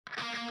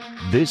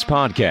This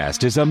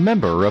podcast is a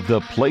member of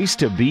the Place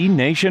to Be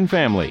Nation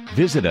family.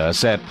 Visit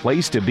us at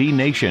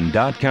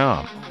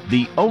placetobenation.com,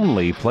 the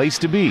only place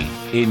to be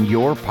in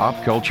your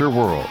pop culture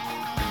world.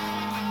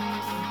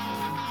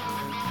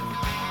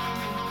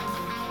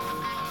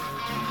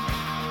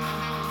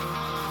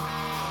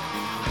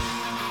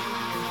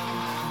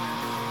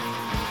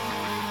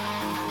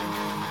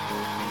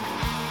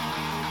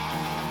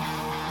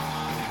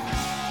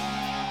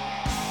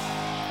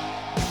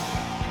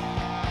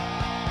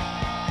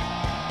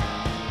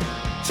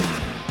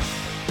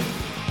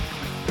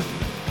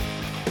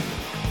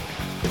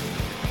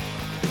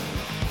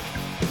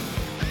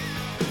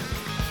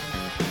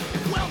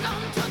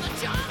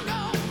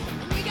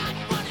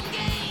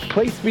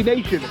 Place to Be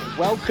Nation,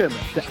 welcome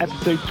to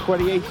episode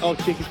 28 of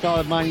Chicken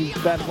Salad. My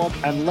name's Ben Watt,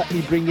 and let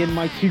me bring in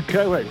my two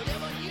co-hosts.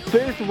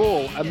 First of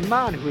all, a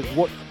man who has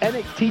watched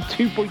NXT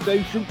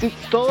 2.0 since it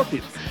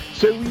started,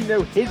 so we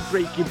know his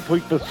breaking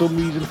point for some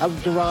reason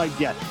hasn't arrived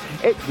yet.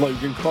 It's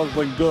Logan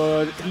Crosland.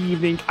 Good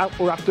evening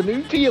or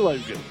afternoon to you,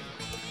 Logan.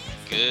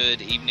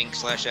 Good evening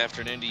 /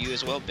 afternoon to you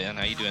as well, Ben.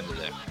 How you doing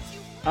today?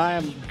 I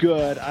am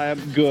good.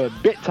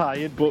 Bit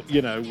tired, but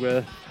you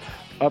know,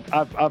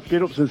 I've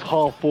been up since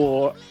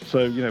 4:30,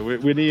 so you know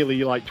we're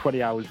nearly like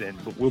 20 hours in,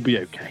 but we'll be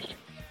okay.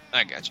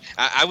 I got you.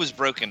 I was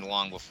broken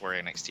long before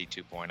NXT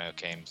 2.0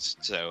 came,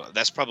 so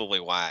that's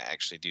probably why I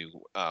actually do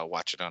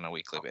watch it on a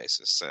weekly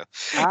basis. So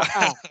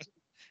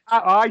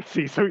I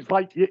see. So it's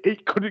like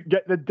it couldn't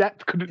get the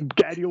depth couldn't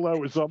get any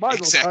lower, so I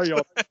might as well carry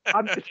on.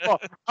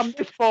 I'm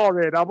this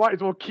far in. I might as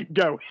well keep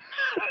going.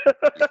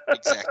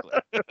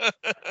 Exactly.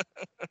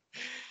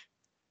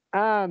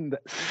 And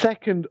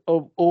second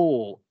of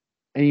all,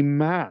 a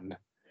man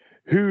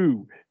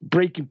who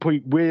breaking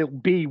point will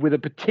be with a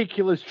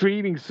particular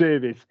streaming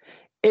service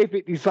if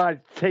it decides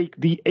to take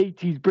the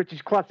 80s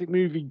British classic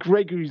movie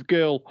Gregory's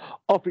Girl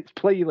off its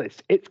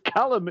playlist. It's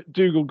Callum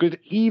McDougall. Good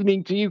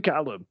evening to you,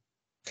 Callum.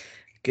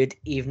 Good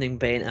evening,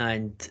 Ben.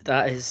 And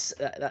that is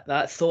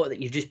that thought that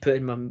you've just put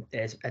in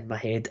my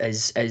head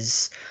is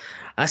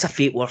that's a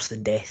fate worse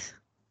than death.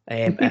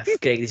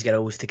 If Gregory's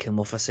Girl was to come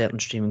off a certain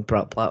streaming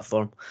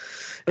platform.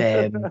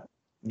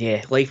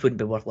 Yeah, life wouldn't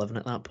be worth living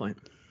at that point.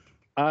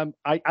 I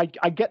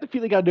get the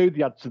feeling I know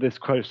the answer to this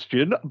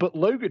question, but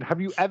Logan,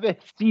 have you ever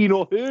seen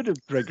or heard of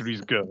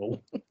Gregory's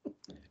Girl?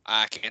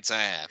 I can't say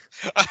I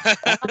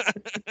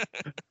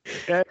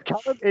have.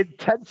 Callum, in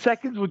 10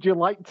 seconds, would you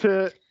like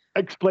to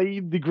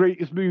explain the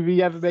greatest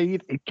movie ever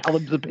made, in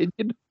Callum's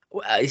opinion?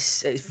 Well,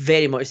 it's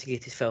very much the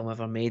greatest film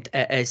ever made.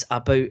 It is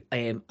about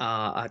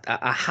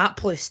a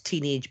hapless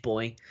teenage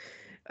boy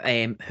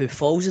who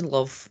falls in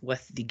love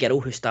with the girl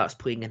who starts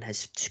playing in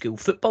his school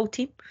football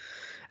team.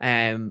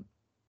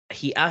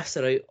 He asks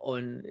her out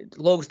on,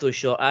 long story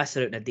short, asks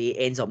her out on a date,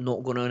 ends up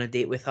not going on a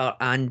date with her,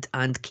 and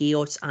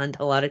chaos and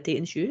hilarity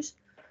ensues.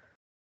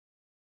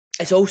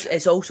 It's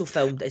also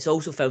filmed in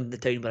the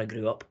town where I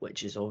grew up,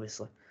 which is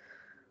obviously.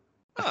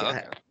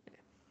 Okay.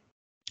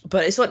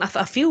 But it's like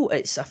I feel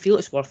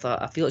it's worth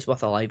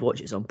a live watch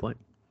at some point.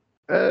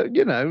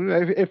 You know,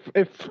 if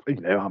you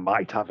know, I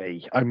might have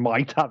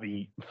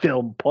a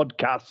film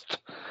podcast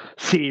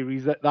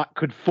series that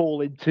could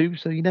fall into.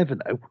 So you never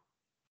know.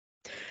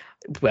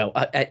 Well,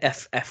 if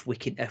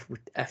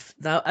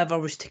that ever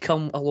was to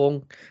come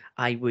along,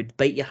 I would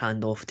bite your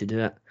hand off to do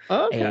it.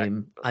 Okay.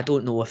 I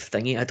don't know if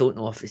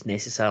it's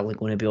necessarily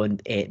going to be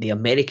on the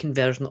American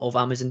version of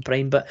Amazon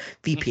Prime, but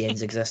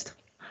VPNs exist.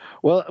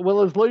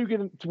 Well, as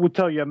Logan would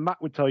tell you, and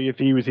Matt would tell you if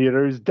he was here,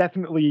 there is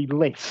definitely a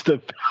list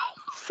of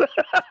films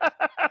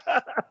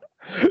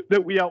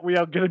that we are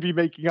going to be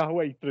making our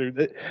way through.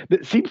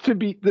 That seems to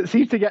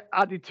get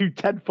added to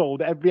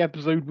tenfold every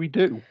episode we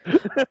do.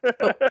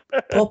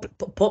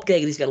 Pop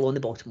Gregory's Girl on the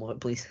bottom of it,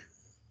 please.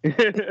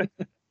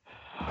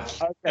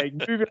 Okay,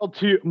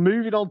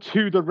 moving on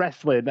to the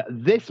wrestling.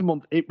 This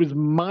month it was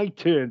my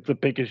turn to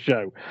pick a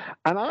show,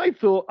 and I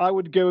thought I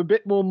would go a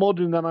bit more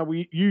modern than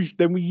we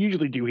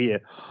usually do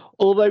here.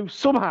 Although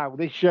somehow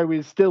this show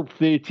is still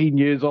 13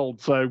 years old,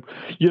 so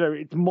you know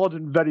it's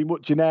modern very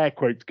much in air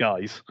quotes,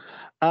 guys.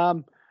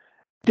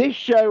 This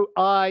show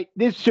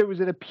was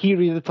in a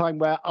period of time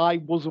where I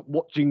wasn't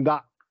watching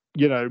that,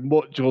 you know,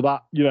 much or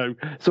that, you know.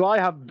 So I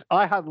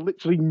had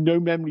literally no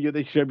memory of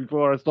this show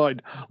before I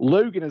started.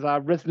 Logan, as our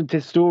resident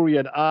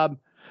historian,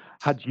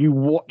 had you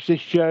watched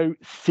this show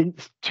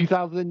since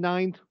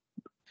 2009?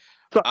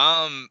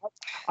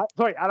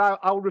 Sorry, and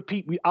I'll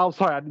repeat. I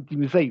didn't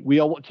even say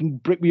we are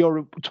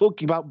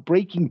talking about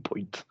Breaking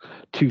Point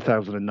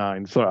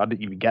 2009. Sorry, I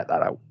didn't even get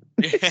that out.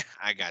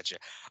 I got you.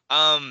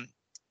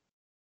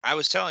 I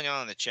was telling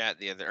y'all in the chat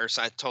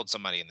I told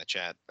somebody in the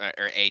chat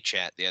or a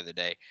chat the other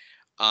day.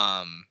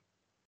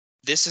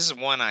 This is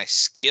one I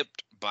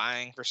skipped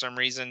buying for some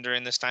reason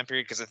during this time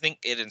period because I think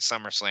it and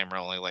SummerSlam are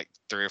only like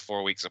 3 or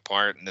 4 weeks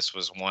apart, and this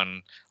was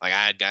one like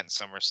I had gotten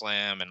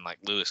SummerSlam and like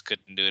Lewis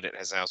couldn't do it at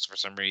his house for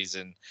some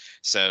reason,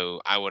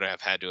 so I would have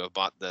had to have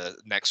bought the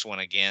next one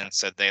again.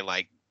 Said they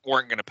like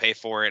weren't going to pay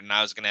for it, and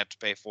I was going to have to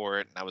pay for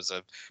it, and I was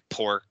a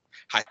poor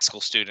high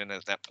school student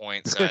at that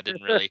point, so I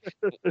didn't really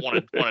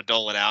want to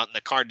dole it out, and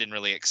the card didn't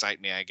really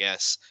excite me, I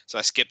guess. So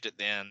I skipped it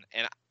then,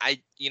 and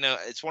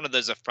it's one of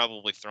those I've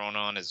probably thrown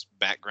on as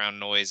background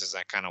noise as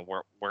I kind of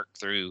work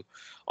through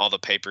all the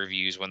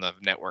pay-per-views when the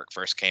network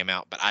first came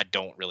out, but I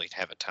don't really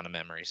have a ton of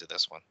memories of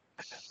this one.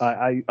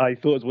 I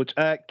thought as much.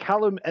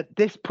 Callum, at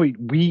this point,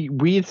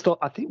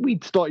 I think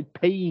we'd started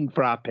paying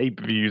for our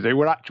pay-per-views. They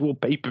were actual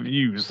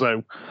pay-per-views,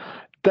 so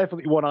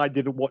definitely one I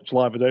didn't watch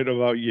live. I don't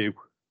know about you.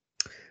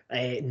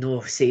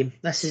 No, same.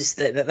 This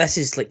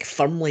is like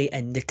firmly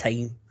in the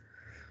time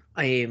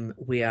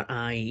where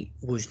I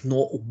was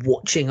not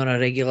watching on a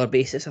regular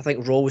basis. I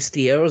think Raw was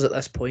 3 hours at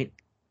this point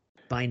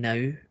by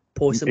now.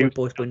 Possibly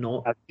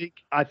not.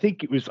 I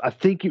think it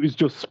was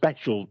just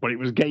special, but it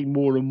was getting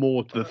more and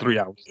more to the 3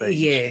 hour stage.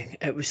 Yeah,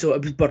 it was. So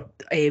it was, but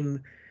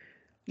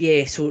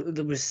yeah. So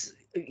there was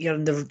you're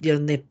in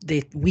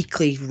the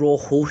weekly Raw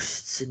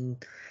hosts,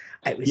 and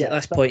it was at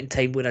this point in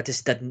time where I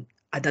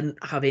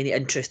didn't have any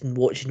interest in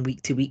watching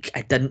week to week.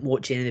 I didn't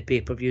watch any of the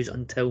pay-per-views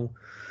until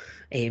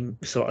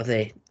sort of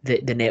the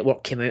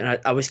network came out, and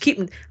I was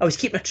keeping a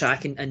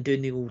track and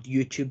doing the old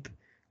YouTube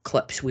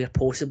clips where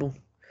possible.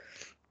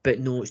 But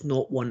no, it's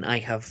not one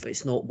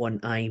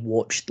I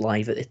watched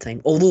live at the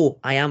time. Although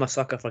I am a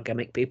sucker for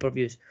gimmick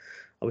pay-per-views.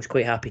 I was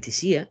quite happy to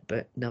see it,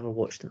 but never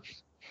watched it.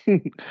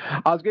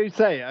 I was going to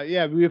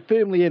say, we are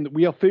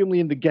firmly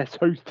in the guest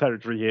host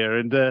territory here,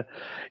 and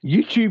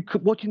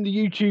watching the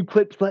YouTube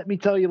clips. Let me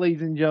tell you,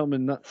 ladies and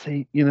gentlemen, that's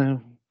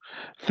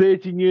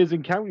 13 years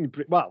and counting.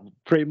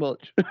 Pretty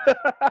much.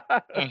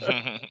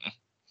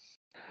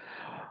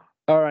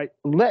 All right,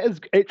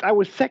 it's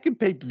our second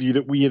pay-per-view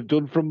that we have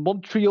done from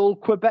Montreal,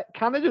 Quebec,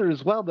 Canada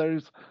as well.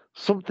 There's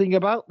something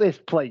about this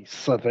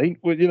place, I think.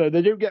 They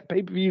don't get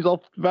pay-per-views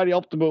very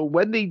often, but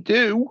when they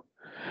do,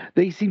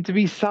 they seem to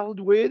be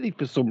sound-worthy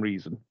for some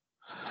reason.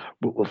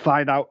 But we'll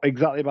find out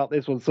exactly about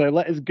this one. So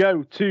let us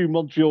go to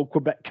Montreal,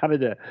 Quebec,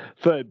 Canada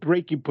for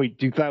Breaking Point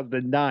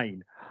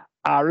 2009.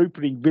 Our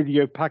opening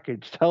video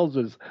package tells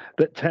us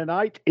that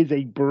tonight is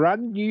a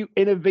brand new,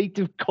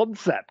 innovative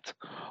concept.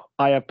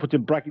 I have put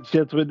in brackets,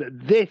 gentlemen,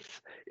 that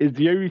this is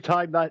the only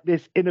time that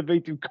this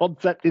innovative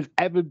concept is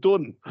ever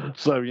done.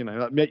 So, you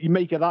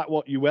make of that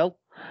what you will.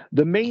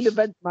 The main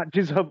event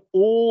matches have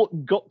all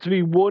got to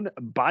be won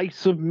by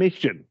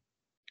submission.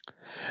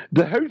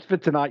 The host for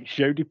tonight's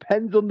show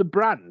depends on the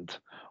brand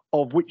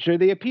of which show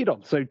they appeared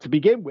on. So to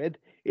begin with,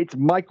 it's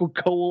Michael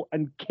Cole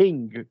and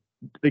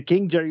the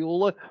King Jerry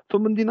Lawler for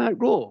Monday Night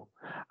Raw.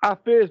 Our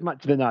first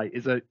match of the night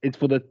is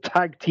for the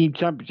Tag Team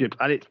Championship,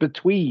 and it's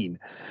between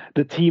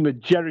the team of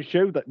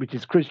Jericho, which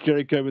is Chris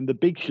Jericho and the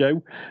Big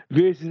Show,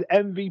 versus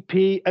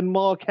MVP and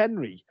Mark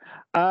Henry.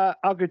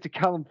 I'll go to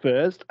Callum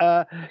first.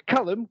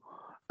 Callum,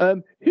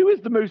 who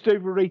is the most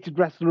overrated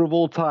wrestler of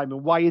all time,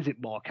 and why is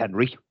it Mark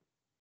Henry?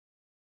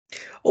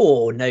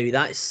 Oh, now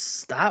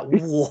that's that.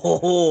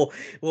 Whoa!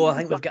 I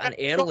think we've got an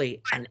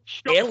early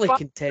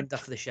contender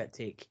for the shit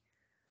take.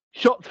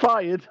 Shots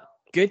fired.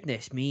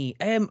 Goodness me.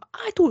 I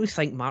don't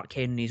think Mark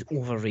Henry is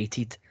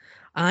overrated.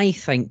 I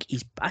think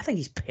he's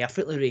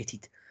perfectly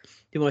rated. To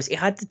be honest,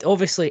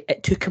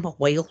 it took him a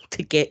while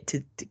to get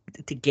to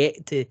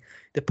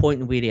the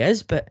point where he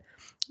is, but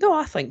no,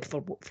 I think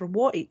for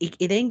what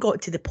he then got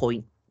to the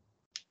point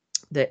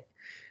that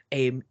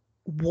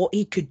what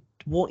he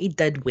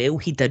did well,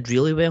 he did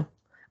really well,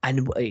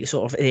 and he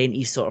sort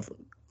of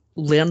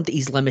learned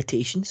his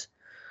limitations.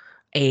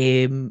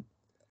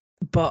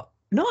 But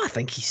no, I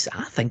think he's.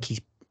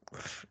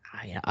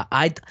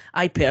 I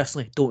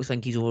personally don't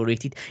think he's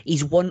overrated.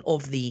 He's one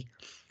of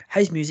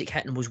his music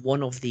hitting was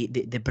one of the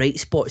bright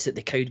spots that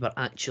the crowd were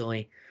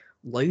actually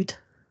loud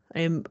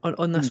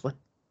on this one.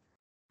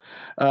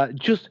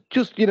 Just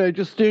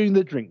doing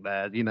the drink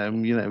there,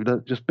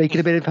 just making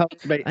a bit of help.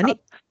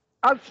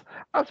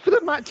 As for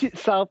the match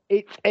itself,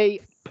 it's a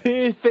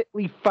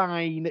perfectly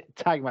fine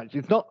tag match.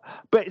 It's not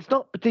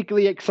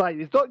particularly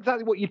exciting. It's not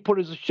exactly what you'd put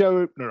as a show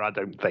opener, I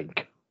don't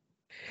think.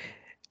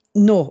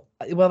 No,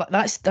 well,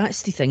 that's the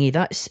thingy.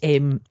 That's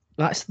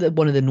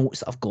one of the notes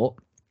that I've got.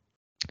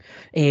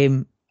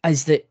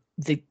 Is that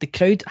the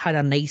crowd had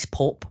a nice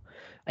pop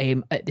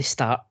at the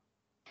start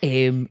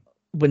when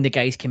the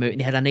guys came out, and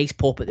they had a nice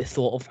pop at the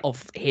thought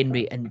of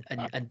Henry and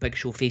Big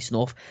Show facing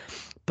off.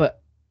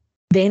 But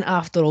then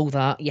after all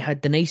that, you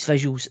had the nice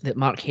visuals that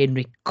Mark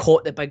Henry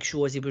caught the Big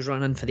Show as he was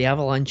running for the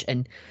Avalanche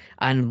and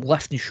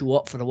lifting Show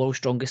up for the World's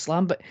Strongest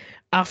Slam. But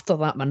after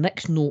that, my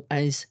next note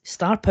is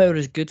star power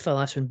is good for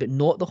this one, but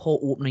not the hot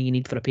opener you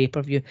need for a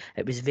pay-per-view.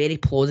 It was very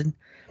plodding.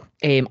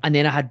 And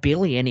then I had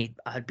barely any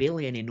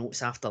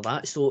notes after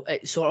that. So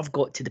it sort of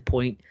got to the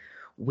point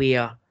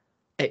where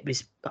it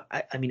was.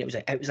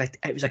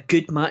 It was a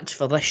good match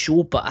for this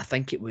show, but I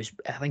think it was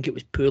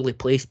poorly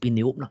placed being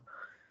the opener.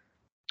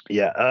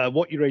 Yeah.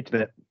 What you rated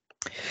it?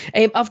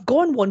 I've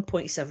gone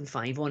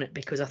 1.75 on it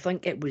because I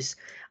think it was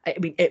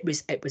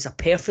a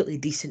perfectly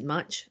decent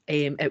match.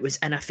 It was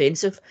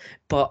inoffensive,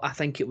 but I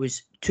think it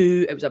was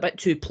a bit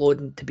too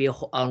plodding to be an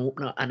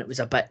opener, and it was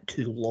a bit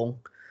too long.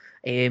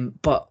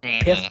 But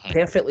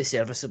perfectly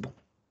serviceable.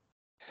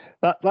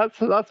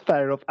 That's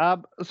fair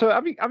enough. So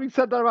having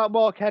said that about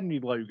Mark Henry,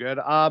 Logan,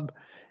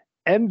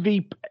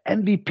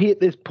 MVP at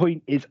this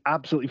point is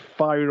absolutely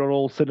firing on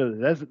all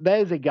cylinders.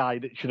 There's a guy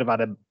that should have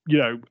had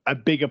a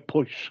bigger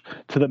push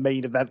to the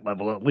main event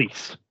level at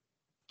least.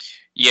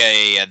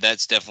 Yeah.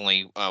 That's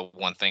definitely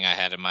one thing I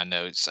had in my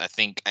notes. I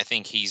think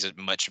he's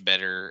much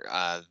better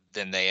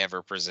than they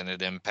ever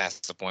presented him.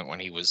 Past the point when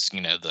he was,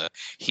 the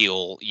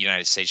heel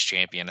United States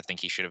champion. I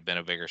think he should have been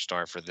a bigger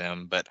star for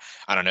them. But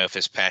I don't know if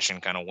his passion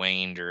kind of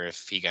waned or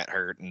if he got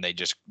hurt and they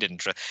just didn't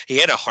trust. He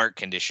had a heart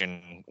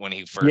condition when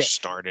he first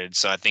started,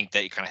 so I think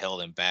that kind of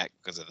held him back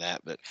because of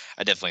that. But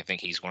I definitely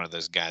think he's one of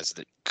those guys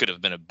that could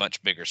have been a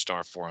much bigger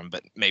star for him,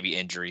 but maybe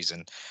injuries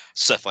and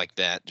stuff like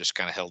that just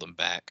kind of held him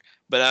back.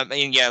 But I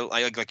mean, yeah,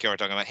 like you were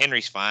talking about,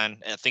 Henry's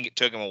fine. I think it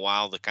took him a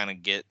while to kind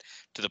of get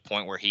to the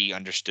point where he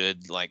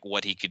understood like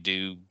what he could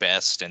do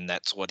best, and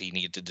that's what he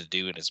needed to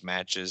do in his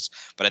matches.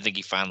 But I think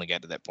he finally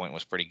got to that point,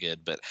 was pretty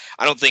good. But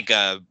I don't think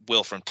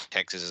Will from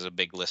Texas is a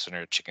big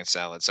listener of chicken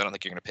salad, so I don't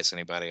think you're going to piss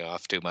anybody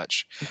off too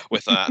much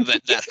with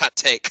that hot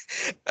take.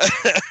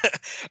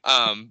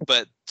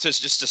 But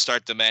just to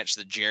start the match,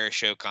 the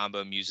Jericho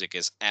combo music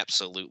is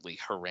absolutely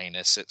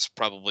horrendous. It's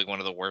probably one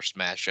of the worst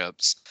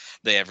mashups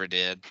they ever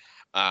did.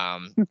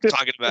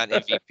 Talking about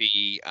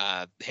MVP,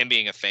 him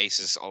being a face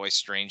is always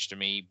strange to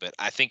me, but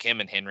I think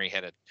him and Henry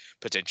had a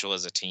potential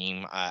as a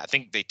team. I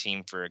think they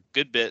teamed for a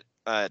good bit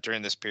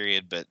during this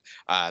period, but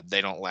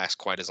they don't last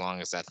quite as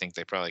long as I think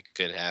they probably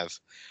could have.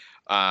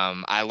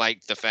 I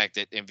like the fact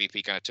that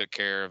MVP kind of took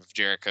care of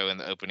Jericho in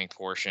the opening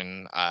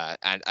portion.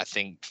 I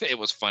think it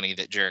was funny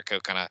that Jericho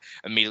kind of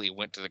immediately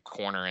went to the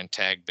corner and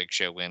tagged Big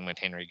Show in when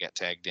Henry got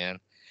tagged in.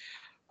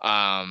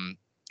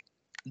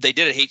 They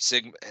did a heat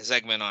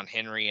segment on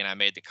Henry, and I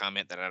made the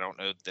comment that I don't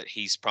know that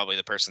he's probably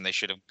the person they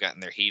should have gotten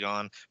their heat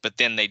on. But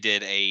then they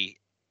did a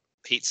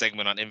heat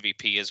segment on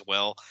MVP as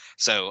well.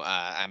 So,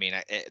 I mean,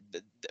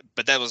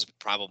 but that was the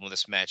problem with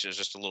this match. It was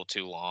just a little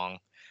too long.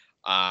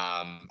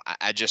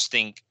 I just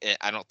think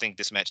I don't think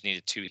this match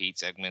needed 2 heat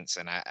segments,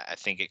 and I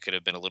think it could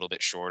have been a little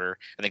bit shorter.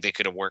 I think they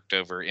could have worked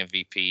over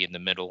MVP in the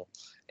middle,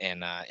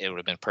 and it would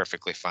have been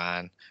perfectly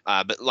fine.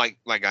 But like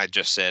I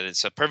just said,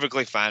 it's a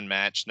perfectly fine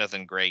match,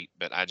 nothing great,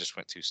 but I just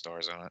went 2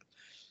 stars on it.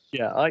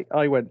 Yeah,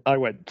 I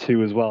went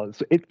 2 as well.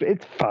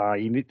 It's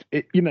fine.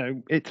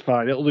 It's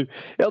fine.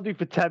 It'll do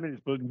for 10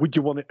 minutes. But would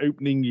you want it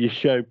opening your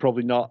show?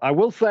 Probably not. I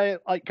will say,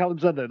 like Callum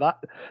said, though,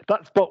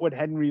 that spot when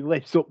Henry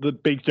lifts up the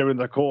Big Show in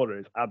the corner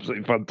is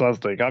absolutely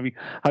fantastic.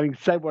 Having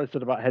said what I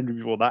said about Henry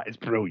before, that is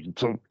brilliant.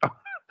 So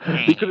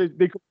they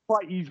could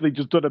quite easily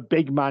just done a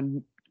big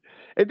man.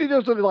 If they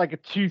do something like a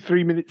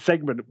 2-3 minute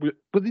segment,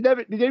 but they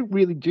don't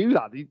really do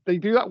that. They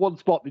do that one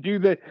spot. They do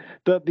the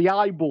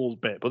eyeballs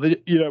bit, but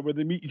when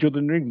they meet each other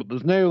in the ring, but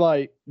there's no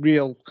like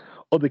real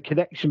other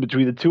connection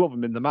between the two of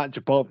them in the match.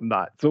 Apart from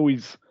that, it's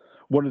always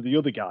one of the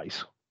other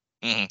guys.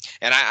 Mm-hmm.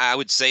 And I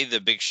would say the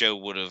Big Show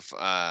would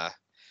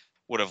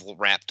have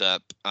wrapped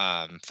up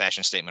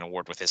Fashion Statement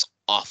Award with his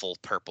awful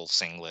purple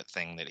singlet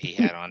thing that he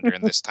had on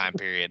during this time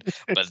period.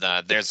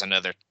 But there's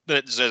another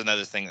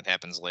thing that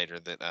happens later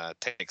that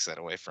takes that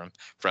away from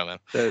him.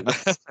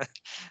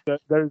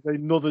 There's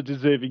another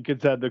deserving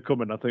contender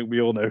coming. I think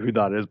we all know who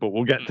that is, but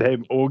we'll get to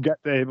him. We'll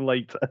get to him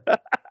later.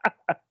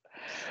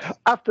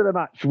 After the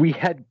match, we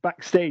head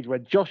backstage where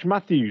Josh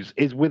Matthews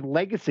is with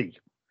Legacy.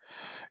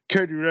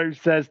 Cody Rhodes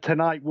says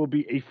tonight will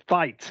be a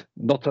fight,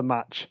 not a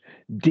match.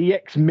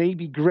 DX may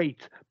be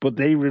great, but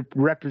they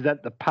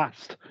represent the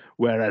past,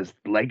 whereas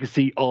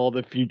Legacy are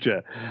the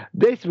future.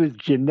 This was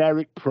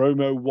generic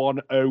promo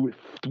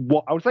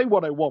 101. I would say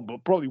 101,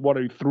 but probably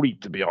 103,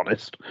 to be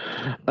honest.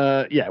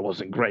 It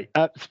wasn't great.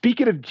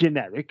 Speaking of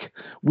generic,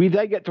 we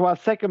then get to our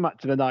second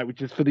match of the night,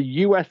 which is for the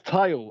US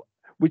title,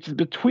 which is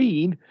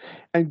between,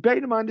 and bear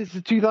in mind this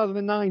is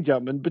 2009,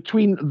 gentlemen,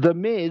 between The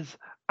Miz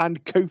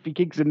and Kofi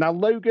Kingston. Now,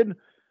 Logan,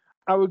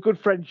 our good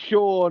friend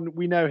Sean,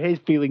 we know his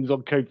feelings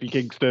on Kofi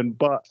Kingston,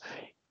 but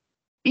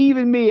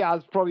even me,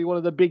 as probably one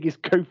of the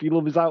biggest Kofi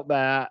lovers out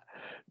there,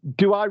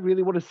 do I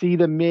really want to see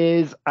The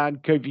Miz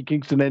and Kofi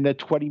Kingston in a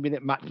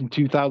 20-minute match in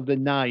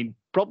 2009?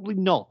 Probably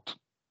not.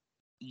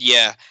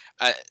 Yeah,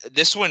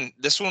 this one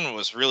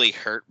was really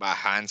hurt by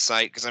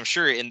hindsight, because I'm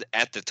sure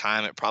at the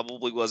time it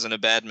probably wasn't a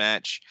bad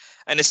match,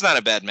 and it's not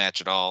a bad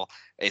match at all.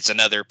 It's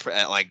another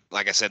like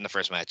I said in the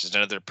first match, it's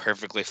another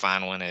perfectly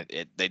fine one.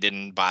 They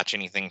didn't botch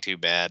anything too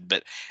bad,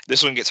 but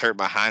this one gets hurt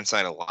by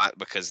hindsight a lot,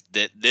 because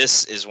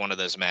this is one of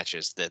those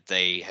matches that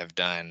they have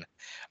done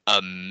a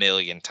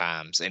million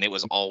times, and it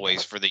was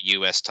always for the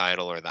US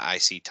title or the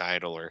IC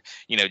title, or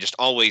just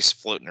always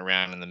floating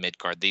around in the mid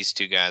card. These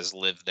two guys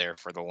lived there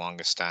for the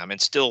longest time,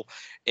 and still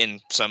in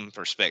some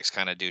respects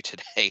kind of do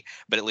today,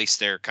 but at least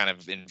they're kind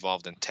of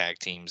involved in tag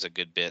teams a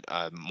good bit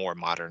more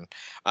modern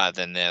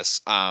than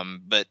this.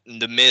 But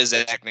The Miz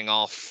acting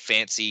all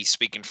fancy,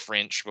 speaking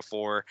French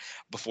before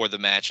the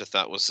match, I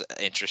thought was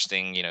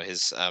interesting.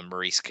 His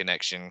Maurice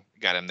connection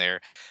got him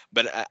there.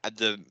 But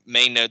the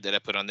main note that I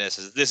put on this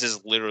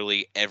is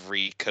literally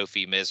every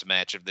Kofi Miz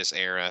match of this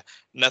era.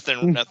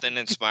 Nothing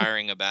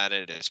inspiring about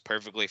it. It's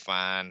perfectly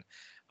fine.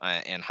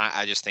 And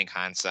I just think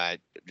hindsight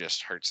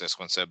just hurts this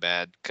one so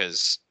bad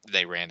because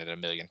they ran it a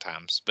million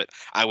times. But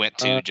I went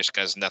to just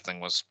because nothing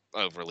was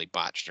overly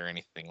botched or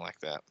anything like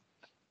that.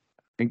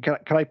 And can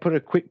I put a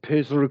quick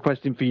personal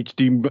request in for you to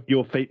do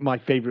my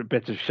favorite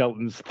bit of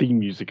Shelton's theme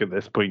music at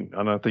this point?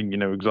 And I think you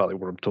know exactly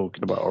what I'm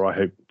talking about, or I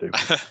hope you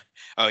do.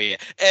 Oh yeah,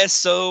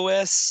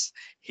 SOS.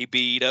 He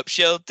beat up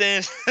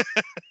Shelton.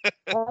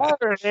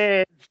 There it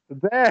is.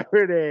 There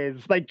it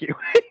is. Thank you.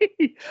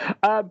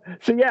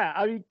 So yeah,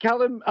 I mean,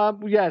 Callum.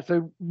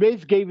 So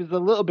Miz gave us a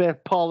little bit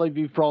of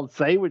parlez-vous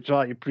français, which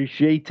I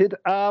appreciated.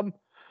 But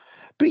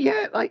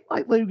yeah, like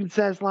Logan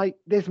says, like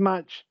this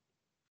match.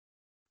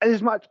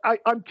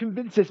 I'm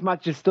convinced this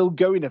match is still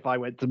going if I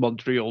went to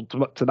Montreal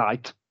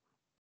tonight.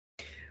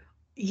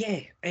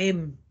 Yeah,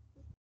 it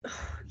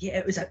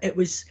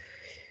was.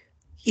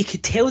 You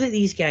could tell that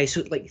these guys,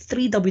 so like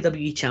 3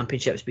 WWE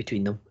championships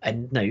between them,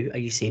 and now,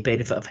 as you say,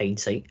 benefit of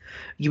hindsight,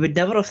 you would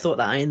never have thought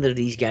that either of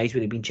these guys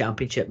would have been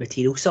championship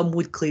material. Some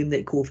would claim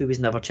that Kofi was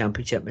never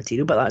championship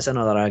material, but that's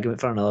another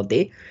argument for another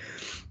day.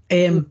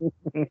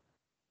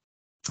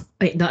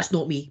 That's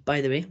not me,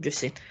 by the way. I'm just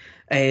saying.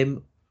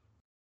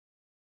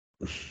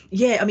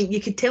 Yeah, I mean, you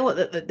could tell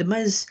that the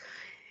Miz,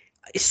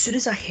 as soon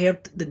as I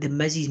heard the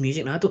Miz's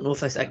music, and I don't know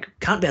if it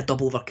can't be a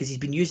dub over because he's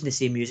been using the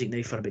same music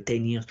now for about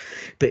 10 years,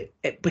 but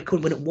because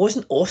when it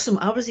wasn't awesome,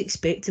 I was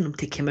expecting him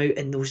to come out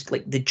in those,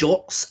 like, the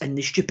jorts and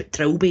the stupid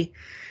trilby,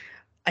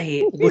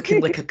 looking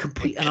like a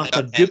complete and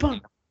utter goober.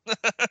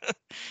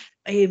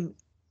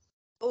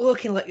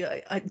 Looking like,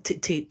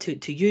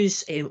 to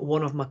use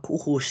one of my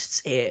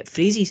co-hosts'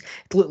 phrases,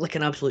 to look like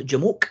an absolute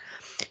jamoke.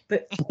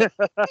 But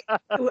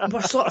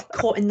we're sort of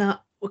caught in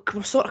that.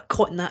 We're sort of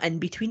caught in that in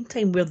between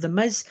time where the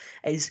Miz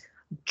is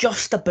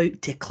just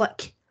about to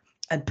click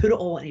and put it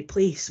all into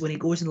place when he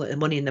goes and let the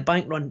Money in the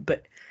Bank run,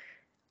 but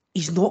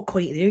he's not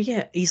quite there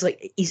yet. He's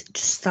just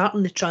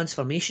starting the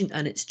transformation,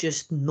 and it's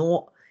just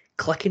not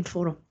clicking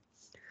for him.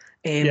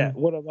 Yeah,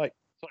 one of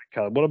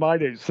my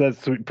notes says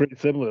something pretty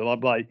similar.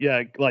 I'm like,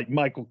 yeah, like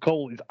Michael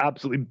Cole is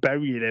absolutely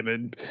burying him,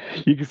 and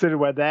you consider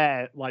where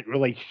their like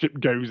relationship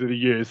goes in a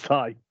year's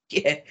time.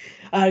 Yeah,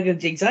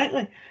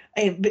 exactly.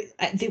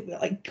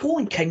 But Cole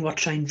and King were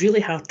trying really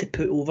hard to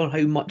put over how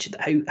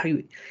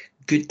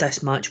good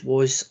this match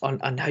was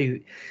and how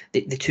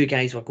the two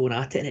guys were going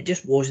at it, and it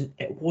just wasn't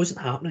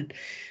happening.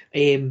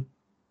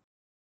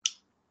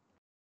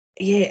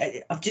 Yeah,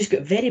 I've just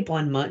got a very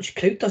bland match.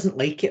 Crowd doesn't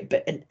like it,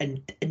 but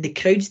in the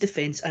crowd's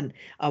defence, and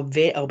I'll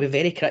be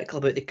very critical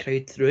about the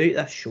crowd throughout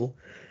this show.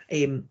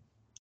 They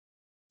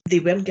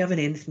weren't giving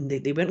anything.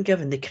 They weren't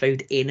giving the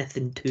crowd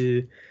anything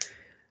to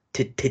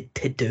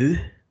do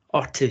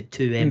or to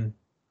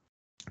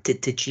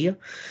cheer.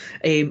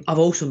 I've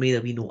also made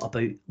a wee note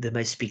about the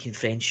Miz speaking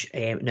French.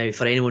 Now,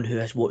 for anyone who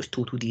has watched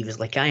Total Divas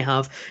like I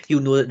have,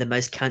 you'll know that the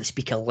Miz can't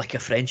speak a lick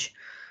of French.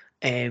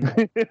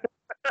 He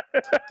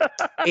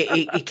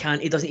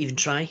can't. He doesn't even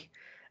try.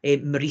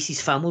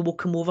 Maurice's family will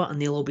come over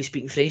and they'll all be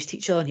speaking French to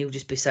each other, and he'll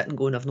just be sitting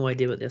going, "I've no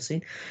idea what they're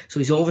saying." So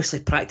he's obviously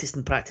practiced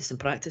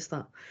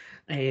that,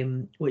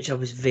 which I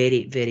was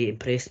very, very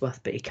impressed with.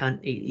 But he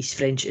can't. His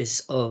French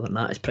is, other than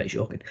that, is pretty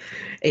shocking.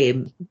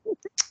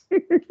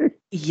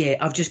 Yeah,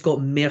 I've just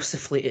got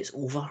mercifully it's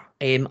over.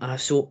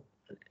 So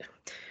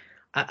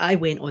I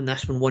went on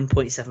this one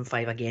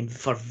 1.75 again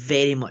for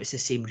very much the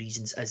same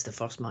reasons as the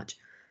first match.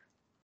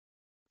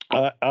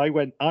 I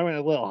went a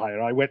little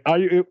higher. Only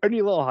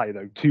a little higher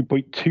though,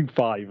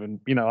 2.25.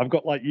 And I've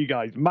got like you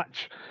guys.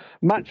 Match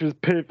was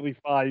perfectly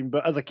fine,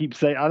 but as I keep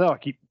saying, I know I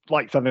keep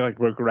like something like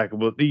broken record,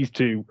 but these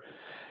two,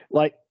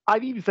 like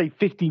I'd even say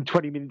 15,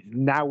 20 minutes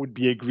now would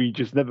be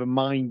egregious. Never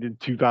mind in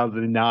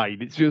 2009.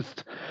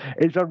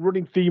 It's a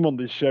running theme on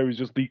this show. Is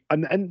just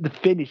and the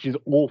finish is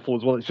awful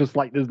as well. It's just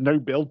like there's no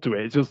build to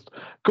it. It's just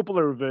a couple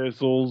of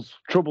reversals,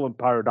 Trouble in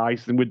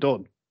Paradise, and we're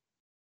done.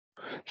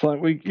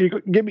 So you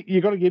got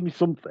to give me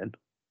something.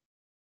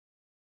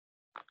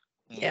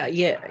 Yeah.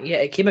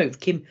 It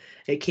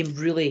came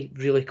really,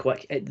 really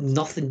quick.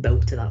 Nothing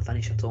built to that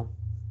finish at all.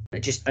 It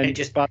just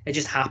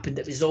happened.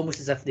 It was almost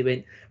as if they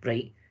went,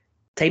 right,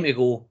 time to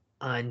go,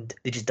 and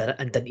they just did it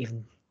and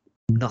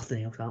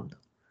nothing else happened.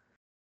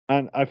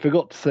 And I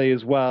forgot to say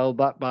as well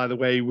that, by the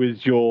way,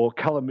 was your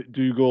Callum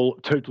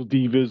McDougall Total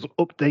Divas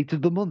update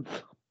of the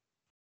month.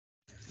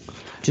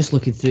 Just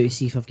looking through to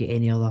see if I've got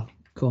any other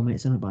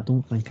comments in it, but I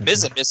don't think.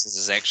 Miz and Mrs.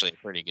 is actually a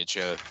pretty good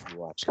show if you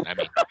watch it. I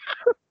mean,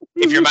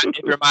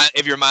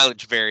 if your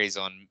mileage varies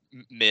on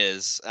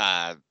Miz,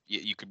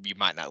 you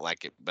might not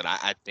like it, but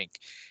I think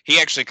he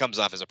actually comes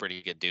off as a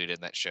pretty good dude in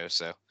that show.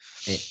 So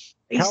he's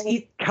all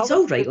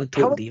right on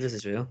Total Divas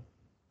as well.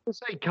 I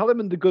say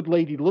Callum and the good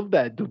lady love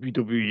their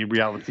WWE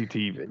reality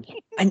TV,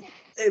 and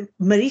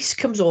Maurice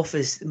comes off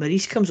as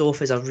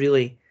a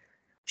really.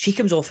 She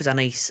comes off as a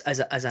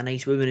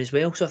nice woman as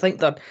well. So I think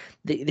that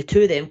the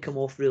two of them come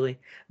off really.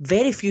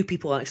 Very few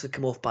people actually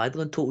come off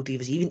badly on Total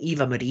Divas. Even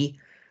Eva Marie,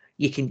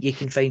 you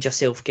can find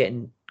yourself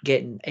getting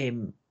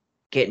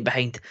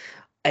behind.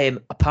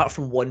 Apart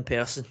from one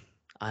person,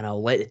 and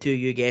I'll let the two of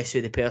you guess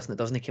who the person that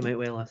doesn't come out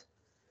well is.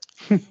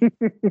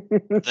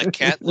 The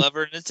cat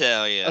lover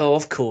Natalia. Oh,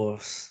 of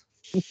course.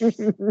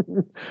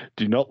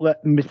 Do not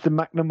let Mr.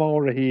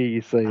 McNamara hear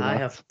you say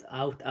that.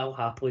 I'll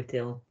happily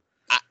tell him.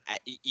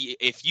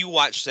 If you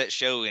watch that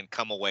show and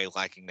come away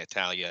liking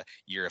Natalia,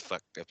 you're a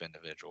fucked up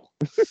individual.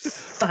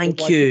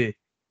 Thank you.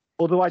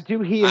 Although I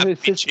do hear her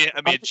sister.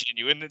 I'm being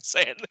genuine in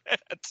saying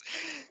that.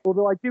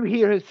 Although I do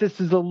hear her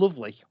sisters are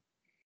lovely.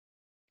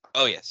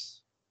 Oh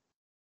yes.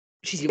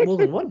 She's got more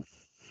than one.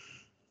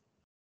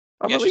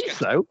 I Yeah, believe she's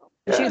so.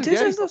 Has she got two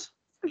sisters?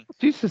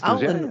 Two sisters,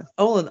 I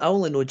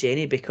only know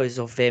Jenny because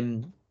of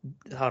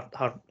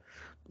her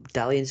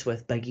dalliance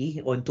with Big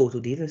E on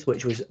Total Divas,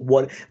 which was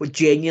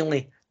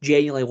genuinely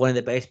one of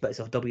the best bits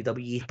of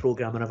WWE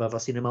programming I've ever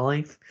seen in my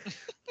life.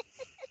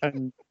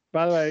 And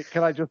by the way,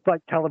 can I just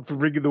thank Callum for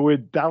bringing the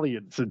word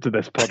dalliance into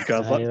this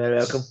podcast? You're very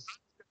welcome.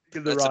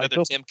 That's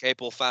another Tim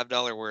Capel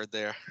 $5 word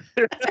there.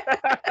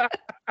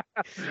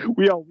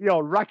 we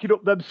are racking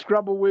up them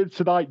scramble words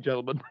tonight,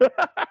 gentlemen.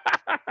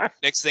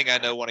 Next thing I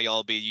know, one of y'all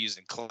will be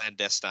using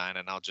clandestine,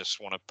 and I'll just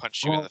want to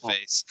punch you in the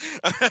face.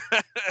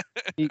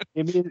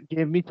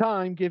 give me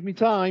time.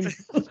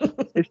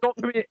 It's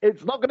not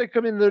going to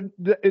come in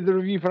the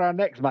review for our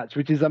next match,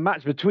 which is a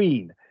match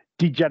between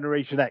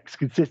D-Generation X,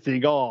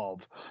 consisting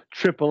of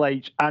Triple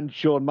H and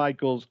Shawn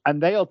Michaels, and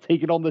they are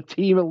taking on the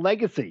team of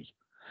Legacy.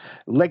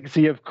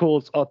 Legacy, of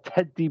course, are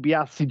Ted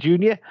DiBiase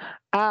Jr.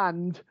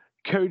 and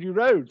Cody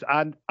Rhodes.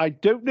 And I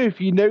don't know if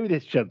you know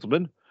this,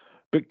 gentlemen,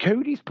 but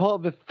Cody's part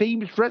of a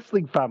famous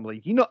wrestling family.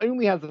 He not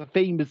only has a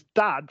famous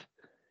dad,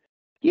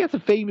 he has a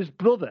famous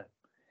brother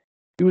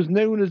who's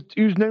known as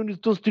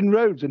Dustin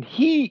Rhodes, and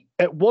he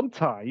at one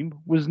time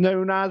was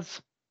known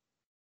as.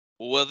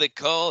 Well, they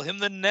call him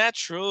the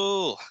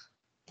Natural.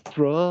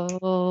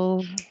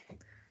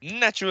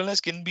 Natural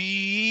as can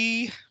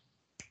be.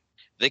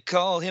 They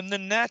call him the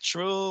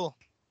Natural.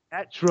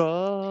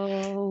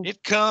 Natural.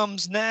 It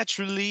comes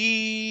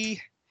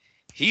naturally.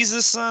 He's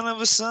the son of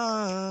a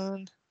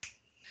son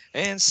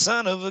and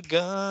son of a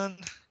gun.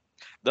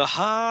 The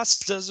hoss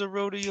does a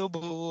rodeo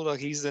bull.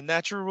 He's the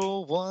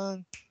natural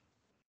one.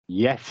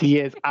 Yes, he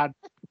is. And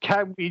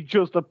can we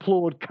just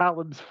applaud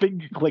Callum's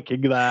finger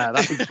clicking there?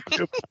 That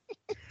was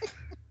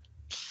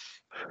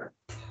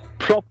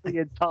properly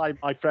in time,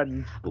 my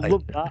friends.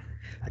 Love that.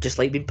 I just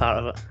like being part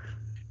of it.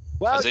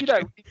 Well, to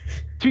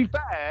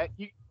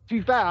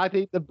be fair, I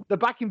think the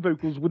backing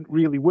vocals wouldn't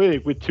really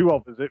work with two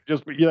of us. It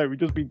just, we'd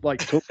just be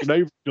like talking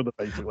over each other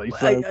basically.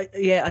 So.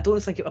 I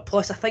don't think it.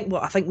 Plus, I think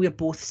we're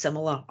both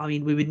similar. I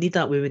mean, we would need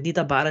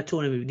a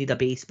baritone and we would need a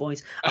bass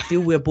voice. I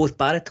feel we're both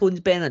baritones,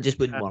 Ben. It just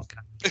wouldn't work.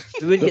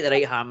 We wouldn't get the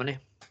right harmony.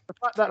 The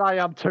fact that I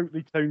am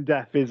totally tone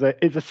deaf is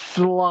a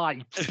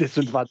slight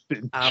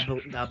disadvantage.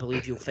 I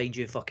believe you'll find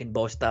you fucking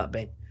boss that,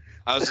 Ben.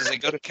 I was going to say,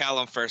 go to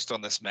Callum first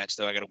on this match,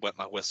 though. I got to wet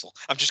my whistle.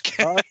 I'm just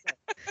kidding.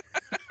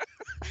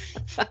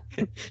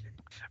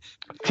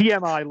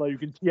 TMI,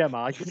 Logan.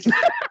 TMI.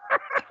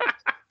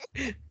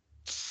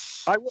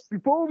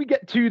 Before we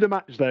get to the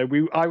match, though,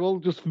 I will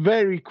just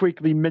very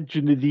quickly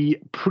mention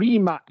the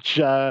pre-match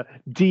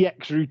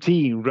DX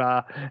routine.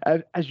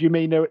 As you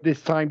may know, at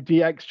this time,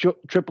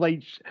 Triple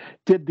H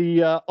did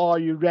the "Are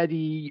You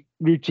Ready"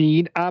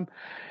 routine.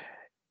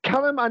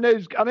 Callum, I know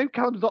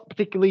Callum's not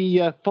particularly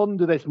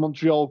fond of this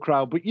Montreal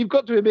crowd, but you've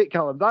got to admit,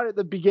 Callum, that at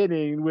the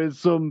beginning was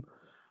some.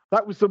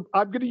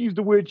 I'm going to use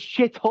the word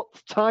shit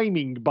hot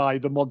timing by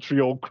the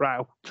Montreal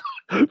crowd.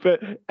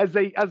 But as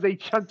they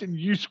chanted,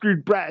 "You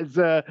screwed Brett,"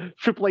 as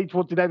Triple H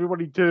wanted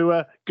everybody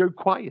to go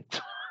quiet.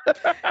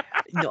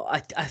 No, I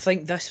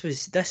think this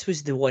was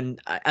the one.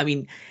 I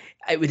mean,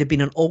 it would have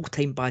been an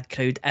all-time bad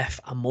crowd if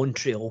a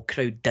Montreal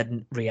crowd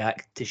didn't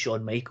react to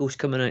Shawn Michaels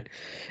coming out.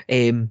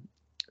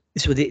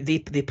 So they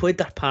played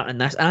their part in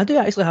this, and I do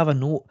actually have a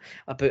note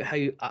about how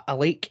I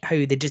like how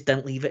they just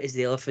didn't leave it as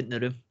the elephant in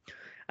the room.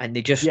 And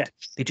they just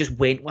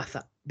went with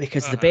it,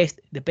 because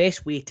the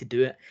best way to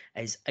do it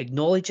is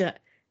acknowledge it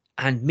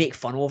and make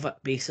fun of it,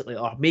 basically,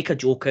 or make a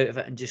joke out of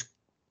it, and just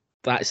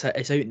that's it.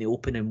 It's out in the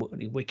open, and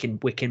we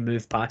can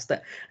move past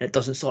it, and it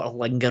doesn't sort of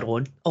linger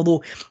on.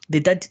 Although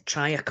they did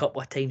try a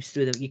couple of times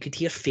through them, you could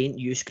hear faint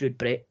 "You screwed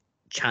Brett"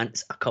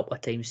 chants a couple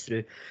of times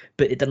through,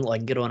 but they didn't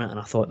linger on it, and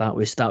I thought that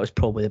was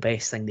probably the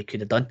best thing they could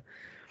have done.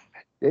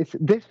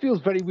 This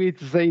feels very weird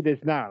to say this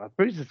now. I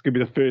suppose this is going to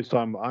be the first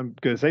time I'm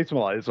going to say something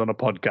like this on a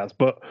podcast.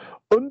 But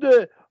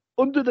under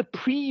the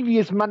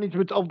previous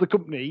management of the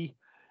company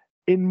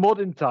in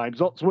modern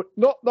times,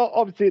 not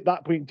obviously at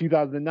that point in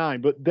 2009,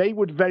 but they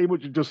would very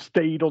much have just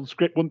stayed on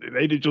script, wouldn't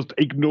they? They'd have just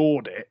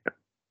ignored it.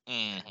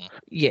 Mm-hmm.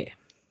 Yeah.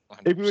 100%.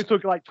 If we were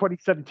talking like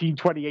 2017,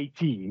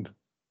 2018.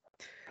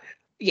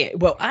 Yeah,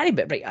 well, I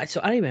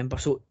remember.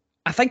 So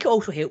I think it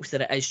also helps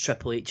that it is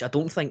Triple H. I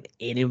don't think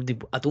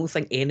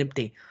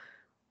anybody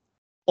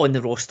on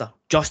the roster,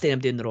 just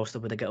anybody on the roster,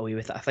 would have got away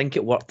with it. I think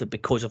it worked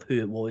because of who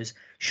it was.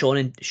 Shawn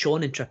and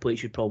Triple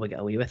H would probably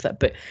get away with it.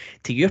 But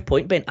to your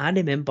point, Ben, I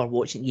remember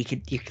watching. You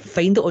could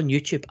find it on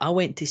YouTube. I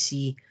went to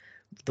see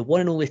the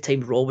one and only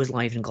time Raw was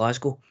live in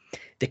Glasgow.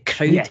 The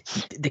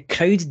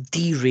crowd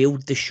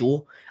derailed the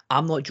show.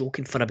 I'm not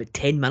joking, for about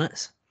 10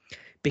 minutes,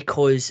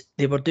 because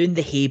they were doing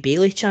the Hey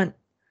Bailey chant.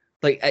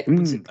 Like,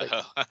 and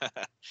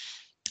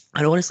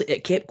honestly,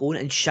 it kept going.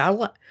 And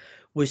Charlotte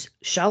was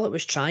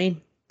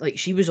trying. Like,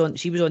 she was on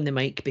the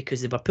mic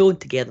because they were pulling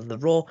together the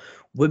Raw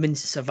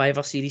Women's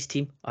Survivor Series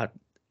team.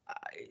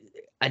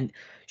 And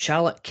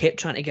Charlotte kept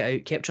trying to get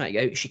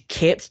out. She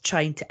kept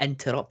trying to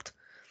interrupt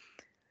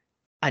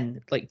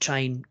and like try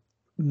and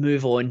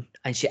move on.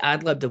 And she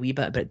ad-libbed a wee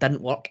bit, but it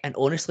didn't work. And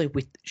honestly,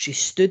 she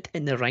stood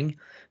in the ring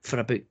for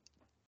about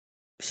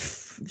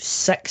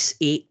 6,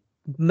 8,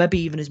 maybe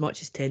even as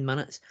much as 10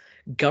 minutes,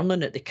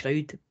 gurning at the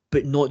crowd,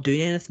 but not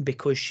doing anything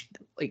because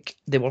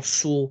they were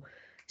so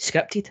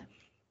scripted.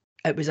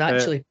 It was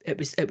actually it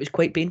was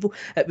quite painful.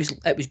 It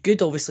was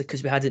good, obviously,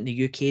 because we had it in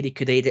the UK.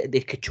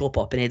 They could chop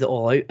up and edit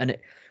all out, and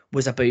it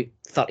was about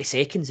 30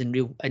 seconds in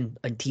real and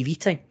TV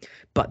time.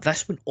 But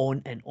this went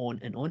on and on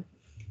and on.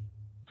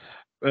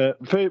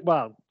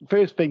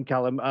 First thing,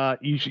 Callum,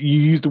 you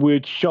used the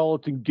word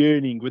Charlotte and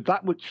gurning. With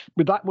that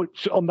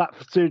much on that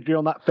surgery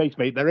on that face,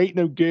 mate, there ain't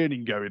no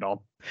gurning going on.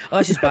 Oh,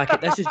 this was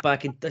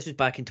back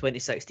in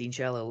 2016.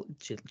 Charlotte,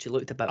 she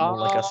looked a bit more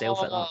like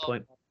herself at that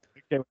point.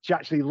 Okay, she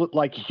actually looked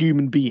like a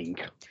human being.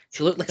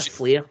 She looked like a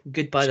Flair,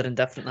 good, bad, or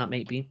indifferent that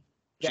might be.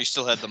 She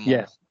still had the mole.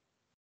 Yeah.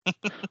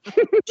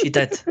 She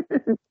did.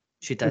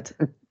 She did.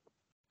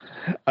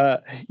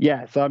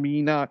 Yes, I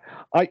mean, I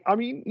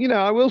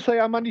will say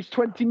I managed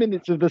 20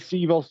 minutes of the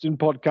Steve Austin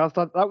podcast.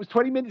 That was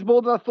 20 minutes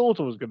more than I thought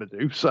I was going to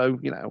do. So,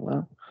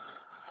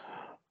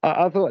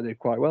 I thought I did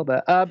quite well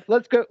there.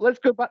 Let's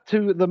go back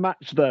to the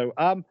match though.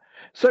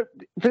 So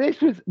for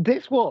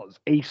this was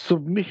a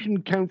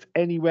submission count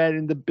anywhere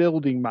in the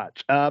building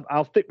match.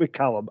 I'll stick with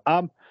Callum.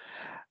 I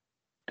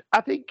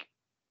think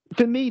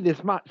for me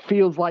this match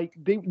feels like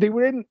they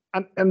were in,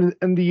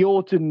 and the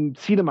Orton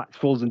Cena match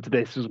falls into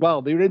this as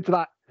well. They were into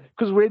that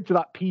because we're into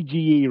that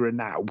PG era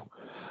now.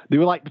 They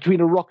were like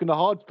between a rock and a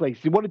hard place.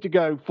 They wanted to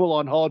go full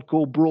on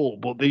hardcore brawl,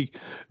 but they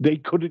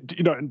couldn't,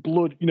 and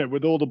blood,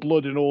 with all the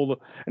blood and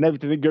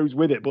everything that goes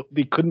with it. But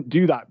they couldn't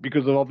do that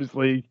because of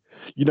obviously,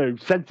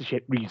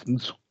 censorship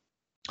reasons.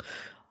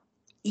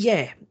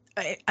 Yeah,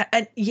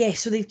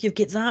 so you've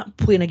got that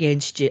playing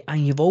against you,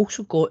 and you've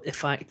also got the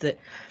fact that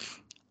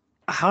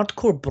a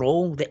hardcore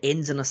brawl that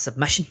ends in a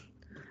submission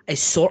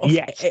is sort of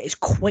it's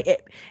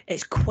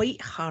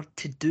quite hard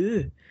to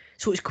do.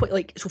 So it's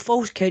quite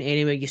Falls Count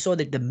anyway. You saw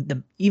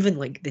the even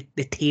like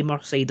the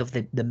tamer side of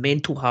the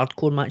mental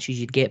hardcore matches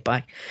you'd get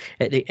back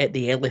at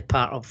the early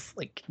part of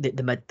like the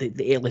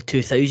early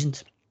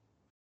 2000s,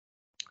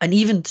 and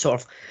even sort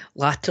of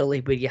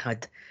laterally where you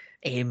had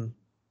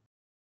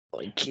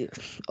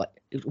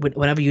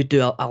whenever you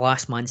do a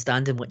last man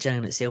standing, which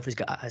in itself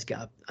has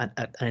got an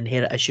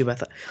inherent issue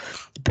with it,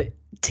 but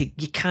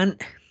you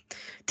can't.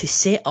 To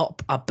set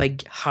up a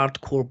big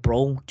hardcore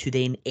brawl to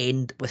then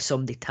end with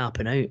somebody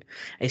tapping out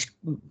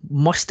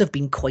must have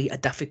been quite a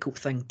difficult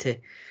thing to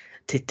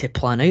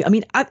plan out. I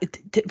mean,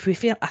 to be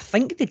fair, I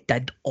think they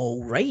did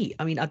all right.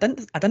 I mean, I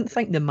didn't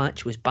think the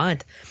match was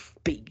bad,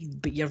 but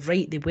you're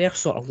right, they were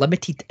sort of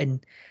limited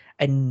in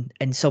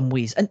some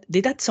ways, and they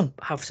did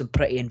have some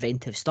pretty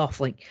inventive stuff,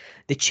 like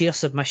the chair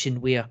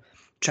submission where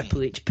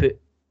Triple H put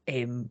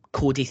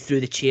Cody through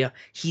the chair.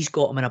 He's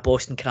got him in a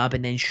Boston Crab,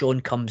 and then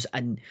Shawn comes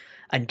and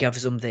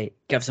gives him the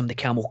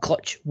camel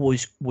clutch.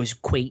 Was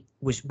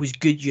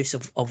good use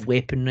of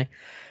weaponry.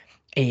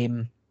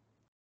 The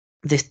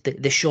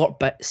short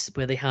bits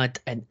where they had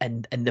in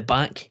the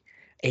back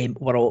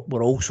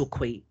were also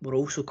quite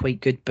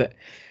good. But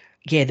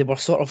yeah, they were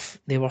sort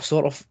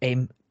of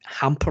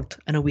hampered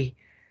in a way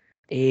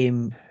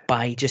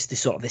by just the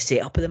sort of the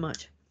setup of the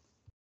match.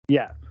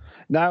 Yeah.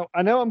 Now,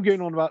 I know I'm going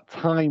on about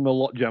time a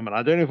lot, gentlemen.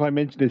 I don't know if I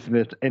mentioned this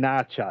in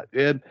our chat.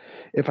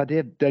 If I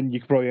did, then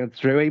you could probably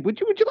answer away. Would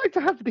you like to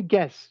have the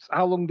guess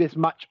how long this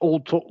match all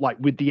took, like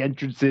with the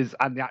entrances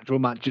and the actual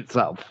match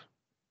itself?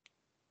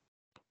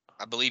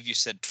 I believe you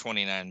said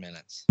 29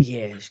 minutes.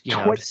 Yeah,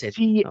 I would have said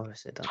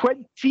that.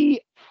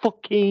 20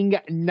 fucking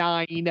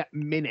 9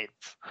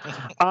 minutes.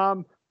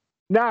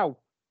 Now,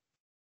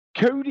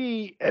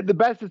 Cody at the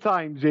best of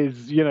times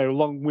is,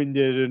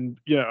 long-winded, and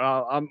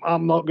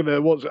I'm not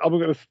gonna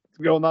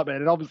go on that bit.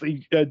 And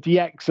obviously,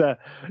 DX,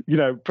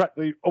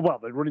 practically. Oh well,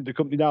 they're running the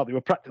company now. They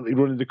were practically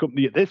running the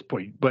company at this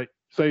point, but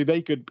so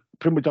they could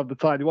pretty much have the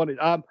time they wanted.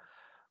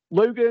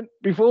 Logan,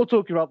 before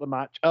talking about the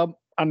match, I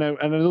know,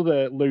 and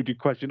another loaded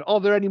question: are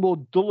there any more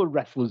duller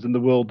wrestlers in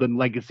the world than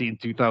Legacy in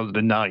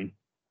 2009?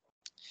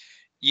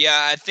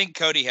 Yeah, I think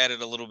Cody had it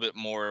a little bit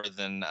more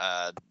than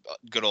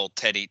good old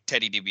Teddy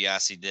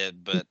DiBiase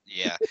did, but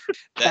yeah,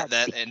 that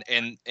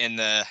and in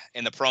the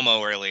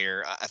promo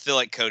earlier, I feel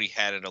like Cody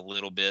had it a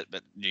little bit,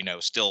 but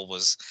still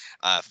was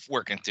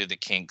working through the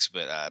kinks.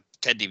 But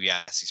Ted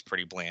DiBiase's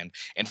pretty bland,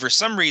 and for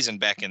some reason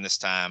back in this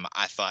time,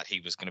 I thought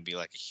he was going to be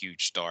like a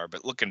huge star.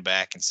 But looking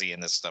back and seeing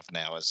this stuff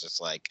now, is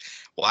just like,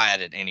 why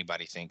did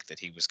anybody think that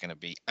he was going to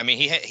be? I mean,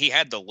 he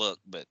had the look,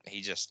 but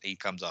he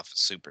comes off as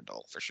super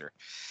dull for sure.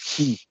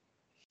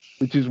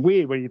 Which is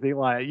weird when you think,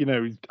 like,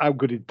 how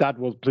good his dad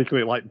was,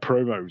 particularly like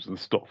promos and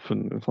stuff.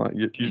 And it's like,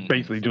 you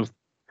basically just,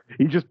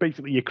 He's just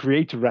basically a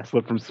creative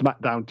wrestler from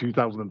SmackDown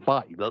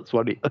 2005. That's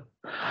what he.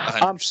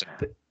 100%.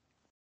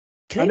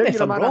 Correct me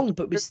if I'm wrong,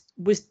 but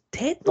was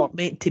Ted not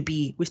meant to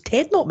be? Was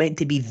Ted not meant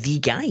to be the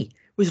guy?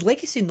 Was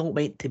Legacy not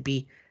meant to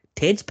be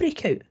Ted's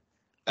breakout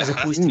as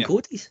opposed to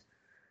Cody's?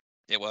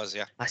 It was,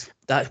 yeah.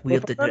 That's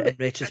weird in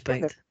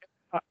retrospect.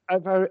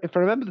 If I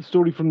remember the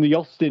story from the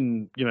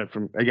Austin,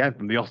 from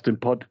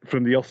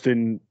the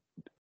Austin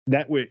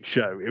Network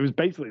show, it was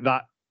basically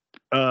that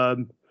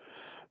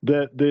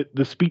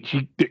the speech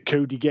that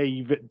Cody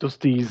gave at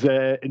Dusty's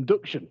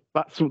induction.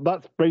 That's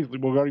basically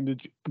what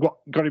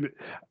got him.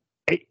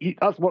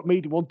 That's what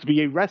made him want to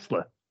be a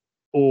wrestler,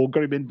 or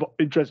got him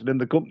interested in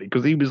the company,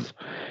 because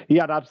he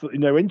had absolutely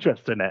no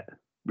interest in it,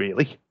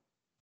 really.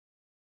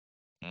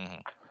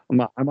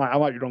 Mm-hmm. I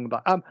might be wrong with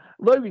that.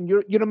 Logan,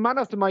 you're a man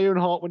after my own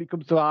heart when it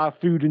comes to our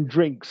food and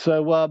drink.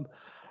 So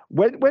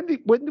when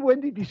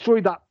they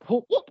destroyed that,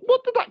 what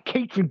did that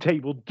catering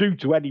table do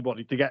to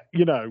anybody to get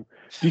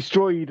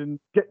destroyed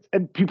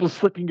and people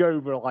slipping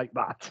over like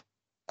that?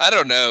 I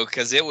don't know,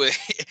 because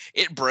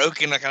it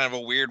broke in a kind of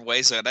a weird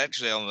way, so it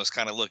actually almost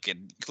kind of looked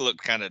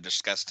kind of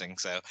disgusting.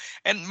 So,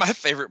 and my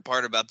favorite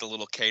part about the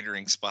little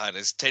catering spot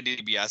is Ted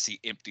DiBiase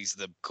empties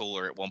the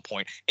cooler at one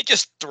point. It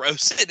just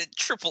throws it at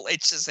Triple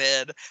H's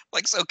head,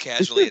 like so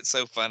casually. It's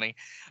so funny.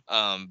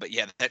 But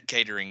yeah, that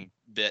catering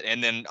bit,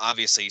 and then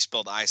obviously he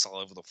spilled ice all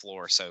over the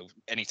floor. So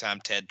anytime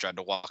Ted tried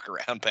to walk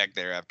around back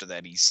there after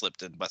that, he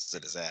slipped and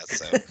busted his ass.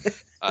 So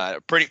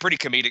pretty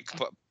comedic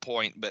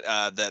point. But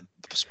the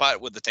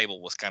spot with the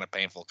table was kind of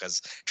painful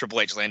because Triple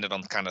H landed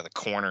on kind of the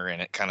corner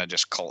and it kind of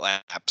just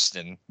collapsed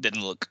and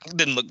didn't look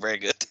very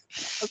good.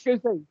 I was going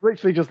to say,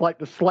 literally just like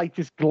the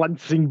slightest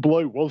glancing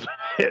blow, wasn't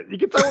it? You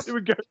could tell what they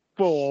were going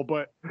for,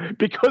 but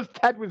because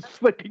Ted was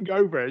slipping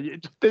over,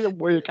 it just didn't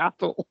work at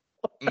all.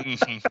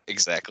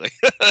 Exactly.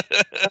 Did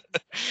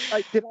I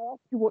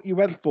ask you what you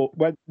went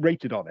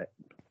rated on it?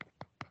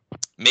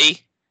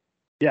 Me?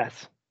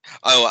 Yes.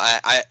 Oh,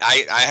 I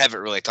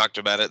haven't really talked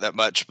about it that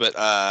much, but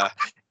go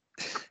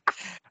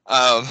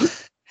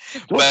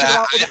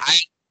ahead.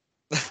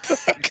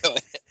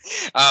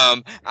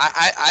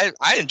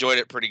 I enjoyed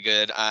it pretty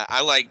good.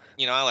 I like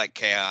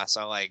chaos.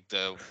 I like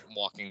the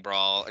walking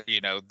brawl,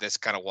 this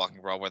kind of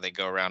walking brawl where they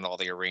go around all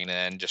the arena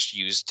and just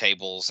use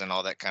tables and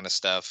all that kind of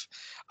stuff.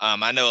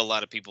 I know a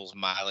lot of people's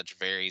mileage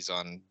varies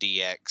on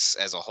DX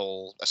as a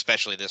whole,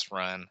 especially this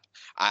run.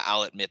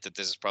 I'll admit that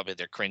this is probably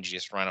their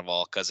cringiest run of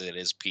all because it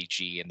is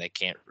PG and they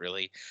can't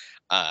really,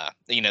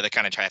 they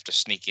kind of have to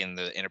sneak in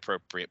the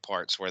inappropriate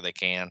parts where they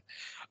can.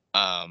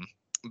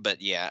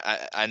 But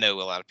yeah, I know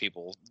a lot of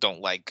people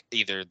don't like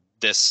either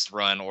this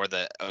run or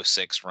the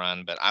 06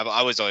 run, but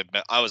I was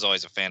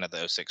always a fan of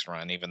the 06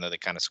 run, even though they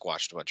kind of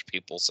squashed a bunch of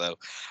people. So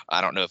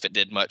I don't know if it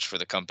did much for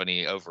the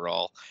company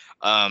overall.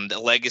 The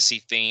Legacy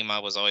theme, I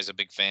was always a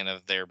big fan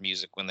of their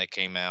music when they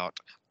came out.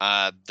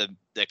 The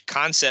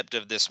concept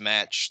of this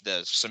match,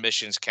 the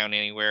submissions count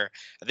anywhere,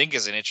 I think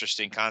is an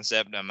interesting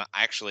concept. I'm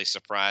actually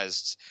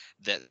surprised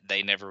that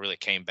they never really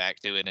came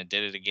back to it and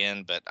did it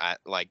again, but I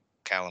like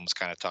Callum was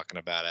kind of talking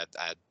about it.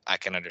 I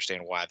can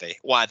understand why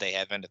they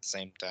haven't at the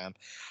same time.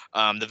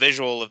 The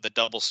visual of the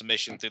double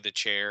submission through the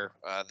chair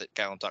that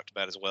Callum talked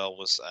about as well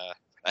was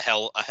a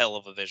hell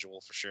of a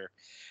visual for sure.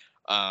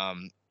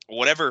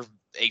 Whatever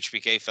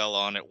HBK fell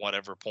on at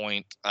whatever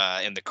point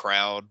in the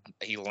crowd,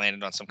 he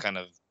landed on some kind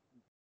of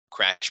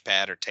crash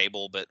pad or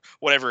table, but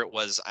whatever it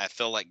was, I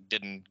feel like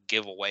didn't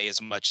give away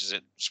as much as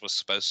it was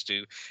supposed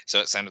to. So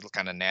it sounded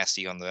kind of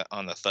nasty on the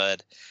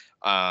thud.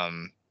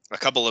 A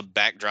couple of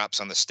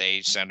backdrops on the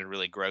stage sounded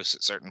really gross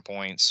at certain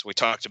points. We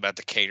talked about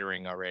the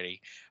catering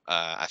already.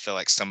 I feel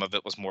like some of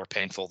it was more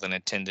painful than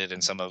intended,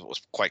 and some of it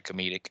was quite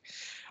comedic.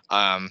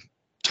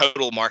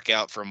 Total mark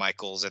out for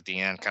Michaels at the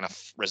end, kind of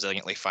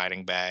resiliently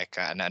fighting back.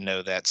 And I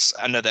know that's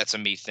a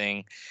me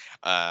thing.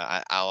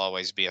 I'll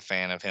always be a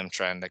fan of him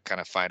trying to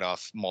kind of fight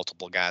off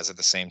multiple guys at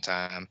the same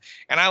time.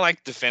 And I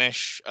like the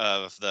finish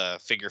of the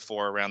figure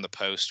four around the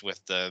post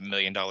with the $1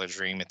 Million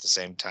Dream at the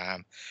same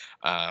time.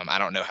 I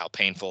don't know how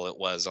painful it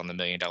was on the $1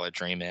 Million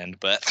Dream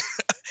end, but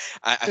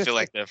I feel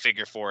like the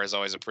figure four is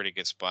always a pretty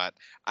good spot.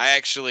 I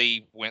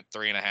actually went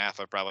 3.5.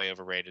 I probably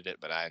overrated it,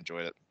 but I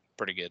enjoyed it.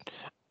 Pretty good.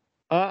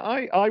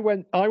 I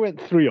went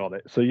 3 on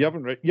it, so you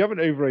haven't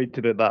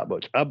overrated it that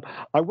much.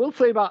 I will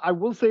say about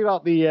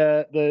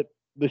the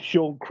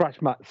Shawn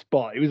crash mat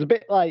spot. It was a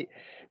bit like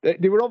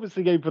they were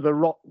obviously going for the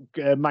Rock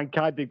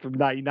Mankind thing from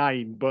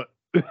 '99, but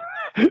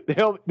they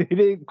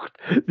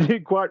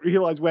didn't quite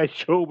realize where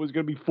Shawn was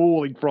going to be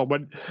falling from.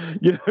 When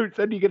it's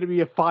only going to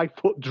be a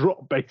 5-foot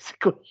drop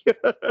basically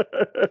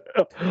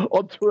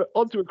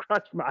onto a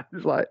crash mat.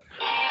 It's like,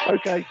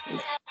 okay.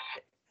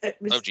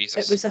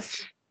 Jesus!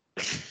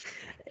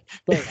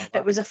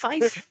 It was a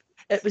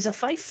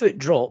 5-foot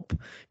drop,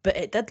 but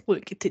it did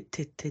look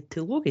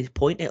to Logan's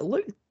point. It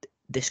looked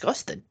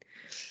disgusting.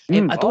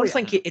 I don't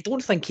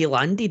think he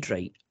landed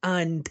right,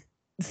 and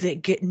they're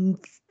getting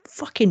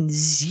fucking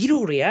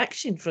zero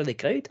reaction from the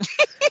crowd.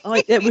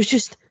 Like it was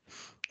just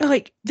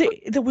like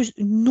there was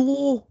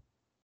no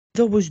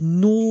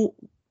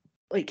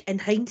like in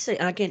hindsight,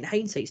 and again,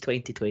 hindsight's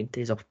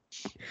 2020,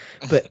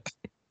 but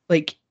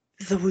like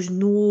there was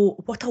no,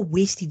 what a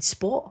wasted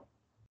spot.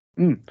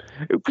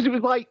 Because it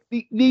was like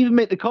they even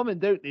make the comment,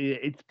 don't they?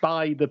 It's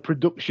by the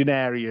production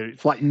area.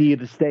 It's like near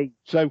the stage.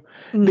 So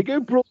they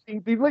go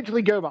they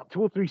literally go about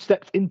 2 or 3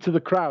 steps into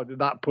the crowd at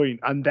that point,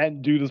 and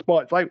then do the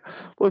spot. It's like,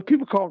 well, if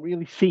people can't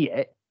really see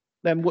it,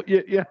 then what?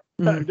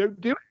 No,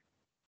 don't do it.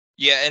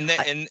 Yeah, and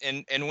then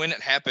and when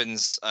it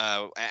happens,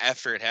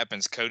 after it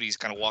happens, Cody's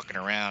kind of walking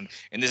around,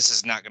 and this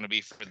is not going to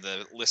be for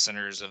the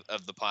listeners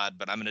of the pod,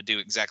 but I'm going to do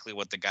exactly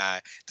what the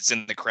guy that's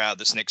in the crowd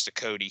that's next to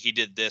Cody, he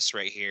did this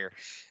right here,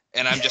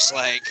 and I'm just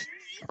like,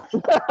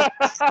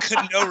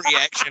 no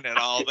reaction at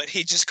all, but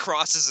he just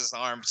crosses his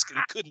arms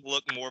and couldn't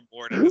look more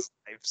bored in his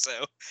life.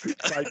 So,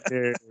 I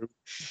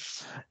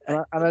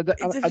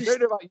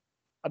don't know about.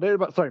 I don't know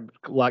about, sorry,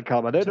 like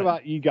Calm, I don't know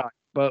about you guys,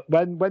 but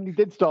when they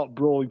did start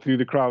brawling through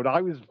the crowd,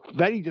 I was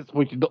very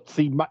disappointed not to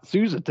see Matt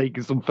Souza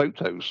taking some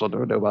photos. I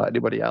don't know about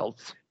anybody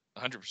else.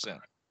 100%.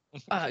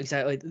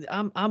 Exactly.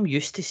 I'm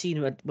used to seeing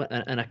him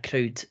in a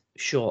crowd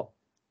shot,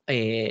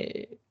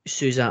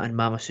 Souza and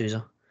Mama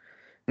Souza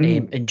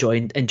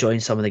enjoying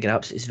some of the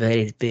grabs. It's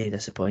very, very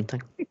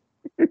disappointing.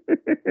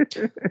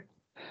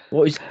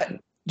 What was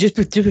just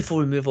before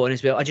we move on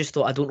as well, I just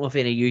thought, I don't know if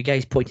any of you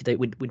guys pointed out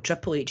when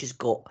Triple H has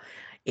got,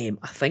 I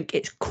think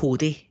it's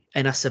Cody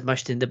in a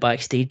submission in the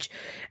backstage.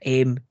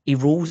 He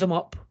rolls him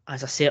up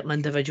as a certain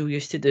individual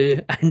used to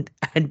do, and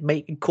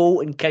Mike and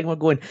Cole and King were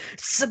going,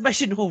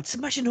 submission hold,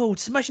 submission hold,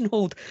 submission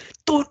hold.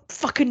 Don't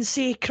fucking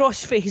say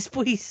crossface,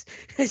 please.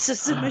 It's a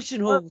submission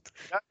hold.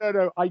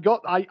 No. I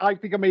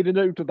think I made a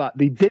note of that.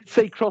 They did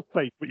say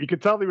crossface, but you could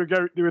tell they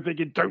were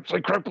thinking, don't say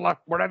crippler,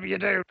 whatever you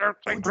do, don't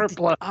say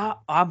crippler.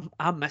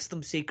 I missed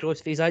them say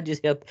crossface. I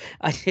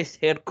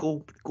just heard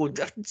Cole go,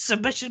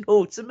 submission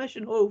hold,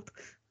 submission hold.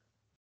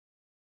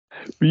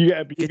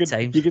 Yeah, you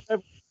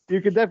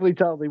could definitely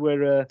tell they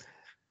were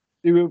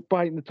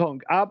biting the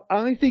tongue.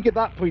 I think at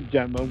that point,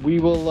 gentlemen,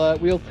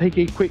 we'll take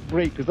a quick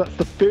break, because that's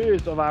the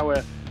first of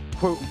our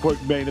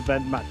quote-unquote main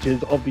event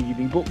matches of the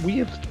evening. But we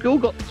have still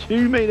got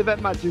 2 main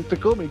event matches to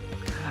come,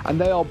 and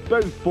they are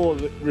both for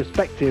the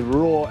respective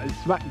Raw and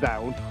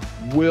SmackDown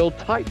world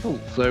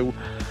titles. So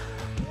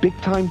big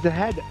times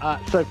ahead.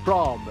 So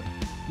from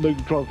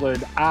Logan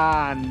Crosland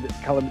and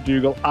Callum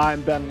McDougall,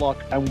 I'm Ben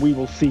Locke, and we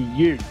will see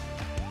you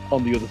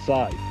on the other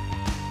side.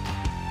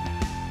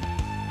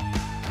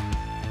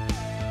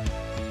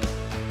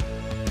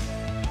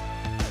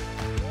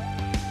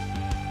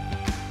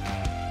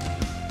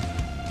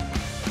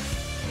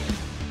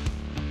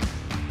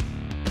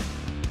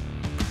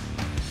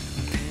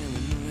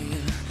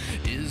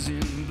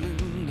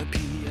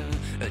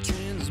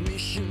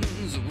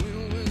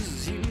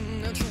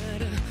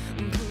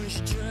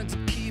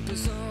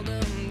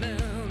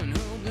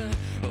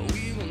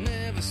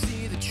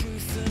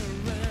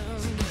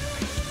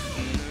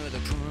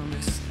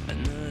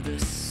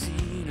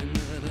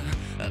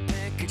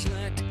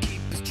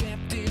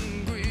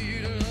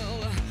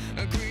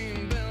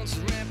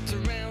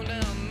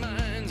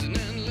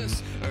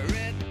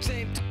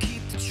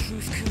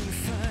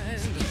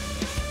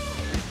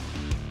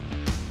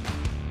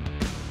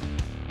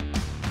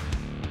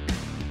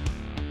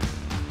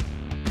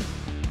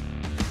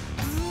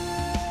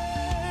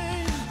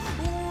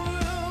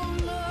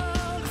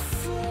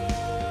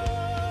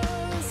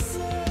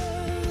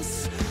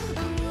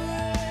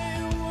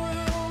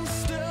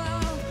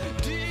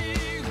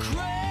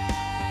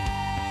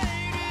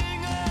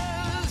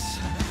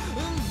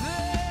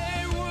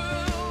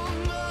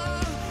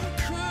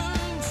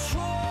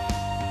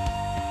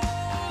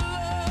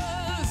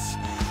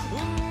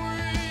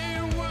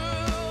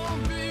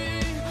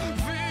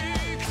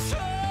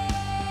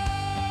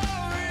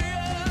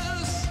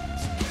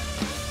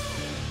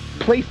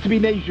 Place to be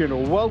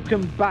Nation,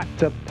 welcome back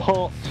to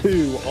part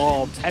 2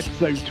 of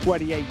episode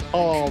 28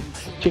 of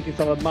Chicken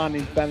Salad Man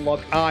in Ben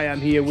Locke. I am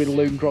here with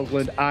Logan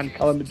Crosland and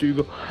Callum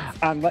McDougall,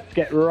 and let's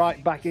get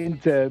right back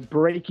into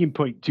Breaking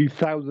Point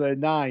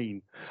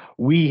 2009.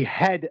 We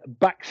head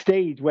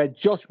backstage where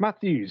Josh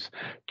Matthews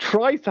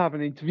tries to have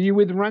an interview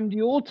with Randy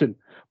Orton,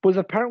 but is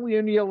apparently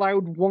only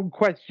allowed 1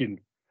 question.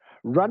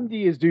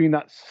 Randy is doing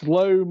that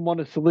slow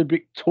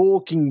monosyllabic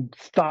talking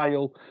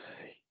style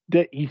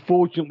that he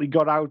fortunately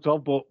got out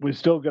of, but we're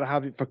still going to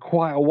have it for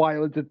quite a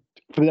while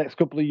for the next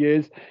couple of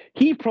years.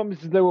 He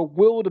promises there a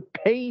world of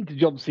pain to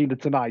John Cena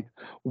tonight,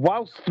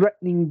 whilst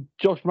threatening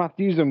Josh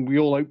Matthews, and we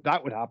all hope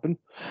that would happen,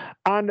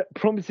 and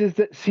promises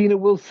that Cena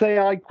will say,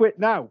 I quit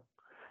now.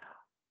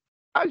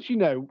 As you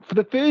know, for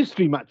the first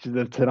 3 matches of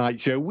the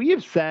Tonight Show, we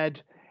have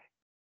said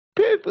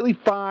perfectly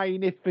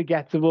fine, if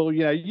forgettable,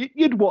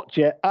 you'd watch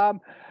it.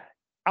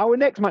 Our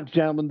next match,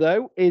 gentlemen,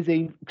 though, is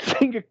a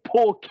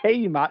Singapore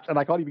K match, and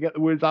I can't even get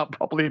the words out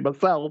properly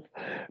myself,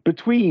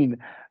 between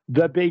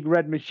the Big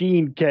Red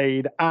Machine,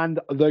 Cade, and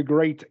the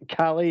Great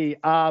Khali.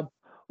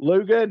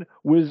 Logan,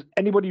 was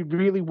anybody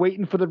really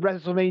waiting for the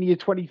WrestleMania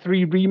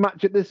 23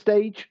 rematch at this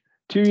stage,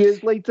 2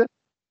 years later?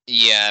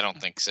 Yeah, I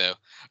don't think so.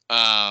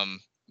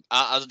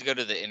 I'll go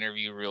to the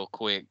interview real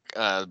quick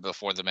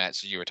before the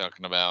match that you were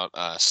talking about.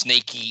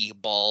 Snaky,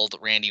 bald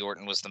Randy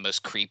Orton was the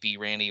most creepy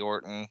Randy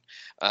Orton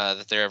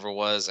that there ever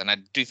was. And I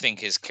do think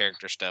his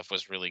character stuff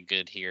was really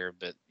good here,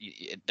 but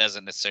it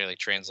doesn't necessarily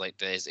translate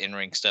to his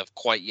in-ring stuff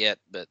quite yet.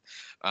 But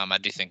I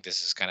do think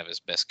this is kind of his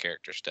best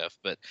character stuff.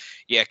 But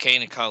yeah,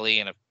 Kane and Khali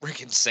in a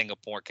freaking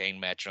Singapore Kane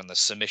match on the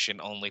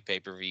submission-only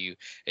pay-per-view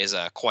is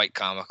quite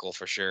comical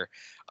for sure.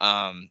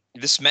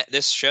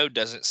 This show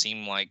doesn't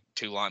seem like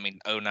too long. I mean,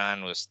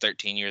 09 was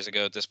 13 years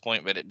ago at this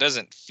point, but it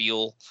doesn't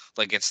feel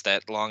like it's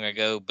that long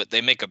ago. But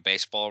they make a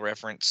baseball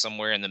reference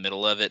somewhere in the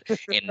middle of it,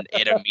 and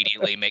it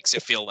immediately makes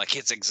it feel like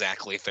it's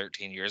exactly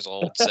 13 years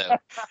old. So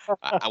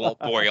I won't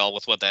bore y'all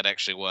with what that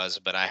actually was,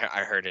 but I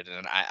heard it,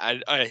 and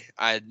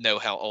I know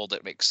how old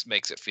it makes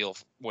it feel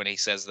when he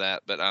says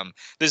that. But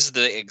this is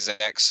the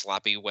exact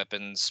sloppy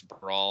weapons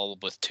brawl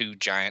with two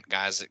giant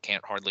guys that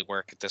can't hardly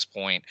work at this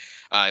point.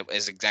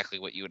 Is exactly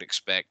what you would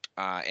expect.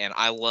 And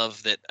I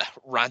love that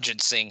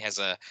Ranjit Singh has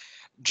a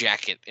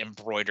jacket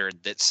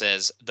embroidered that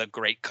says "The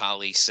Great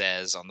Khali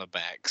Says" on the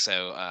back.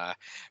 So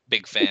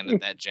big fan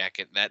of that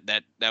jacket.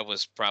 That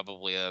was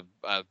probably a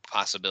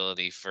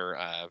possibility for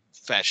a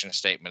fashion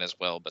statement as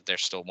well, but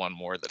there's still one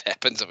more that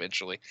happens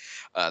eventually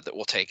that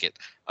will take it.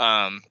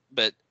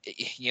 But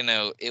you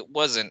know, it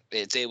was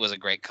a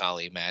great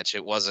Khali match.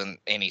 It wasn't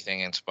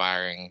anything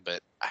inspiring,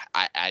 but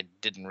I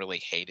didn't really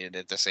hate it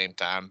at the same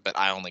time, but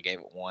I only gave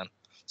it 1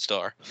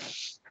 star.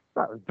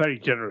 That was very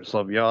generous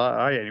of you.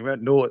 I only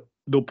went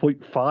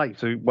 0.5,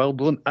 so well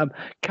done.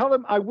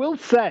 Callum, I will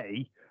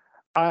say,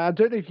 I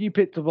don't know if you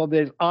picked up on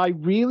this, I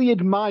really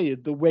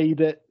admired the way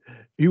that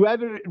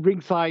whoever at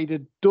ringside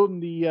had done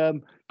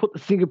the put the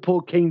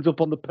Singapore Kings up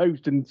on the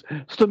post and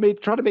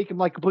trying to make them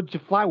like a bunch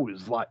of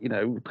flowers, like, you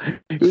know,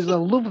 it was a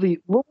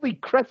lovely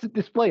crescent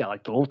display, I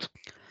thought.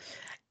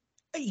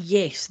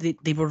 Yes,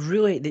 they were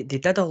really they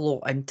did a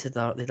lot into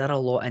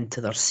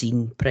their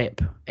scene prep,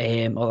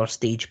 or their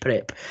stage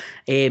prep.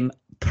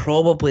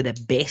 Probably the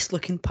best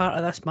looking part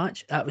of this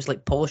match. That was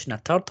like polishing a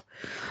turd.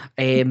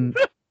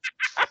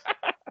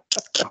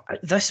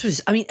 This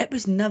was, I mean, it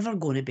was never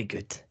going to be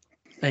good.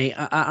 Right,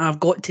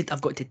 I've got to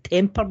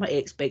temper my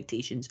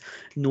expectations,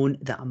 knowing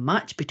that a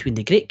match between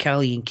the Great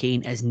Khali and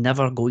Kane is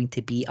never going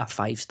to be a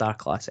 5-star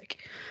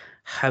classic.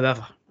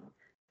 However,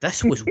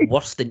 this was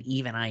worse than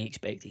even I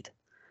expected.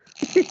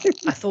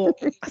 I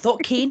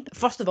thought Kane,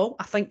 first of all,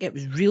 I think it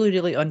was really,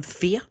 really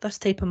unfair, this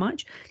type of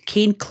match.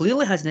 Kane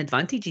clearly has an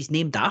advantage. He's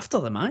named after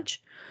the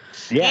match.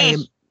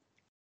 Yes.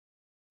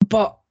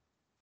 But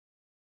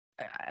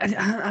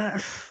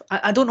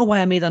I don't know why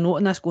I made a note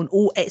on this going,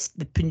 oh, it's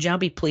the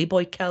Punjabi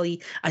Playboy Khali,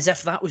 as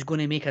if that was going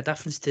to make a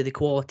difference to the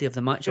quality of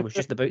the match I was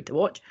just about to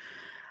watch.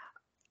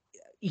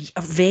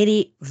 A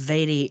very,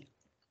 very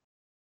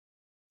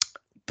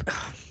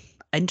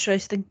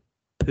interesting,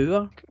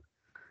 poor.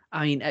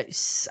 I mean,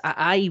 it's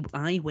I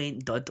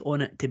went dud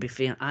on it, to be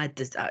fair. I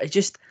just,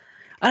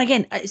 and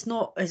again, it's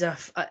not as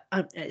if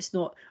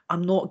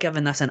I'm not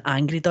giving this an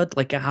angry dud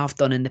like I have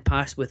done in the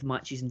past with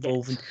matches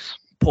involving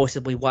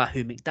possibly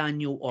Wahoo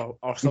McDaniel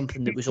or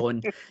something that was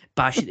on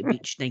Bash at the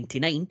Beach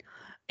 99,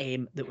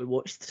 that we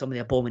watched some of the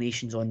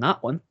abominations on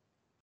that one.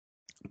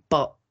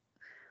 But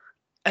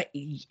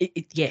it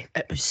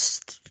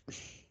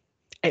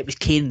was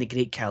Kane the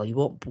Great Khali.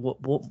 What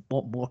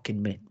more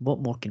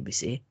can we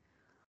say?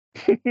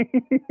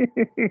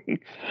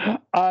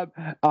 I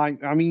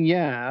mean,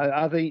 yeah,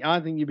 I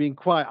think you're being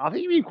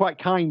quite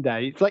kind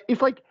there. It's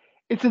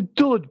a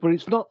dud, but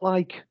it's not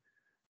like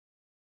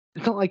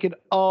an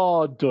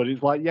dud.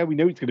 It's like, yeah, we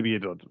know it's going to be a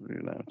dud.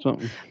 You know,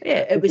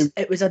 yeah,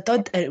 it was a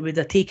dud, and it would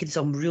have taken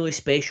some really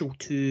special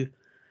to.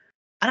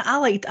 And I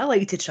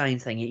like to try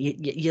and think.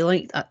 You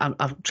like I'm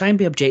trying to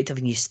be objective,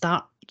 and you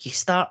start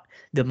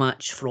the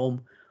match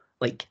from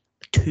like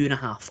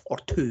 2.5 or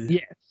 2.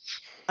 Yeah.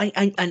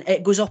 And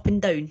it goes up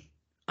and down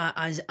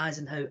as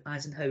in how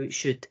it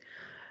should.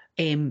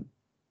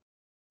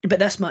 But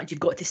this match,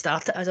 you've got to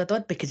start it as a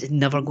dud because it's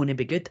never going to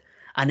be good,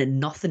 and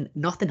nothing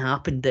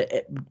happened that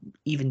it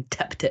even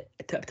tipped it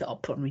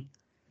up for me.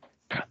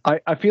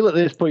 I feel at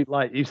this point,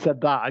 like you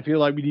said that, I feel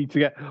like we need to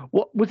get,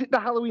 what was it, the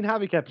Halloween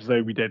Havoc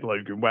episode we did,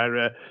 Logan,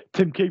 where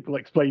Tim Capel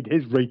explained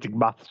his rating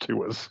maths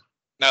to us.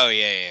 Oh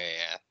yeah.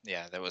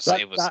 It was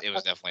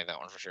definitely that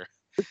one for sure.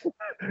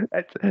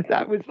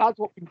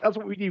 That's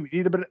what we need. We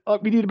need a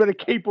bit of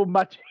Capel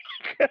magic.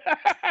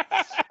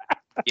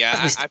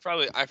 Yeah, I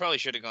probably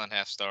should have gone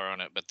half-star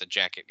on it, but the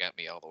jacket got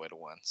me all the way to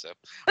 1. So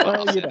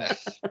well, you know,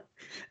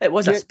 it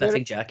was a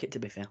spiffing jacket, to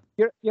be fair.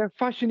 You're a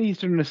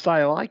fashionista and a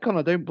style icon.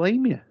 I don't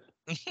blame you.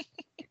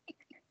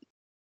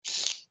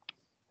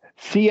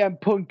 CM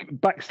Punk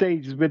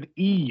backstage is with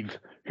Eve,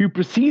 who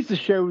proceeds to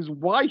show us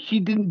why she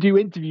didn't do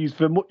interviews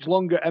for much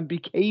longer and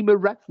became a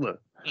wrestler.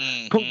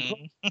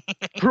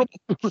 Mm-hmm.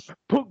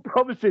 Punk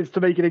promises to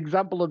make an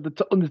example of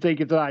the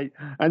Undertaker tonight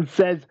and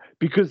says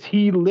because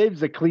he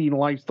lives a clean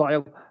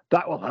lifestyle,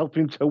 that will help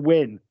him to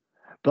win.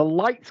 The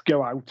lights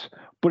go out,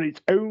 but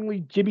it's only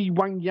Jimmy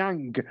Wang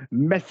Yang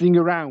messing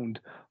around.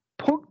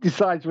 Punk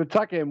decides to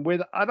attack him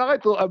with, and I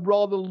thought, a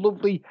rather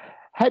lovely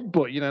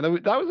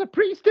headbutt. That was a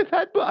pretty stiff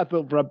headbutt, I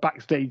thought, for a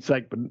backstage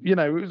segment. It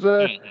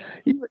was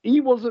he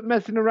wasn't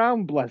messing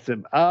around, bless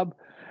him.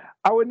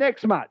 Our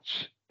next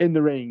match in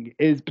the ring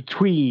is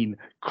between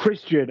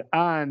Christian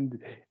and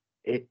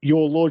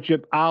your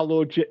lordship, our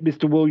lordship,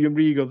 Mr. William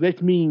Regal.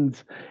 This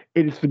means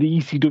it is for the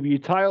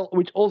ECW title,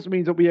 which also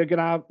means that we are going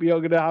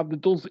to have the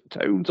dulcet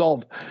tones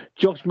of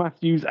Josh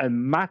Matthews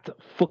and Matt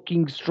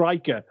fucking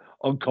Striker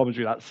on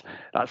commentary.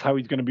 That's how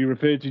he's going to be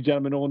referred to,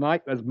 gentlemen, all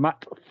night, as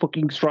Matt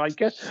fucking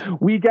Striker.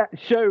 We get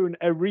shown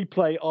a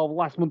replay of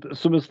last month at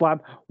SummerSlam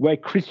where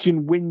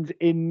Christian wins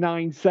in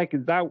 9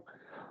 seconds. Now,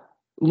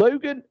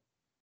 Logan,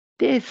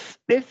 this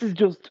is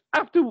just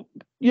after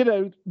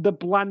the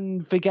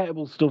bland,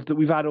 forgettable stuff that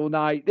we've had all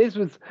night.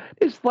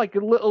 It's like a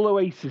little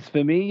oasis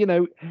for me.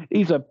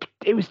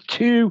 It was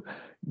two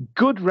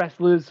good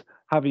wrestlers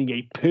having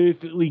a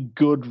perfectly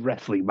good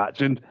wrestling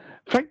match, and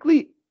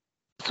frankly,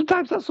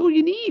 sometimes that's all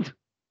you need.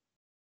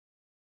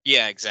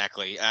 Yeah,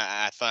 exactly.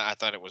 I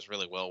thought it was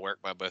really well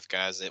worked by both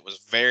guys. It was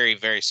very,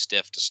 very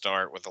stiff to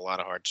start with a lot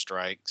of hard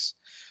strikes.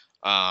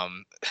 I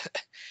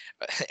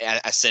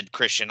said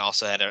Christian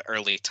also had an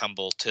early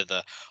tumble to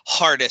the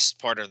hardest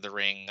part of the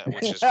ring,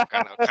 which is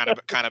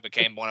kind of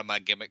became one of my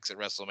gimmicks at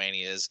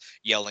WrestleMania, is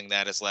yelling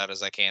that as loud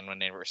as I can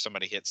whenever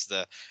somebody hits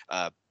the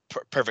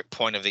perfect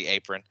point of the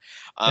apron.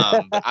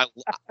 But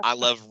I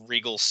love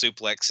Regal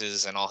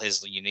suplexes and all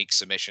his unique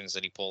submissions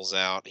that he pulls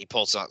out. He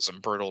pulls out some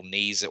brutal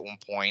knees at one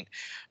point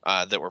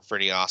that were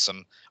pretty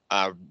awesome.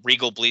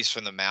 Regal bleeds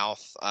from the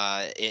mouth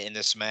in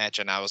this match,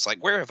 and I was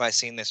like, where have I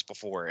seen this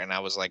before? And I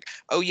was like,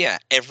 oh yeah,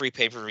 every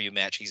pay-per-view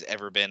match he's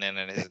ever been in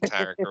his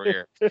entire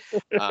career.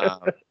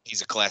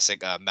 He's a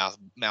classic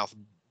mouth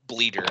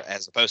bleeder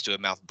as opposed to a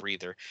mouth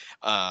breather.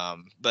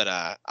 But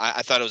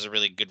I thought it was a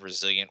really good,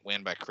 resilient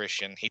win by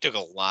Christian. He took a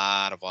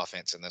lot of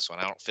offense in this one.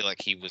 I don't feel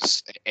like he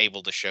was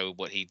able to show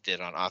what he did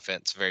on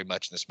offense very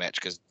much in this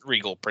match because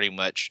Regal pretty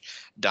much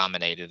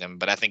dominated him.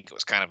 But I think it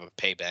was kind of a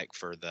payback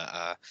for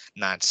the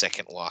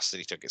 9-second loss that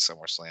he took at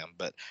SummerSlam.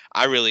 But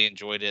I really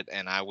enjoyed it,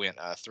 and I went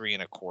 3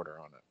 1/4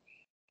 on it.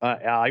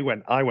 I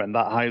went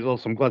that high as well,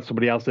 so I'm glad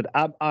somebody else did.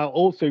 I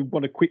also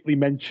want to quickly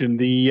mention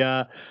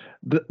the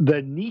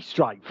knee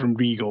strike from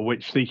Regal,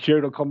 which they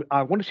showed on.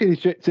 I want to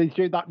say they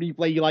showed that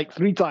replay like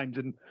 3 times,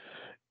 and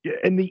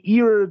in the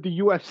era of the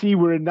UFC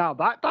we're in now,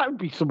 that would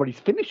be somebody's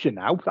finisher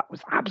now. That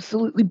was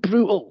absolutely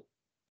brutal.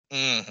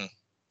 Mm-hmm.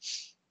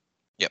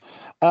 Yep.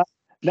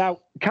 Now,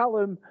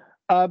 Callum,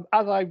 as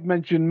I've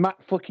mentioned, Matt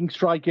fucking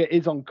Striker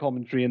is on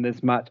commentary in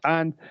this match,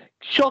 and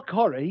shock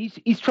horror,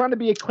 he's trying to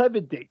be a clever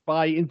dick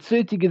by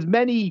inserting as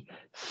many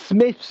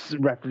Smiths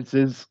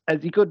references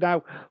as he could.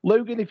 Now,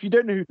 Logan, if you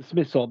don't know who the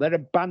Smiths are, they're a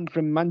band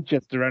from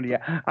Manchester around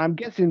here. I'm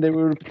guessing they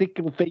were a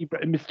particular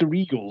favourite of Mr.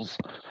 Regal's,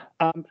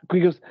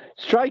 because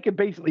Striker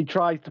basically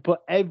tries to put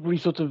every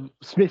sort of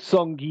Smith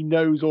song he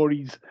knows or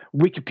he's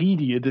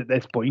Wikipedia'd at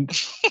this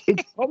point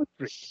into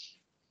commentary.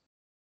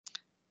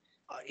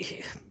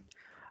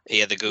 He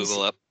had the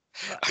Google up.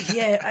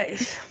 Yeah,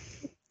 He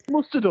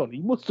must have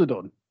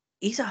done.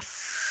 He's a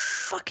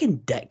fucking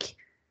dick.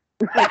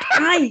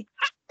 Like,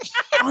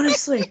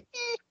 honestly,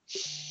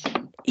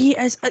 he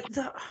is. I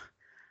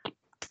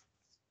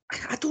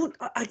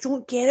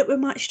don't get it with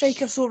Matt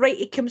Striker. So right,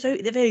 he comes out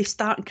at the very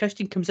start, and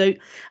Christian comes out,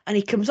 and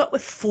he comes up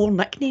with 4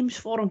 nicknames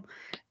for him,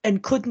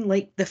 including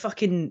like the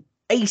fucking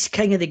Ice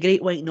King of the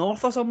Great White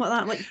North or something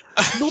like that. Like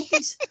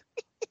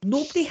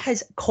nobody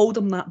has called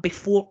him that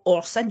before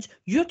or since.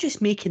 You're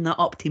just making that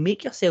up to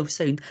make yourself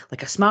sound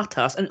like a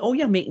smartass, and all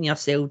you're making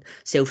yourself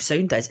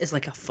sound is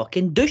like a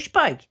fucking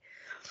douchebag.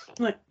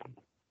 Like,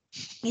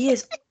 he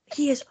is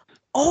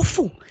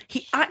awful.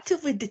 He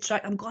actively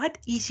detract. I'm glad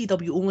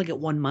ECW only get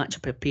 1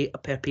 match per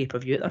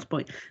pay-per-view at this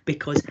point,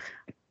 because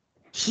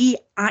he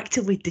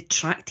actively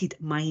detracted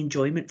my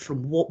enjoyment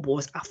from what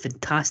was a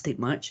fantastic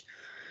match.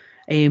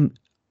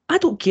 I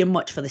don't care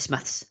much for the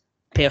Smiths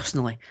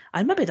personally,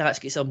 and maybe that's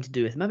got something to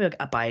do with maybe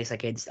a bias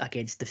against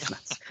the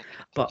Smiths,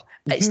 but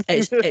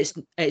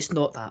it's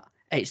not that.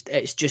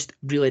 It's just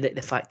really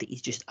the fact that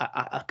he's just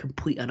a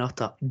complete and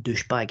utter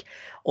douchebag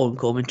on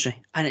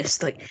commentary, and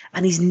it's like,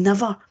 and he's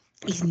never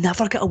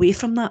got away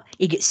from that.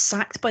 He gets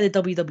sacked by the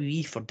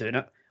WWE for doing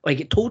it, or he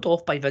get told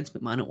off by Vince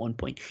McMahon at one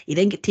point. He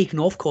then get taken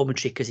off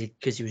commentary because he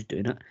was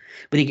doing it.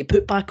 When he get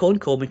put back on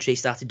commentary, he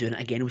started doing it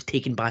again. Was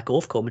taken back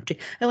off commentary.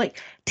 And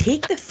like,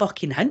 take the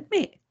fucking hint,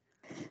 mate.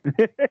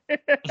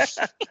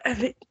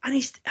 and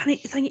he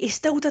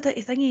still did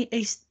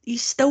it.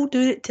 He's still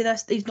doing it to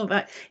this. He's not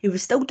back. He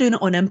was still doing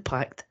it on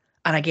Impact,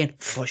 and again,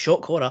 for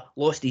shock horror,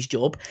 lost his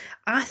job.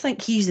 I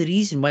think he's the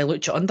reason why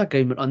Lucha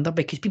Underground went under,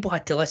 because people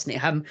had to listen to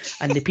him,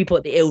 and the people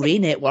at the El Rey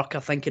network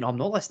are thinking, I'm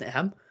not listening to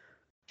him.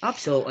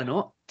 Absolutely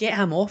not. Get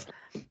him off.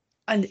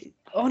 And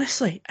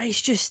honestly,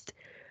 it's just,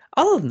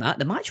 other than that,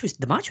 the match was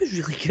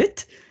really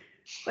good.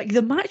 Like,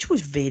 the match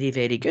was very,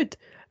 very good.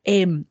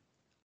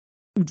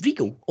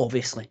 Regal,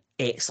 obviously,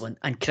 excellent.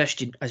 And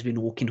Christian, as we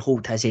know, can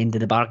hold his end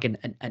of the bargain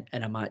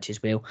in a match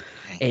as well.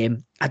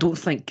 I don't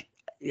think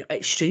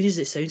as strange as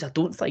it sounds, I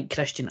don't think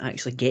Christian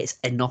actually gets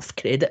enough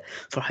credit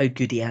for how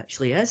good he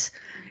actually is.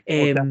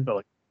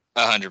 Definitely.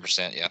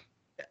 100%, yeah.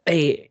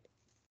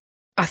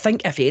 I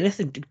think, if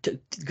anything,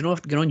 going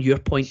on your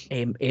point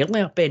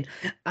earlier, Ben,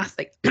 I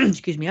think,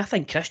 excuse me, I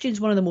think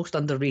Christian's one of the most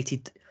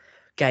underrated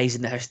guys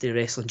in the history of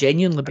wrestling,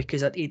 genuinely,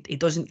 because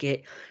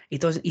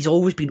he's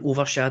always been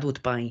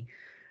overshadowed by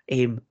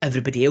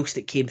everybody else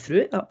that came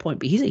through at that point.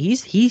 But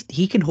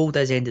he can hold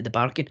his end of the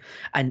bargain,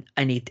 and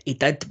he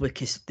did,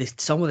 because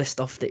some of the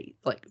stuff that,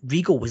 like,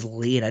 Regal was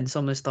laying in,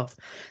 some of the stuff,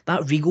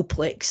 that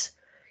Regalplex.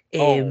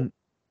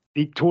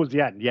 Towards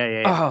the end,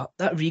 yeah.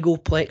 That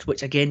Regalplex,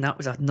 which again, that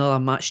was another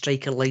Matt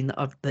Striker line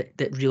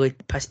that really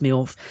pissed me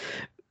off.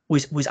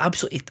 Was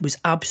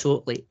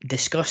absolutely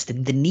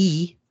disgusting. The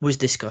knee was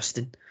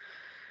disgusting.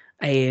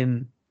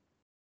 It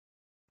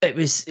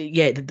was,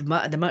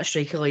 the Matt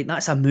Striker line.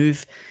 That's a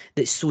move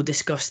that's so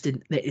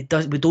disgusting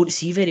that we don't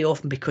see very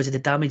often because of the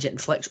damage it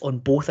inflicts on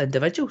both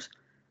individuals.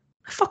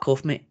 Fuck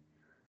off, mate.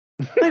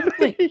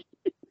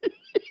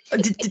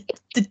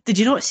 Did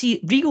you not see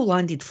Regal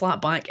landed flat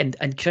back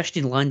and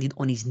Christian landed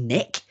on his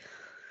neck?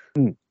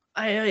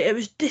 It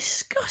was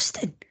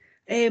disgusting.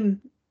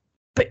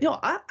 But no,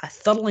 I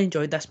thoroughly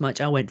enjoyed this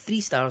match. I went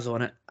 3 stars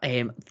on it.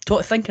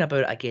 Thinking about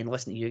it again,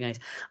 listening to you guys,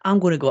 I'm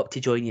going to go up to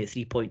join you at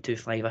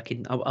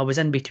 3.25. I was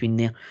in between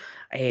there,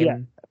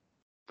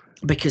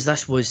 because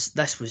this was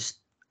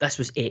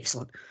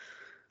excellent.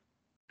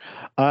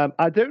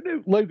 I don't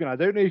know, Logan. I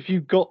don't know if you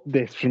got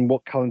this from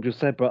what Callum just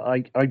said, but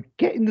I'm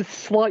getting the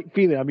slight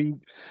feeling. I mean,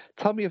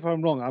 tell me if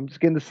I'm wrong. I'm just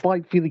getting the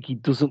slight feeling he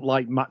doesn't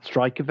like Matt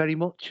Striker very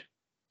much.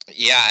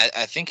 Yeah,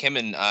 I think him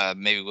and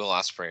maybe Will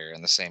Ospreay are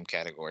in the same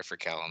category for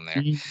Callum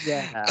there.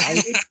 Yeah.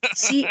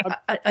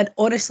 And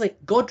honestly,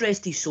 God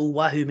rest his soul,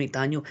 Wahoo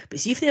McDaniel. But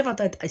see if they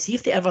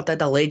ever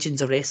did a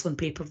Legends of Wrestling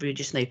pay-per-view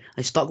just now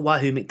and stuck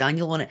Wahoo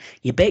McDaniel on it,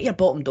 you bet your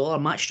bottom dollar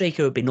Matt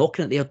Striker would be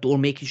knocking at their door,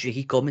 making sure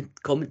he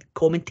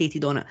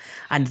commentated on it.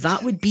 And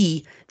that would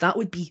be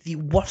the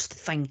worst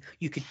thing.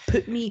 You could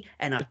put me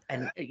and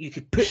you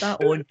could put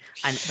that on,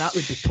 and that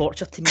would be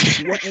torture to me. If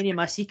you want any of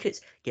my secrets,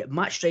 get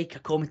Matt Striker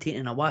commentating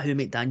in a Wahoo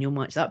McDaniel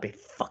match. That'd be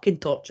fucking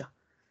torture.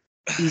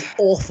 He's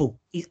awful.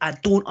 I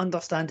don't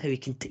understand how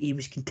he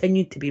was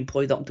continuing to be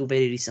employed up until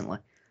very recently.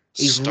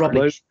 He's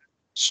rubbish.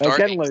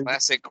 Starting a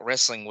classic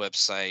wrestling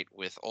website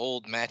with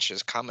old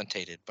matches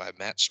commentated by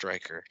Matt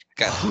Striker.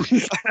 God.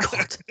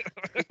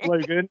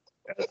 Logan,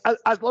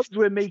 as long as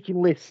we're making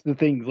lists and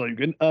things,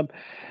 Logan,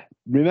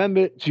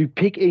 remember to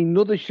pick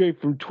another show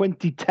from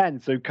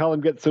 2010 so Callum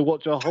gets to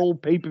watch a whole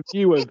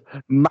pay-per-view of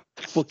Matt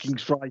fucking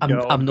Striker.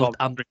 I'm not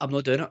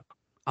doing it.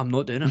 I'm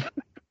not doing it.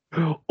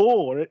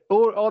 Or is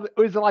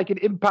it like an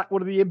Impact,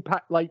 one of the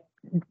Impact like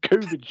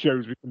COVID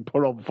shows we can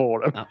put on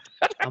for him?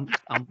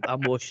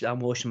 I'm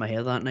washing my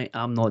hair that night.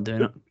 I'm not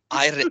doing it.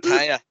 I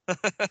retire.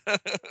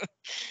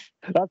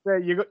 That's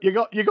it.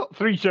 You got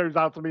 3 shows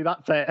out of me.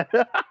 That's it.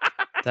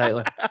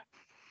 Exactly.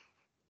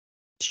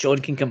 Sean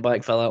can come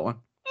back for that one.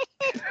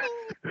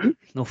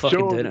 No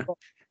fucking doing it.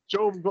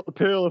 Sean, we've got the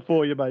perler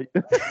for you, mate.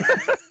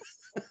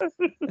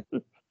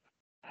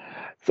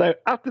 So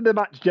after the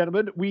match,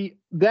 gentlemen, we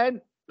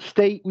then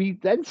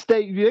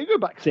go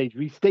backstage.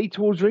 We stay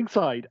towards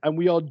ringside, and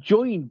we are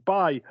joined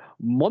by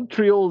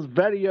Montreal's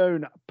very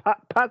own Pat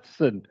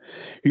Patterson,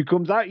 who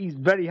comes out. He's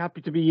very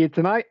happy to be here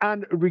tonight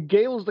and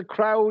regales the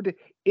crowd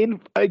in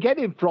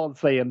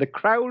Francais, and the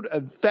crowd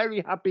are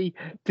very happy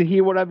to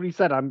hear whatever he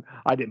said.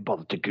 I didn't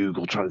bother to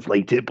Google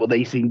translate it, but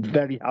they seemed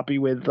very happy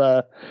with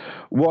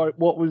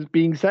what was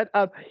being said.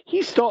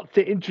 He starts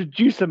to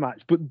introduce a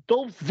match, but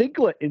Dolph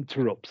Ziggler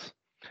interrupts.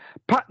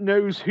 Pat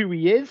knows who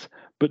he is,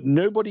 but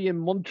nobody in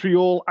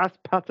Montreal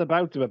asked Pat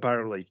about him,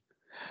 apparently.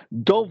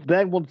 Dolph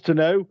then wants to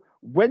know,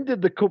 when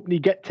did the company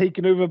get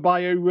taken over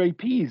by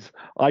OAPs?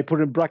 I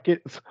put in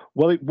brackets,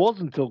 well, it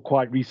was until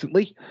quite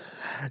recently.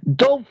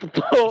 Dolph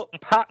thought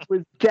Pat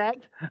was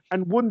dead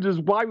and wonders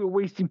why we're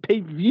wasting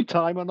pay-per-view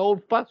time on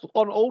old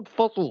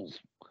fossils.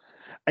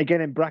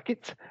 Again in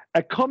brackets,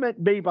 a comment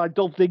made by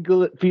Dolph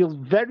Ziggler that feels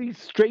very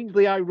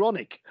strangely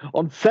ironic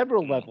on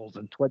several levels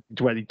in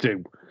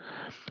 2022.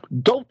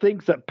 Dolph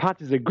thinks that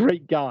Pat is a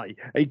great guy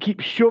and he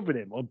keeps shoving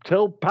him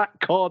until Pat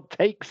can't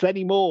take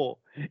any more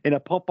in a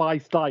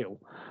Popeye style.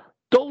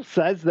 Dolph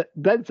says that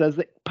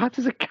Pat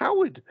is a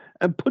coward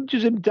and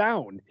punches him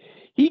down.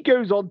 He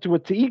goes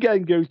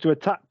to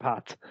attack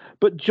Pat,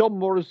 but John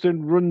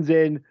Morrison runs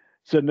in,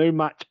 so no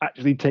match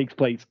actually takes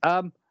place.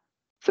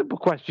 Simple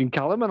question,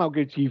 Callum, and I'll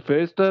go to you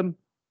first.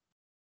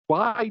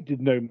 Why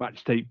did no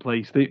match take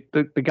place? The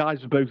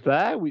guys were both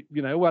there.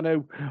 I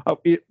know,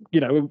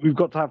 we've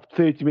got to have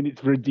 30 minutes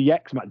for a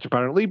DX match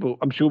apparently, but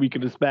I'm sure we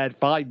could have spared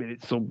 5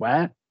 minutes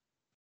somewhere.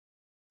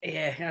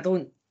 Yeah, I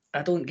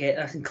don't get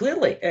that. And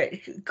clearly,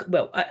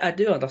 I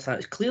do understand.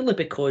 It's clearly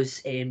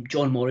because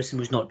John Morrison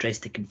was not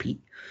dressed to compete.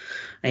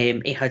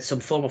 He had some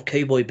form of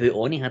cowboy boot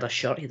on. He had a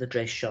shirt. He had a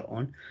dress shirt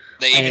on.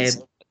 They even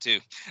said that too.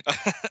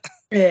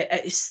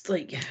 It's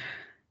like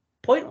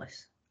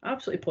pointless.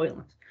 Absolutely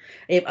pointless.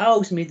 I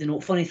also made the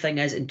note. Funny thing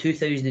is, in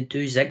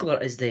 2002,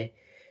 Ziggler is the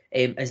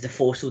is the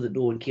fossil that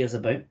no one cares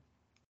about.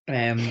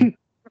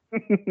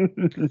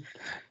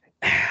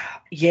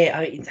 Yeah,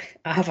 I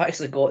have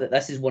actually got that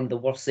this is one of the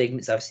worst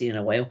segments I've seen in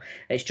a while.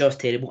 It's just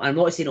terrible. I'm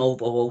not saying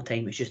of all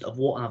time, it's just of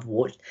what I've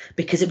watched,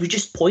 because it was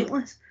just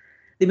pointless.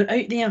 They went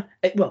out there,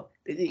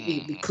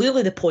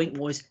 clearly the point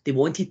was they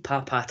wanted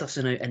Pat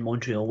Patterson out in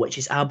Montreal, which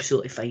is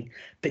absolutely fine,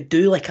 but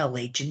do like a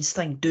Legends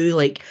thing. Do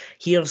like,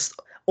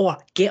 or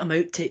get him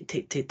out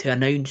to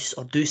announce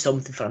or do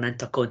something for an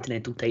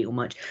Intercontinental title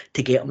match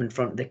to get him in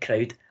front of the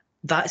crowd.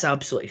 That's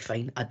absolutely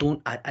fine.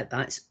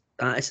 That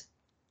is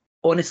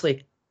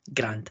honestly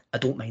grand. I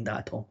don't mind that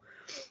at all.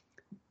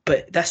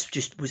 But this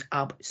just was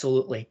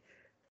absolutely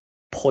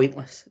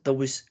pointless.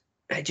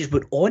 It just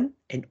went on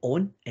and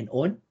on and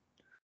on.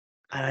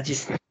 And I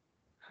just,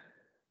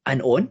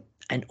 and on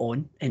and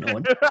on and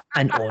on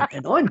and on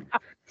and on.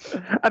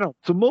 And on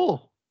some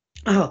more.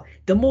 Oh,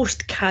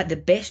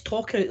 the best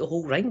talker out the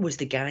whole ring was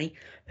the guy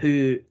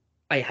who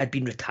had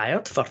been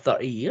retired for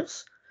 30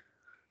 years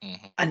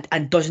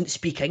and doesn't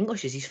speak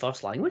English as his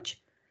first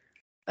language.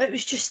 It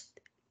was just,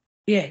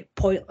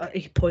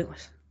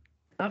 pointless.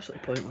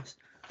 Absolutely pointless.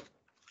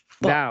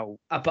 But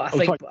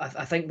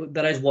I think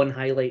there is one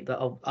highlight that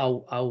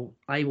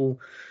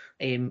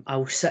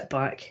I'll sit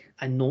back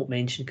and not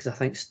mention, because I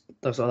think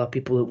there's other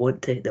people that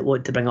want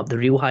to bring up the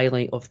real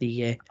highlight of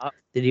the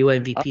real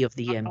MVP of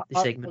the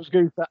segment.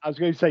 I was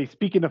going to say,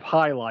 speaking of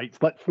highlights,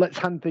 let's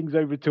hand things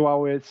over to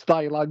our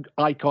style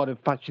icon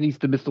of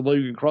fashionista, Mr.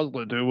 Logan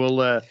Crosland, who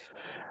will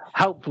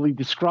helpfully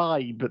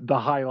describe the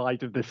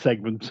highlight of this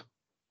segment.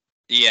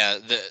 Yeah,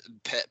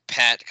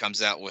 Pat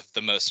comes out with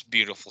the most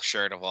beautiful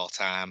shirt of all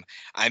time.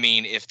 I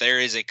mean, if there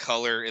is a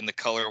color in the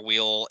color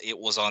wheel, it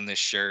was on this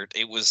shirt.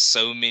 It was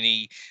so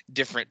many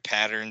different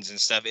patterns and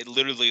stuff. It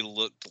literally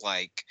looked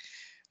like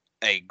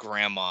a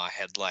grandma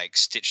had like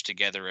stitched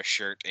together a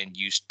shirt and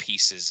used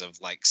pieces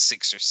of like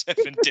 6 or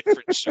 7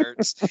 different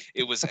shirts.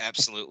 It was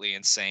absolutely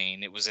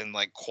insane. It was in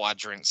like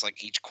quadrants,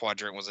 like each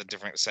quadrant was a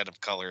different set of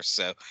colors.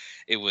 So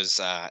it was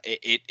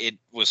it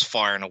was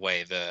far and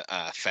away the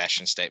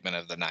fashion statement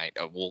of the night.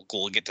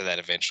 We'll get to that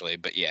eventually,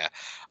 but yeah,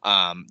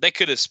 they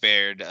could have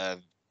spared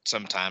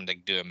some time to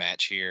do a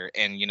match here.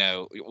 And you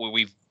know,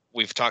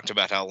 we've talked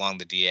about how long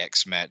the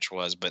DX match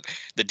was, but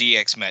the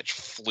DX match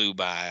flew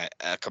by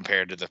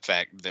compared to the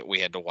fact that we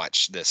had to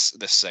watch this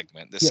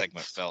segment. This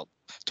segment felt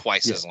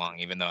twice as long,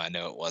 even though I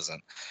know it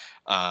wasn't.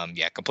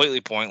 Completely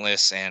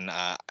pointless. And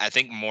I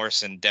think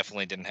Morrison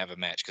definitely didn't have a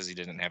match because he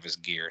didn't have his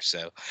gear.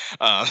 So,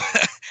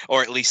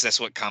 or at least that's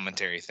what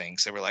commentary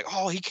thinks. They were like,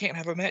 oh, he can't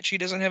have a match. He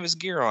doesn't have his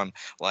gear on.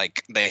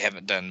 Like, they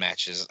haven't done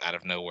matches out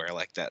of nowhere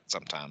like that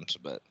sometimes,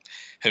 but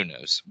who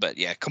knows? But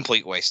yeah,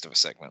 complete waste of a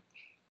segment.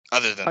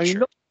 Other than the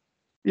shirt.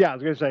 Yeah, I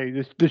was going to say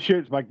the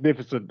shirt's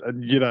magnificent,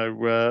 and you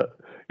know,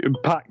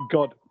 Pat,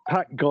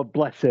 God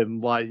bless him.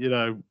 Like, you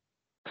know,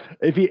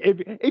 if you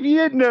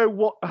didn't know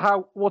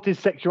what his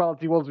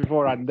sexuality was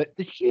beforehand,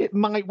 the shirt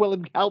might well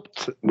have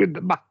helped with the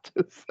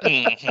matters.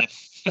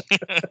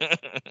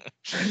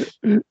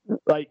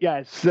 Like,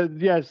 yes,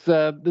 there's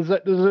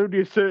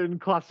only a certain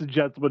class of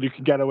gentlemen who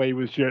can get away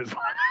with shirts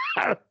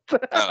like that.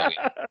 Oh,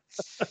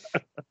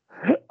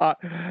 yeah.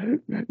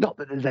 Not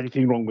that there's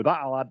anything wrong with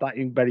that. I'll add that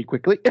in very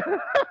quickly.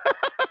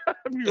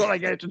 Before I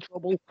get into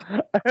trouble.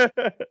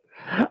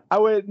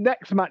 Our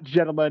next match,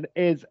 gentlemen,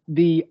 is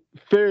the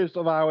second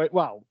of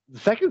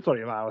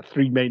our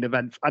 3 main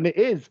events, and it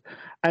is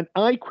an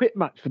I Quit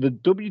match for the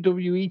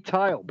WWE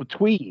title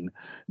between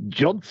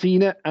John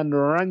Cena and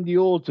Randy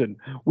Orton.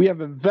 We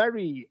have a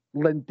very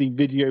lengthy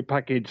video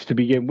package to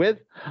begin with.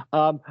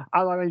 As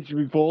I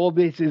mentioned before,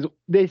 this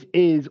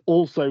is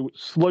also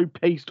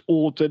slow-paced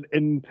Orton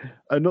in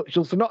a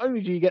nutshell. So not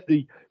only do you get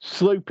the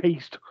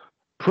slow-paced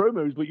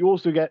promos, but you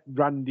also get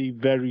Randy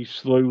very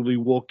slowly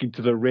walking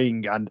to the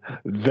ring and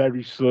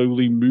very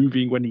slowly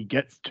moving when he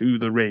gets to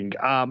the ring.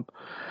 I'll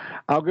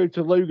go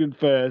to Logan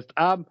first.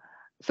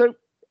 So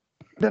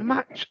the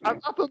match, I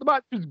thought the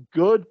match was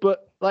good,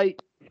 but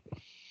like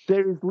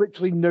there is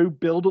literally no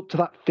build up to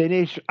that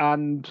finish.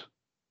 And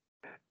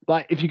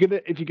like if you're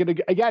gonna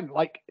again,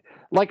 like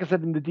I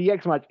said in the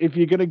DX match, if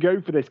you're gonna go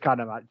for this kind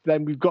of match,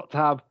 then we've got to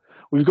have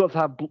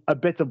a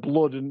bit of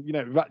blood, and you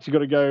know we've actually got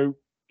to go,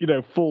 you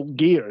know, full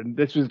gear. And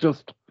this was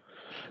just,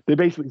 they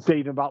basically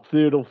stayed about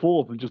 3rd or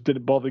 4th and just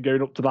didn't bother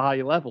going up to the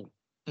higher level.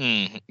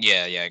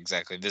 Yeah,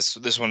 exactly.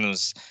 This one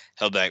was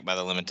held back by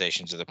the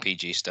limitations of the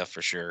PG stuff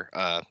for sure.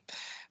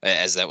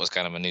 As that was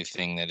kind of a new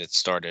thing that had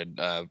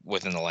started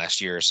within the last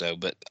year or so.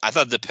 But I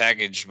thought the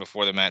package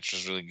before the match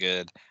was really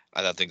good.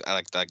 I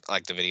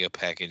like the video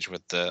package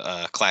with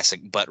the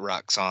classic butt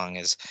rock song,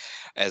 as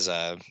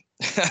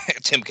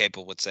Tim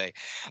Capel would say.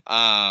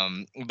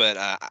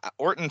 But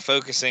Orton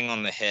focusing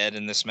on the head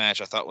in this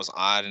match I thought was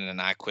odd in an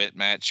I Quit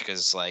match,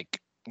 because like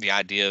the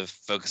idea of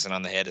focusing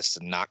on the head is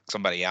to knock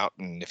somebody out,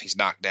 and if he's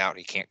knocked out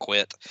he can't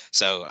quit.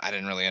 So I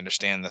didn't really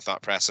understand the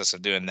thought process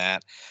of doing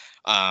that.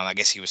 I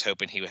guess he was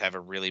hoping he would have a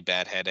really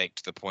bad headache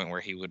to the point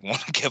where he would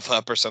want to give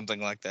up or something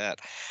like that.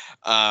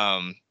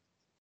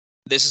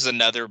 This is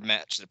another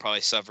match that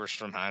probably suffers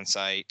from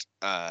hindsight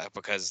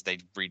because they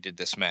redid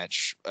this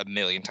match a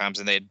million times,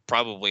 and they'd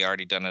probably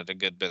already done it a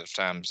good bit of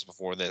times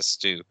before this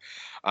too.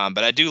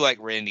 But I do like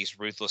Randy's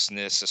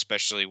ruthlessness,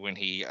 especially when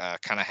he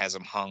kind of has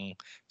him hung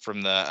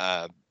from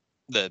the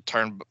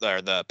turn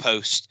or the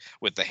post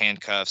with the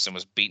handcuffs and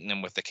was beating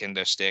him with the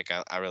kendo stick.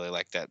 I really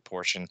like that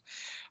portion.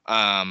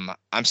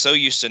 I'm so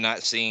used to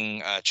not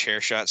seeing chair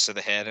shots to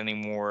the head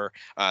anymore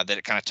that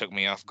it kind of took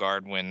me off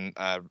guard when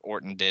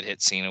Orton did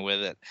hit Cena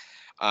with it.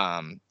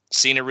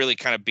 Cena really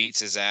kind of beats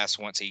his ass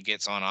once he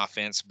gets on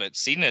offense, but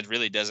Cena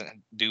really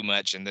doesn't do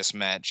much in this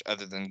match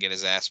other than get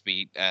his ass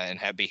beat and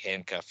be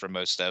handcuffed for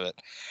most of it.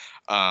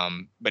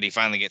 But he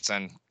finally gets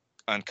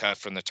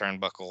uncuffed from the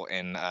turnbuckle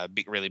and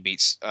really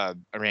beats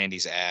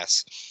Randy's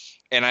ass.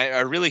 And I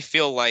really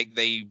feel like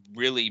they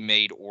really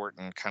made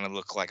Orton kind of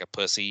look like a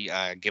pussy,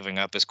 giving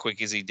up as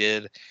quick as he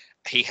did.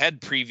 He had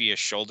previous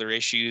shoulder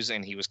issues,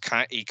 and he's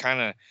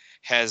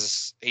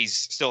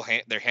still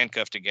they're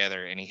handcuffed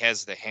together, and he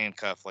has the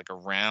handcuff like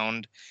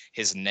around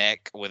his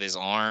neck with his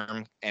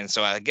arm, and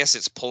so I guess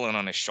it's pulling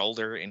on his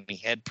shoulder, and he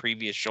had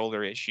previous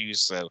shoulder issues,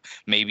 so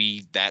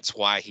maybe that's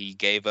why he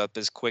gave up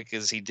as quick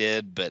as he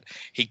did. But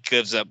he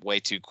gives up way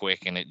too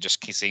quick, and it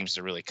just seems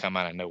to really come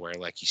out of nowhere,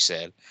 like you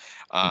said.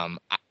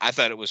 I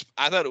thought it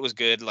was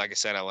good. Like I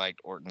said, I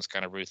liked Orton's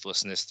kind of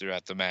ruthlessness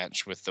throughout the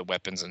match with the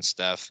weapons and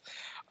stuff.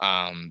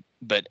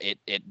 But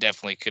it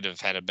definitely could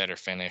have had a better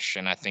finish,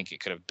 and I think it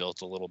could have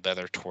built a little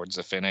better towards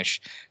the finish.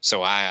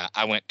 So I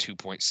went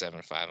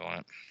 2.75 on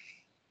it.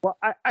 Well,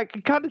 I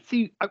can kind of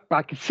see,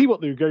 I can see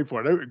what they were going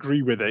for. I don't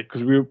agree with it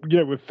because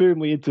we're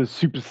firmly into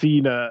Super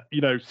Cena.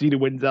 Cena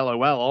wins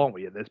LOL, aren't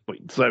we at this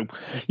point? So,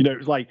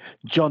 it's like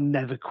John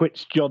never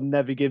quits, John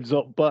never gives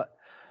up. But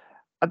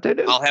I don't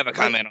know. I'll have a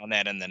comment on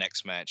that in the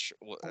next match.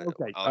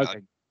 Okay.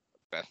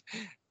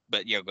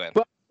 But yeah, go ahead.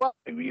 Well,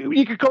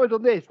 you could comment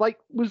on this. Like,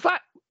 was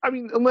that? I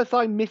mean, unless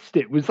I missed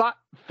it, was that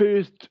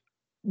first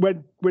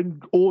when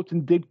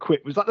Orton did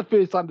quit? Was that the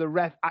first time the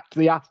ref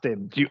actually asked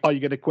him, "Are you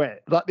going to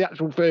quit?" Was that the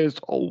actual first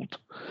hold?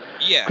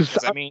 Yeah,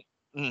 because I mean,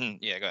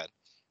 yeah, go ahead.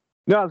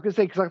 No, I was going to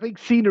say because I think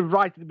Cena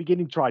right at the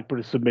beginning tried to put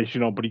a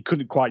submission on, but he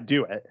couldn't quite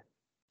do it.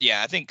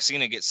 Yeah, I think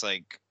Cena gets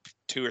like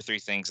 2 or 3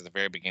 things at the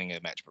very beginning of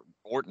the match, but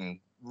Orton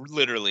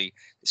literally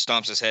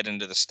stomps his head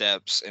into the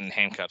steps and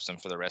handcuffs him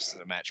for the rest of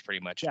the match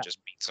pretty much. And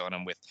just beats on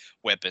him with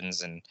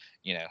weapons, and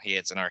he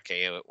hits an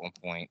RKO at one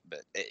point, but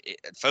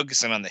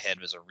focusing on the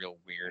head was a real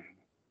weird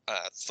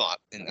thought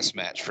in this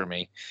match for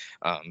me.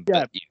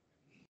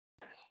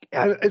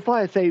 It's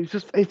like I say, it's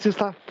just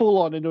that full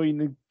on annoying.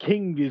 The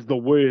King is the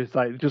worst.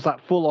 Like just that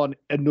full on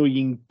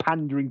annoying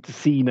pandering to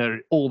Cena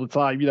all the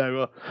time.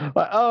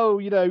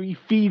 He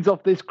feeds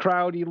off this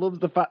crowd. He loves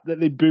the fact that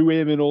they boo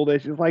him and all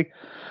this. It's like,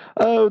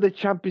 oh, the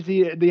champ is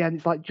here at the end.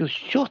 It's like, just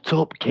shut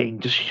up,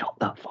 King. Just shut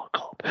the fuck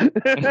up.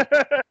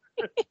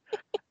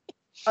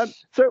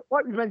 So,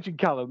 like we mentioned,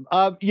 Callum,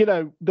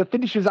 the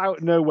finish was out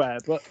of nowhere,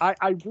 but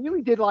I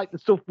really did like the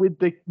stuff with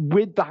the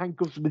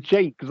handcuffs and the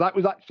chain, because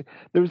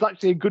there was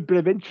actually a good bit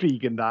of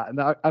intrigue in that,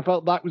 and I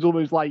felt that was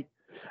almost like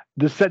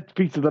the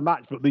centerpiece of the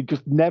match, but they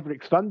just never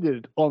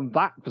expanded on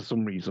that for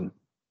some reason.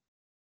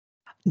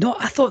 No,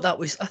 I thought that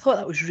was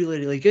really,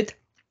 really good.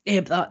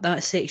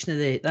 That section of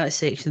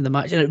the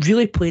match, and it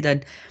really played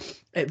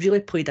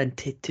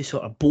into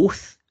sort of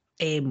both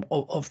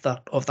of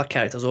their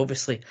characters.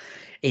 Obviously,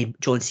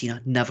 John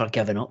Cena never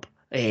giving up.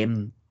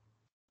 The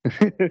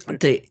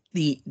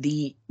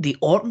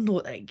Orton though,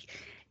 like,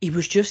 he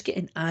was just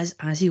getting as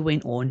he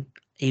went on,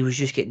 he was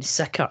just getting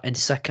sicker and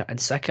sicker and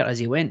sicker as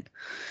he went.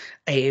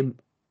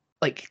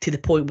 Like to the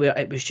point where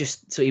it was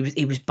just so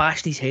he was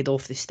bashing his head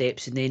off the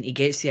steps, and then he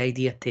gets the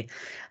idea to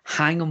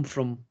hang him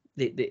from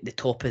the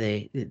top of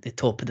the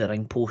top of the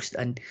ring post,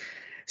 and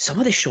some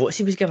of the shots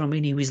he was giving him, I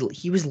mean, he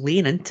was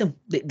laying into him.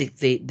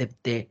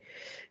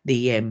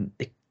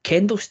 The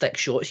candlestick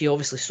shots, he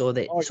obviously saw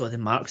the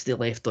marks they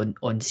left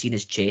on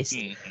Cena's chest.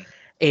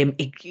 Mm-hmm.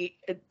 He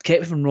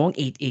correct me if I'm wrong,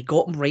 he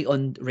got him right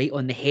on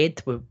the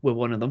head with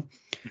one of them.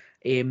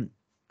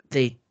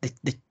 The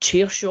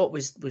chair shot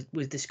was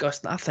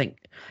disgusting. I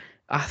think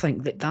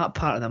that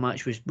part of the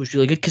match was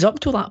really good, because up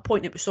to that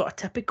point it was sort of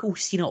typical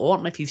Cena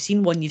Orton. If you've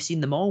seen one, you've seen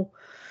them all.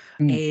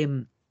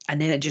 And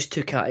then it just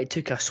took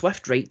a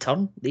swift right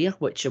turn there,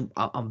 which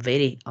I'm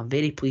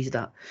very pleased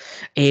at.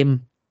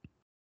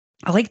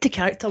 I like the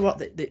character work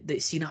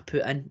that Cena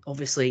put in.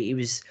 Obviously, he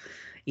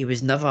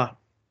was never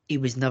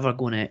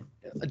going to.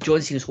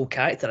 John Cena's whole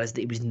character is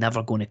that he was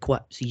never going to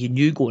quit. So you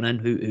knew going in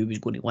who was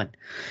going to win.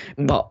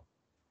 But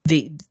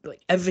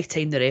every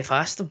time the ref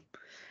asked him,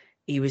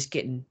 he was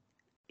getting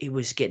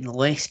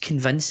less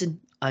convincing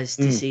as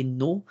to say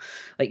no.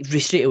 Like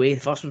straight away,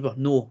 the first ones were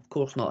no, of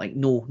course not. Like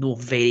no,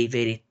 very,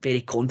 very,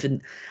 very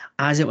confident.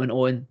 As it went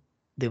on,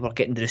 the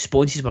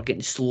responses were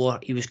getting slower.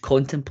 He was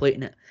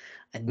contemplating it,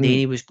 and then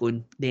he was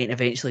going. Then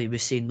eventually he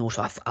was saying no.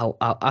 So I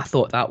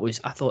thought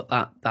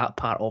that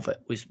part of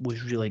it was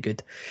really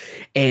good.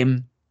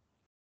 We're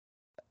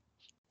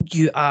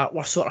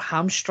sort of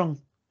hamstrung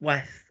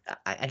with.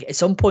 At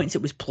some points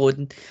it was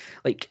plodding.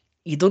 Like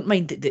you don't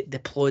mind the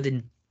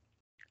plodding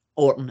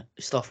Orton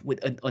stuff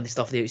on the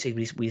stuff the outside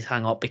where he's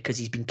hang up because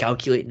he's been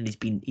calculating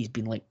and he's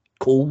been like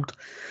cold.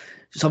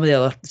 Some of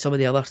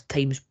the other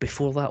times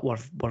before that were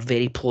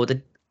very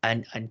plodding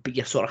and but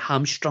you're sort of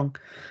hamstrung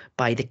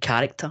by the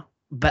character.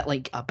 A bit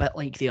like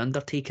the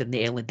Undertaker in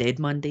the early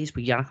Deadman days,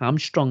 where you're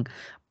hamstrung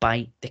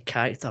by the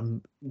character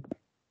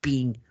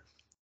being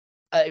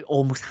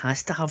almost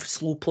has to have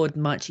slow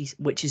plodding matches,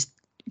 which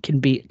can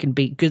be a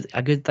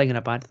good thing and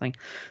a bad thing.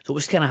 So it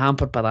was kind of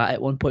hampered by that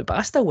at one point, but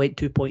I still went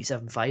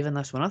 2.75 in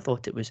this one. I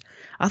thought it was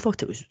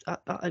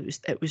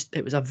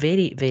a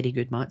very, very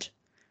good match.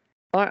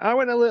 I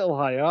went a little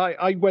higher.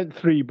 I went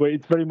 3, but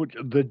it's very much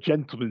the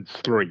gentleman's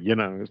 3. You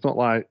know, it's not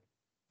what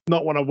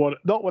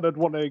I'd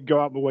want to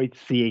go out my way to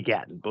see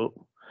again. But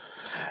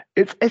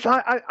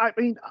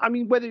I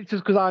mean, whether it's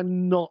just because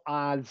I'm not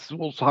as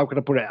how can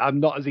I put it? I'm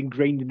not as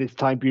ingrained in this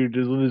time period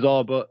as others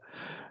are, but.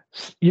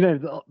 You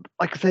know,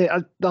 like I say,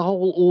 the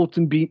whole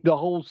Orton beat, the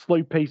whole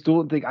slow-paced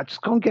Orton thing, I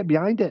just can't get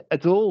behind it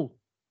at all.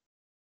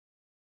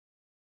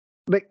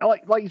 Like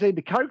you say,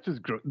 the character's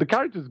good. The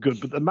character's good,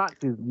 but the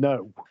match is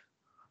no.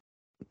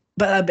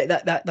 But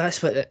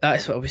that's what I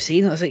was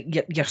saying. I was like,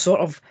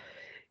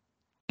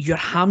 you're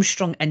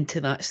hamstrung into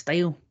that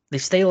style. The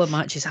style of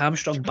match is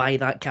hamstrung by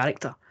that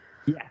character.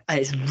 Yeah, and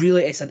it's a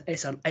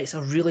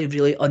really,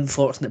 really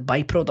unfortunate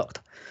byproduct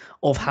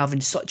of having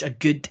such a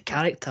good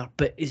character,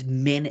 but is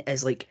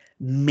menacingly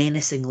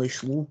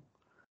slow.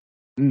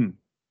 Mm.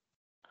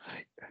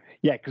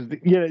 Yeah, because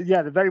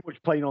they're very much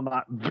playing on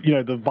that,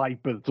 the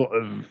Viper sort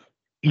of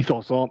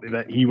ethos, aren't they?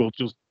 That he will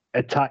just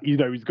attack.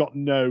 He's got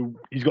no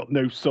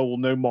soul,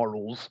 no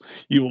morals.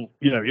 He'll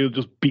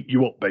just beat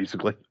you up,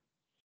 basically.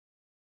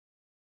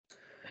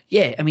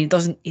 Yeah, I mean,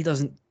 he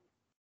doesn't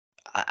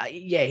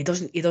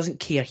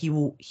care. He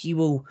will.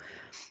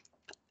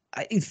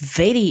 It's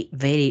very,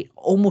 very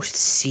almost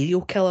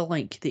serial killer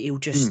like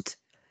that.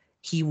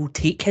 He will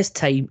take his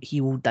time. He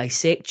will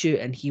dissect you,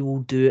 and he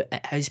will do it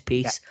at his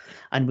pace. Yeah.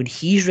 And when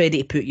he's ready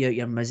to put you out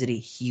your misery,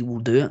 he will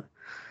do it.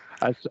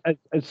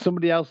 As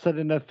somebody else said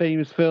in a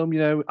famous film,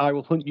 I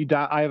will hunt you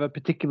down. I have a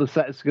particular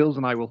set of skills,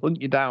 and I will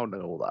hunt you down,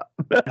 and all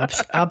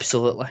that.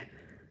 Absolutely.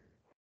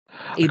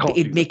 He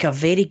would make a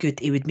very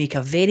good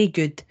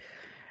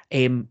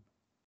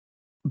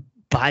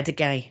bad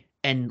guy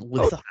in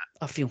Luther.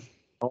 I feel.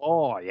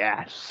 Oh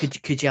yes.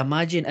 Could you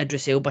imagine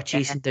Idris Elba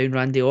chasing down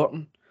Randy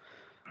Orton?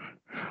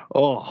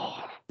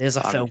 Oh, there's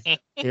a film.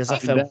 There's a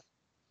film.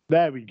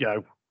 There we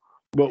go.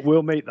 But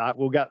we'll make that.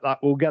 We'll get that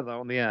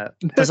on the air.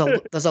 There's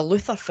a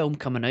Luther film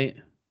coming out.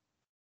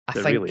 I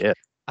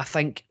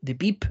think the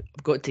Beeb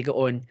have got to get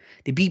on.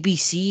 The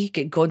BBC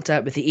get in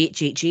contact with the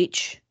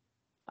HHH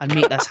and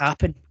make this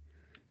happen.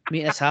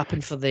 Make this happen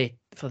for the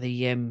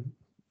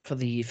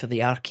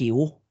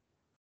RKO.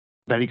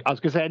 I was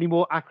going to say, any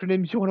more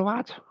acronyms you want to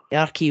add?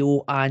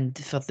 RKO and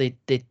for the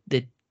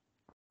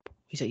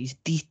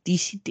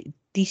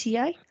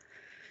DCI.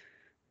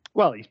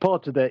 Well, he's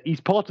part of the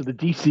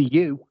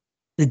DCU.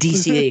 The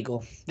DC.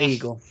 There you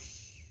go.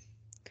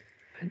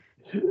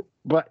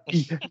 But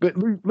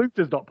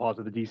Luther's not part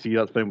of the DC.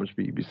 That's very much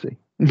BBC.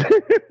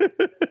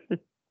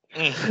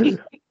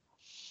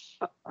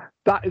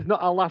 That is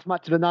not our last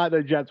match of the night,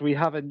 though, gents. We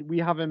have a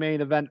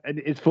main event, and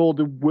it's for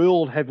the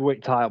World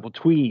Heavyweight title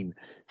between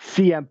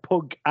CM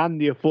Punk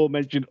and the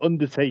aforementioned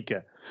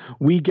Undertaker.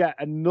 We get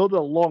another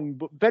long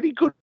but very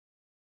good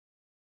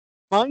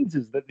reminds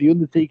us that the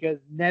Undertaker has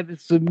never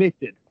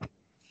submitted.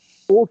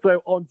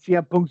 Also, on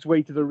CM Punk's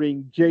way to the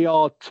ring,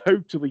 JR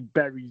totally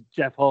buries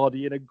Jeff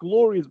Hardy in a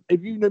glorious,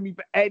 if you know me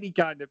for any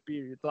kind of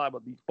period of time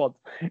on these pods,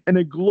 in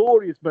a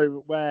glorious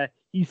moment where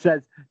he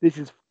says this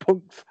is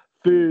Punk's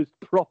first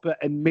proper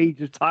and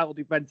major title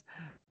defense.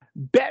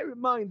 Bear in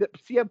mind that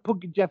CM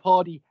Punk and Jeff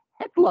Hardy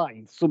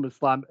headlined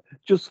SummerSlam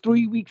just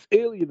 3 weeks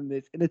earlier than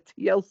this in a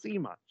TLC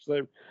match.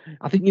 So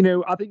I think you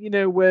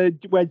know where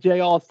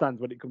JR stands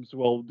when it comes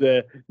to old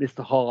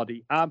Mr.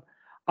 Hardy. I'll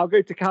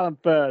go to Callum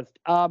first.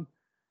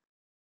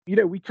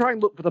 We try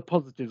and look for the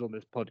positives on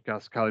this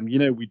podcast, Callum. You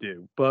know we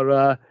do.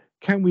 But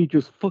can we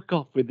just fuck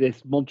off with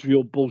this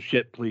Montreal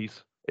bullshit,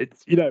 please?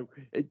 It's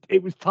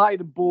it was tired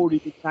and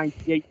boring in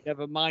 '98.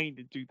 Never mind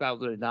in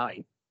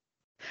 2009.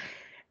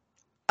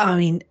 I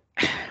mean,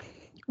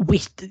 we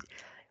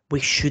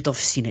should have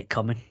seen it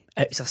coming.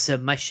 It's a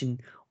submission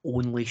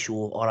only show,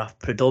 or a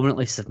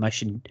predominantly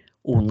submission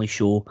only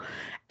show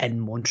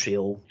in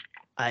Montreal.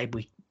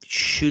 We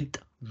should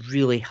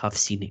really have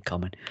seen it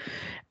coming.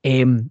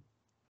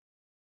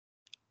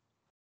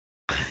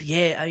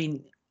 Yeah, I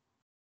mean,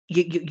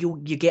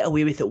 you get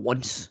away with it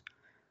once.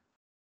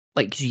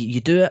 Like you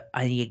do it,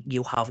 and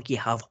you have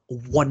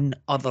one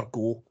other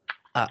go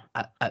at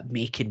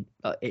making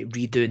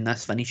redoing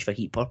this finish for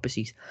heat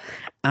purposes.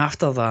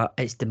 After that,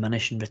 it's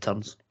diminishing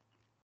returns.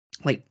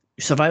 Like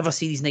Survivor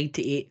Series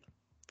 '98,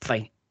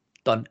 fine,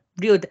 done.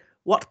 Really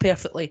worked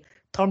perfectly.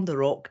 Turned the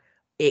Rock,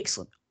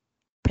 excellent,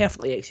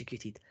 perfectly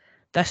executed.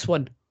 This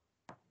one,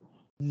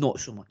 not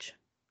so much.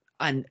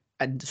 And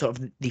and sort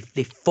of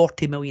the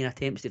 40 million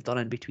attempts they've done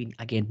in between,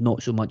 again,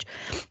 not so much.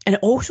 And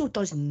it also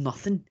does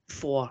nothing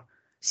for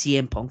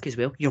CM Punk as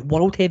well. Your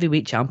world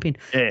heavyweight champion,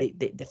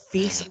 the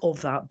face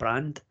of that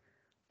brand,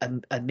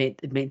 and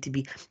meant to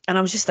be. And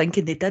I was just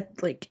thinking, they did,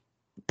 like,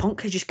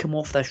 Punk had just come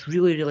off this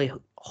really, really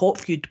hot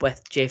feud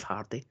with Jeff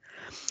Hardy.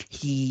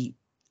 He,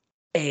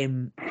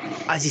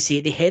 as you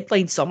say, they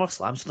headlined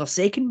SummerSlam, so their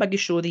second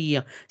biggest show of the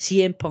year.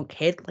 CM Punk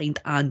headlined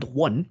and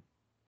won.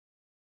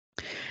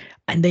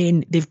 And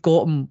then they've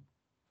got him.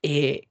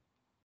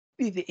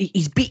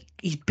 He's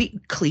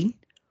beat clean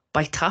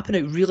by tapping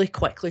out really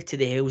quickly to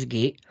the Hell's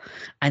Gate,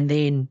 and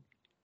then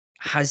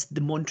has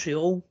the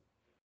Montreal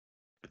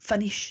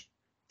finish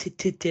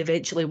to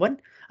eventually win,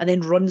 and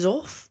then runs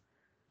off.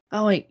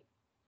 I'm like,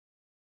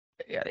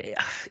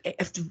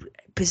 if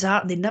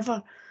bizarre, they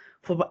never,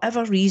 for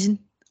whatever reason,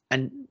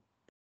 and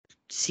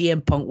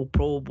CM Punk will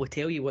probably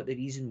tell you what the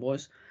reason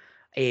was.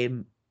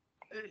 They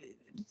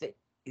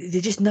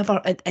just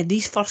never, in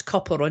these first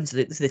couple of runs,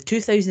 the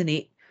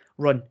 2008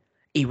 run,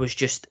 he was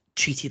just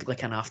treated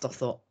like an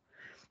afterthought.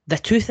 The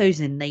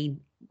 2009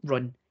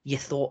 run, you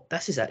thought,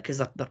 this is it, because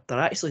they're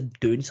actually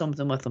doing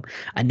something with him.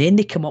 And then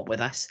they come up with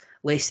this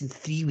less than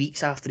 3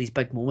 weeks after his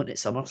big moment at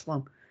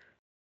SummerSlam.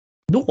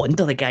 No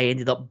wonder the guy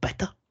ended up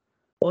bitter,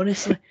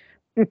 honestly.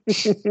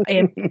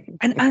 And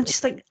I'm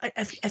just like,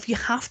 if you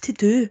have to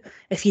do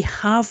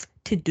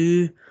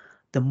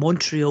the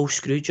Montreal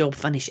Screwjob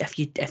finish, if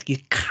you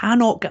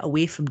cannot get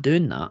away from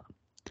doing that.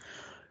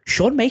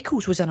 Shawn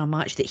Michaels was in a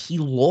match that he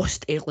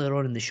lost earlier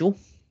on in the show.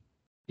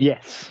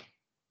 Yes.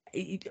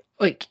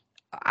 Like,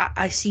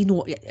 I see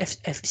no,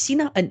 if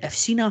Cena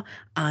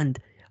and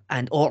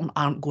Orton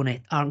aren't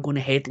gonna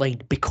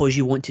headline because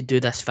you want to do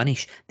this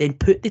finish, then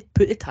put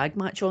the tag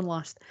match on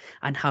last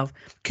and have.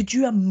 Could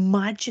you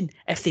imagine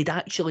if they'd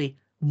actually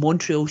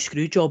Montreal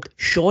Screwjobbed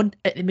Shawn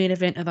at the main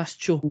event of this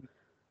show?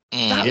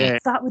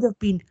 That would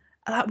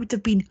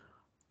have been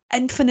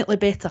infinitely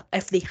better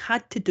if they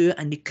had to do it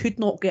and they could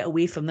not get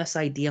away from this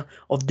idea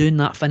of doing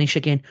that finish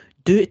again.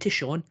 Do it to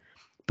Shawn.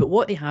 But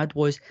what they had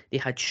was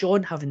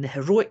Shawn having the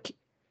heroic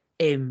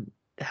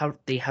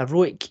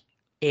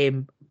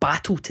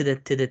battle to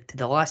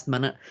the last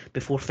minute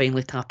before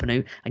finally tapping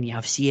out, and you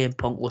have CM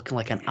Punk looking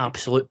like an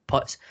absolute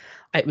putz.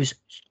 It was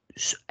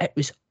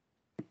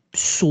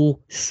so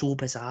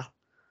bizarre.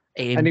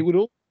 And it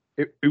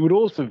would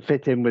also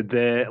fit in with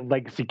the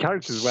legacy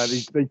characters where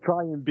they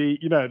try and be,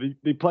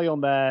 they play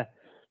on their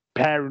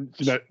parents,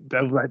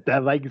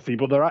 their legacy,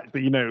 but they're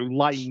actually,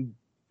 lying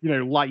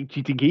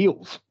cheating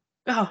heels.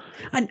 Oh,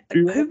 and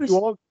who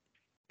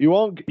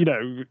will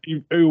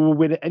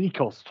win at any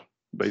cost,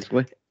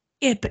 basically.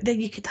 Yeah, but then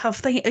you could have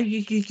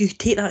you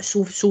take that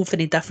so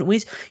many different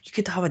ways. You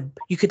could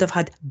have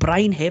had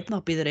Brian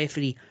Hebner be the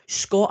referee,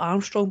 Scott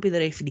Armstrong be the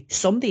referee,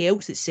 somebody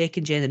else that's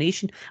second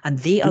generation, and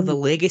they are the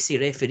legacy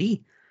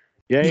referee.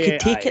 Yeah, you could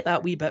take it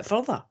that wee bit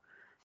further,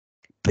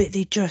 but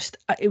they just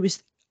we're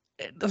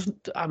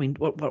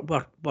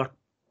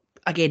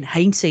again,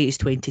 hindsight is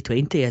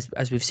 2020,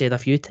 as we've said a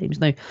few times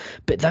now,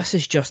 but this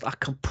is just a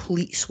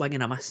complete swing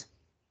and a miss.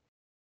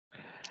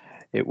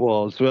 It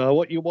was. Well,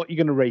 what you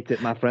going to rate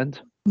it, my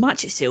friend?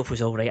 Match itself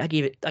was all right. I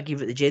gave it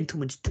the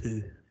gentleman's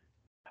 2.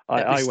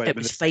 It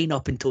was fine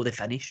up until the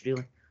finish,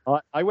 really.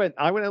 I went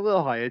a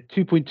little higher,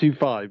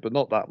 2.25, but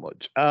not that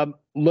much.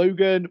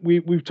 Logan,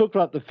 we've talked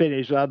about the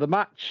finish. The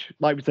match,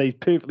 like we say, is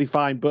perfectly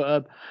fine.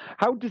 But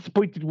how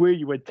disappointed were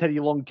you when Teddy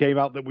Long came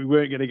out that we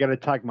weren't going to get a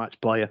tag match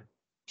player?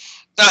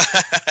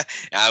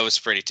 I was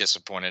pretty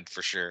disappointed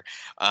for sure.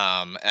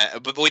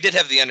 But we did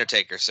have the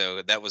Undertaker,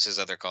 so that was his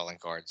other calling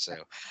card. So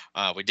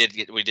we did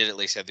at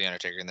least have the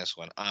Undertaker in this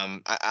one.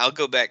 I'll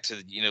go back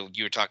to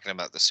you were talking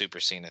about the Super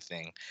Cena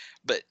thing,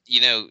 but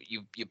you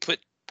put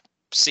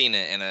Cena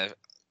in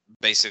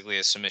basically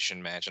a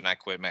submission match, an I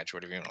Quit match,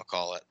 whatever you want to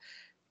call it.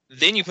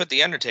 Then you put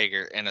the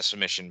Undertaker in a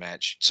submission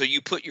match. So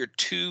you put your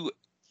two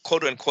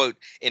quote unquote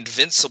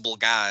invincible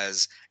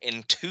guys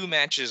in 2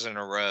 matches in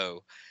a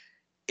row.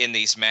 In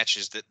these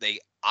matches that they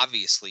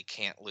obviously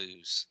can't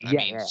lose. I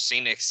mean,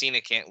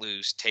 Cena can't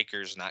lose.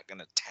 Taker's not going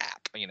to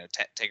tap.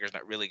 Taker's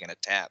not really going to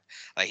tap.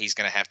 Like, he's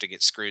going to have to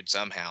get screwed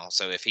somehow.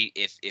 So if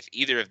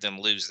either of them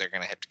lose, they're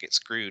going to have to get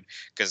screwed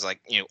because,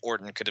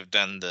 Orton could have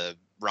done the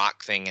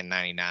Rock thing in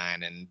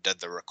 '99 and did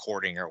the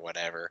recording or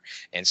whatever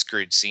and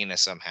screwed Cena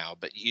somehow.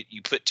 But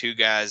you put 2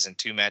 guys in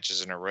 2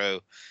 matches in a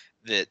row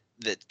that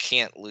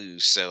can't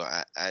lose. So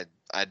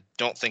I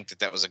don't think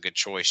that was a good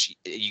choice.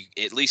 You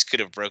at least could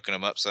have broken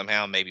them up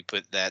somehow. Maybe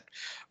put that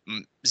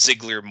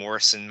Ziggler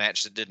Morrison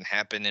match that didn't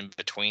happen in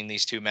between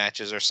these 2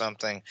 matches or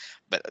something.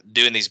 But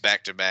doing these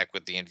back to back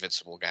with the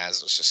Invincible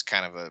guys was just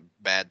kind of a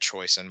bad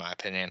choice in my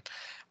opinion.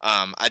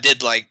 I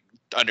did like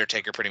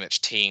Undertaker pretty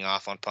much teeing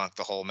off on Punk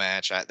the whole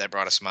match. That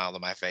brought a smile to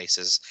my face,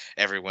 as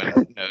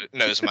everyone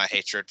knows my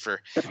hatred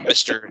for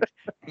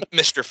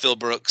Mr. Phil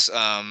Brooks.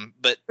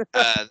 But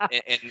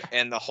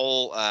and the whole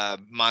whole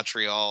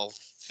Montreal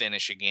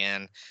finish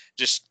again,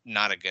 just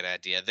not a good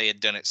idea. They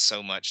had done it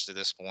so much to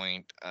this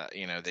point.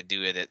 They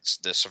do it at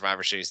the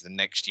Survivor Series the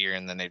next year,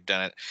 and then they've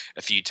done it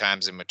a few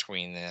times in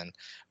between then.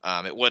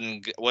 It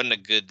wasn't a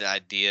good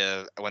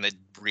idea when they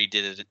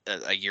redid it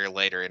a year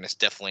later, and it's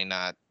definitely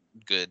not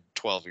good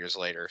 12 years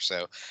later.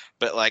 So,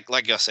 but like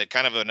I said,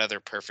 kind of another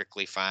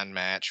perfectly fine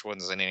match.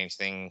 Wasn't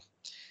anything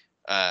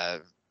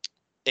that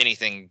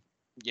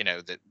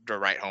to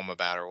write home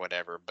about or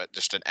whatever, but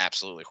just an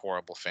absolutely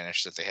horrible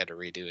finish that they had to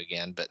redo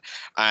again. But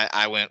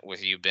I went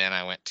with you, Ben.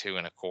 I went 2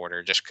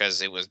 1/4 just because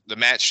the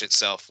match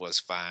itself was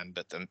fine,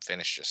 but the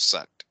finish just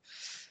sucked.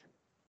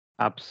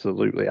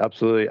 Absolutely.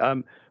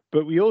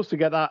 But we also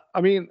get that.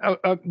 I mean,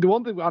 the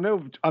one thing I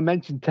know, I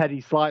mentioned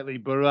Teddy slightly,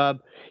 but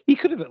he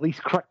could have at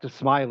least cracked a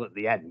smile at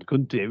the end,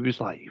 couldn't he? It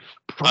was like,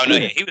 oh no,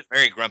 he was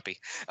very grumpy.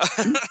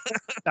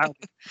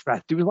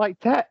 It was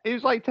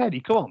like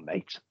Teddy, come on,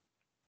 mate.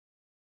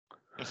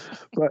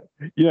 But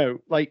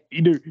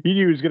he knew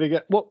he was going to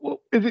get what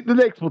is it? The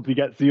next month he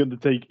gets the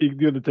Undertaker.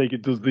 The Undertaker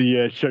does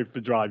the chauffeur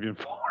driving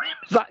for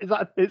him.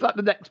 Is that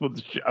the next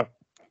month's show?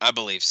 I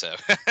believe so.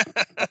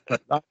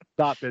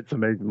 that bit's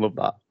amazing. Love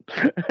that.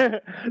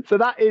 So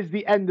that is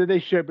the end of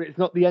this show, but it's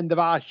not the end of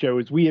our show,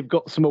 as we have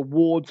got some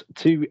awards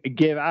to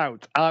give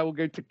out. I will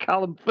go to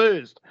Callum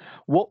first.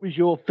 What was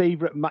your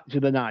favourite match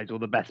of the night, or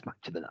the best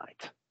match of the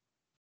night?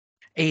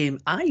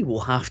 I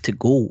will have to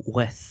go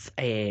with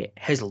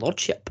His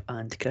Lordship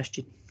and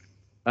Christian.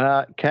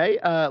 Okay,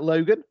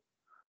 Logan.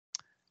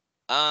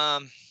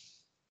 I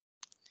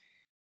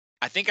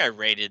think I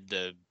rated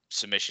the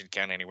submission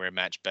count anywhere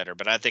match better,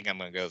 but I think I'm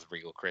going to go with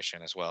Regal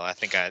Christian as well. I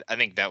think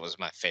that was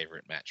my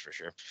favorite match for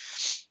sure.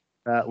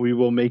 We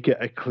will make it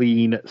a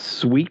clean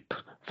sweep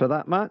for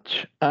that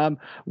match.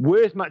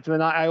 Worst match of the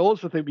night. I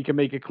also think we can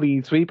make a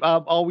clean sweep.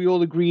 Are we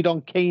all agreed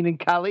on Kane and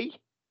Khali?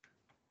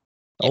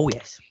 Oh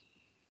yes.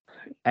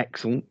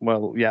 Excellent.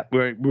 Well, yeah,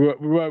 we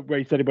won't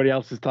waste anybody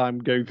else's time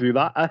going through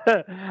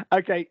that.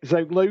 Okay,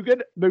 so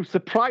Logan, most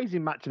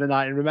surprising match of the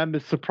night, and remember,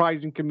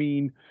 surprising can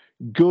mean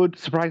good,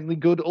 surprisingly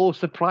good, or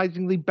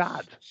surprisingly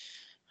bad.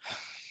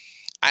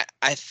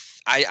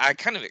 I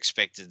kind of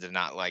expected to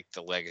not like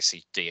the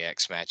Legacy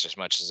DX match as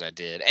much as I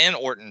did, and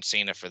Orton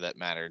Cena for that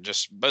matter.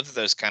 Just both of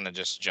those kind of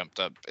just jumped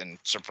up and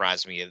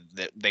surprised me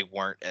that they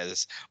weren't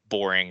as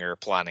boring or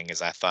plotting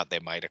as I thought they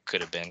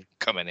could have been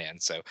coming in.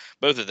 So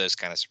both of those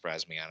kind of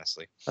surprised me,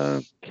 honestly.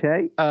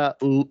 Okay,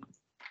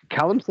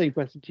 Callum, same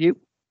question to you.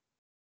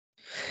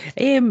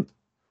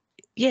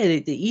 Yeah,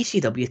 the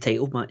ECW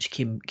title match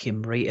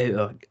came right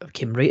out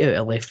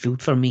of left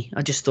field for me.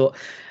 I just thought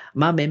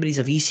my memories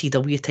of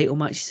ECW title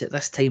matches at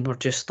this time were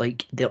just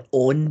like they're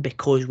on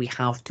because we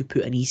have to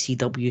put an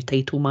ECW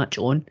title match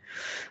on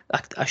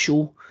a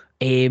show.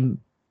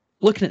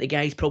 Looking at the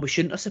guys probably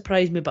shouldn't have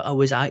surprised me, but I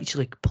was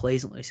actually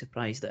pleasantly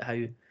surprised at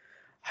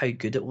how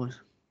good it was.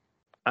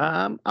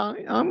 I'm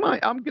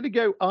gonna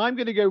go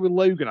with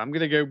Logan. I'm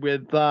gonna go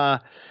with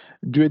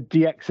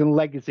DX and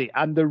Legacy,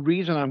 and the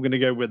reason I'm going to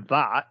go with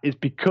that is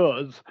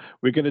because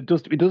we're going to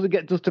dust. It doesn't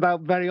get dusted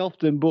out very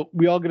often, but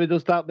we are going to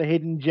dust out the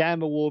Hidden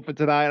Gem Award for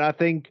tonight. And I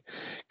think,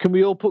 can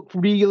we all put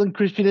Regal and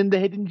Christian in the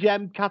Hidden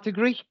Gem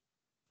category?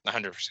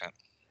 100%.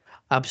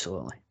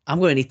 Absolutely. I'm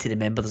going to need to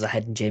remember there's a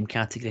Hidden Gem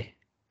category.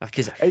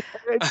 Because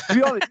to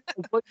be honest,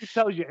 what it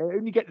tells you, it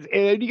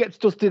only gets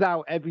dusted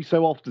out every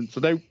so often. So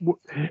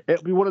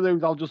it'll be one of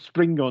those I'll just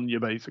spring on you,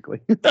 basically.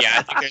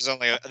 Yeah, I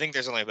think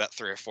there's only about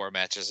 3 or 4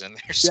 matches in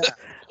there. So. Yeah.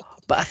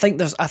 But I think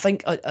 2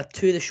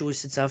 of the shows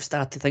since I've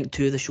started. I think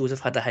 2 of the shows have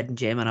had a Hidden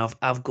Gem, and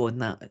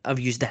I've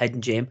used the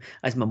Hidden Gem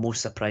as my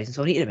most surprising.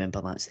 So I need to remember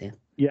that's there.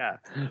 Yeah.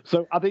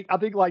 So I think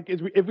like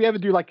if we ever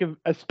do like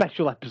a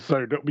special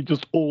episode, it'll be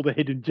just all the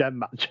Hidden Gem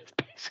matches,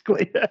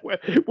 basically.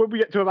 When we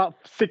get to about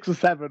 6 or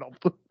 7 of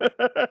them.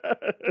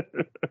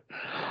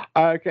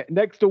 Okay.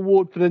 Next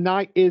award for the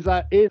night is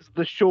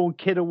the Sean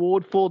Kidd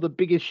Award for the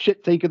biggest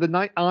shit take of the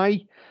night.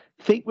 I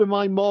think with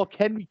my Mark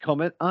Henry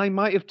comment, I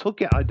might have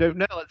took it. I don't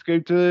know. Let's go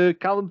to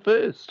Callum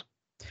first.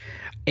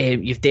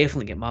 You've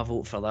definitely got my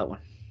vote for that one.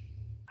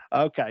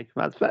 Okay,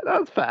 that's fair.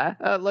 That's fair.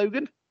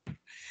 Logan.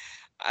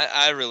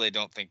 I really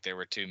don't think there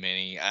were too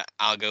many.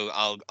 I'll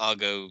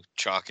go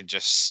chalk and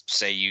just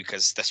say you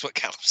because that's what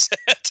Callum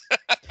said.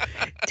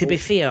 To be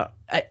fair,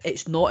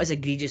 it's not as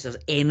egregious as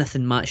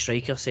anything Matt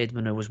Striker said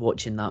when I was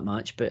watching that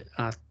match, but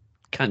I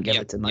can't give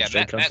it to Matt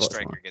Striker. Matt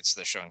Striker gets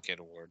the Sean Kidd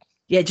Award.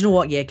 Yeah, do you know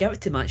what? Yeah, give it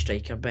to Matt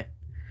Striker, but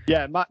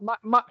yeah, Matt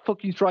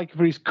fucking Striker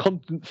for his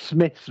Constant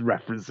Smiths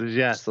references.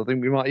 Yes, I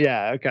think we might.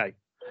 Yeah, okay,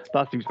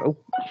 that seems. Oh.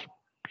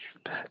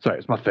 Sorry,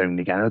 it's my phone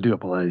again. I do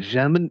apologize,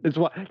 gentlemen. It's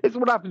what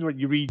happens when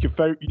you read your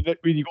phone.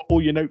 When you got all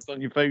your notes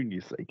on your phone,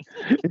 you see.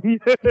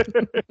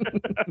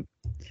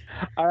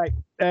 All right.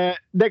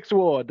 Next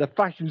award, the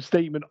fashion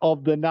statement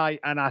of the night,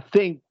 and I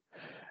think,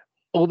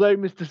 although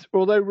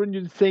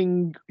Ranjan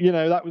Singh,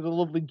 that was a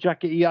lovely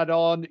jacket he had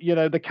on.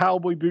 The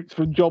cowboy boots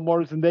from John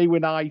Morrison, they were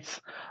nice.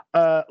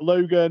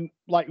 Logan,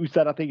 like we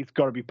said, I think it's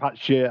got to be Pat's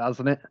shirt,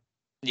 hasn't it?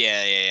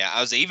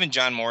 Yeah. Even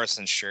John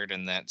Morrison's shirt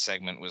in that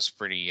segment was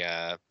pretty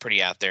out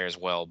there as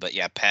well. But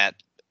yeah, Pat,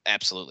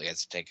 absolutely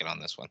has to take it on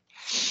this one.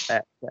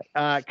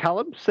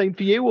 Callum, same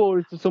for you, or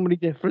is there somebody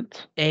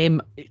different?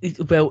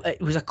 Well,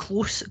 it was a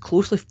close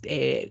call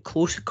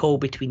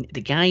between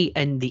the guy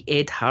in the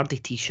Ed Hardy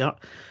t-shirt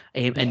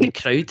and the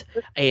crowd.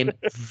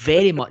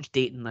 Very much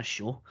dating this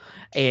show.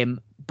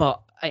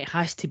 But it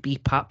has to be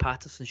Pat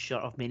Patterson's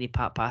shirt of many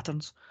Pat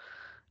Patterns.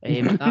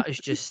 That is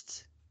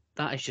just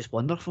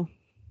wonderful.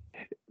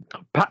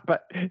 Pat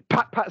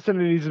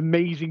Patterson in his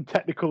amazing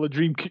Technicolor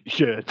Dream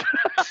shirt.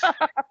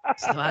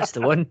 So that's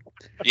the one.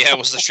 Yeah, it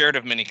was the shirt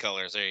of many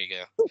colors. There you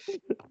go.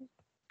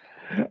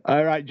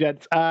 All right,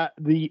 gents.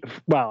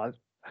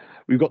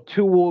 We've got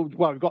 2 awards.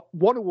 Well, we've got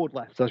 1 award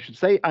left, I should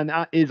say, and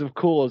that is, of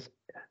course,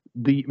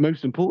 the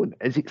most important.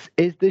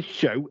 Is this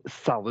show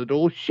salad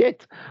or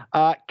shit?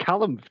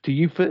 Callum, to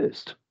you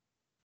first.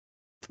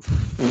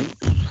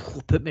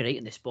 Put me right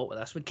in the spot with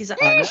this one because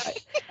I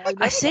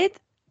said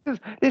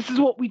this is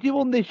what we do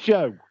on this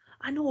show.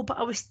 I know, but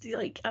I was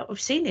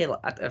saying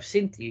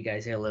to you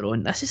guys earlier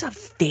on, this is a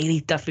very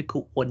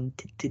difficult one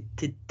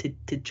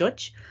to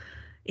judge.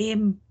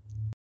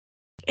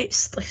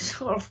 It's like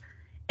sort of,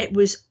 it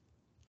was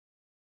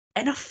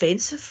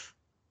inoffensive,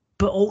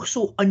 but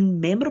also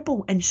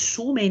unmemorable in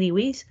so many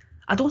ways.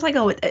 I don't think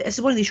I would. It's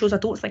one of these shows I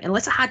don't think,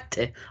 unless I had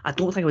to, I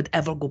don't think I would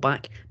ever go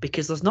back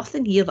because there's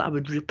nothing here that I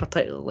would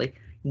particularly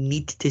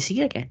need to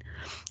see again.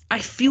 I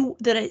feel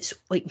that it's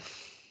like,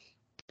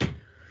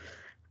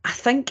 I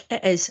think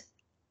it is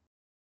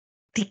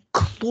the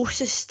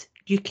closest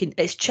you can.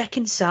 It's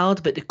chicken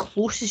salad, but the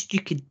closest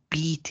you could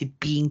be to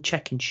being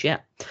chicken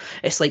shit.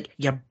 It's like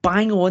you're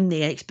bang on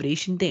the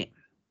expiration date.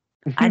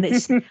 And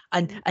it's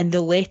and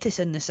the lettuce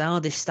in the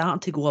salad is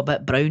starting to go a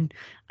bit brown,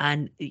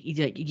 and you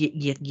think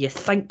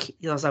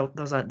there's an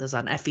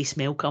iffy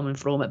smell coming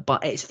from it,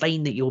 but it's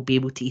fine that you'll be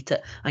able to eat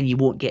it and you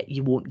won't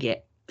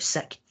get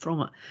sick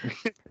from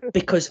it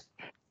because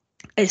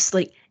it's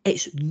like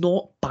it's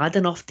not bad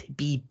enough to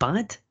be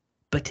bad,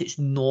 but it's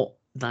not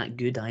that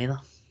good either.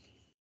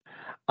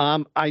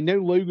 I know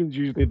Logan's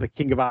usually the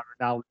king of our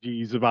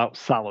analogies about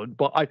salad,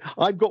 but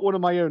I've got one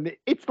of my own.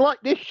 It's like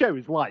this show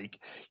is like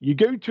you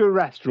go to a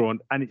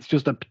restaurant and it's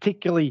just a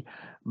particularly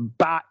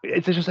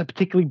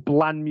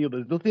bland meal.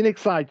 There's nothing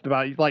exciting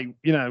about it. It's like,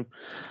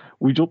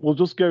 we'll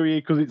just go here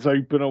because it's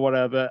open or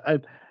whatever.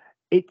 And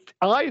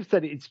I've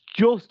said it's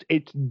just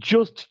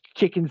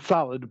chicken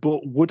salad,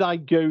 but would I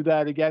go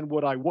there again?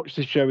 Would I watch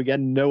the show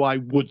again? No, I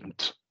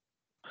wouldn't.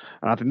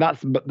 And I think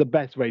that's the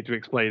best way to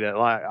explain it.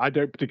 Like, I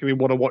don't particularly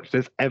want to watch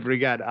this ever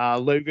again.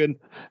 Logan,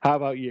 how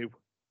about you?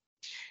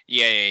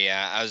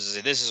 Yeah.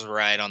 This is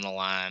right on the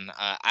line.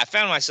 I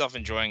found myself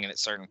enjoying it at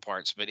certain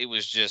parts, but it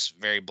was just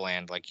very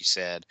bland, like you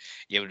said.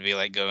 It would be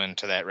like going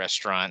to that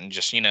restaurant and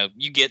just,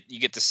 you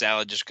get the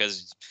salad just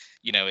because,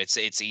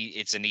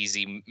 it's an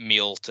easy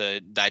meal to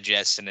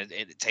digest and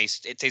it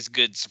tastes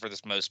good for the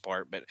most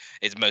part, but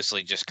it's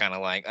mostly just kind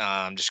of like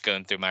I'm just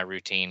going through my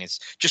routine. It's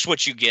just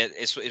what you get.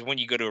 It's when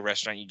you go to a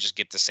restaurant, you just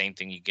get the same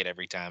thing you get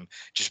every time,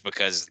 just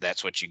because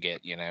that's what you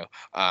get,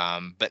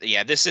 But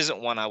yeah, this isn't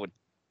one I would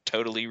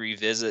totally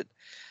revisit.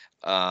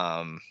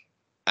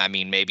 I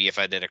mean, maybe if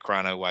I did a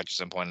chrono watch at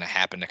some point and I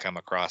happened to come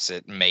across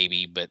it,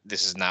 maybe, but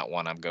this is not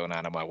one I'm going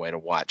out of my way to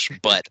watch.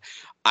 But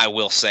I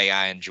will say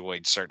I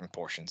enjoyed certain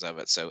portions of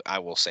it, so I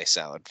will say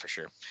salad for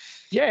sure.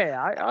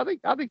 Yeah, I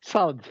think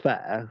salad's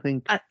fair.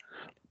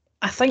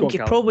 I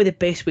think probably the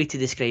best way to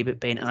describe it,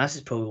 Ben, and this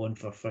is probably one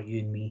for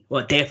you and me.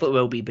 Well, it definitely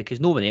will be because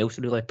no one else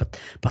really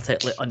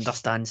particularly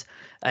understands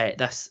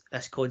this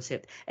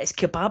concept. It's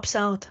kebab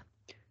salad.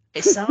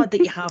 It's salad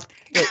that you have.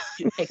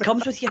 It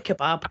comes with your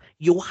kebab.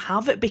 You'll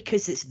have it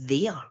because it's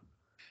there,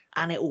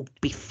 and it'll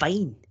be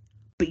fine.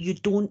 But you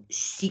don't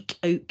seek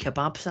out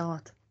kebab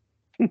salad.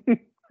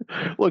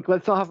 Look,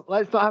 let's not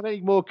have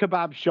any more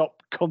kebab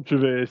shop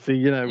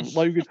controversy.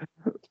 Logan,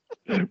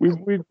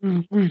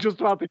 we've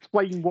just about to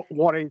explain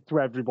what it is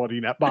to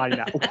everybody by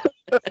now.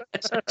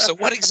 So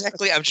what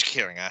exactly? I'm just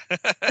kidding.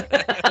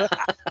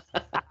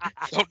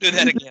 Don't do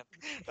that again.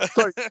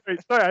 sorry,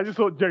 I just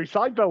thought Jerry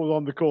Seinfeld was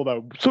on the call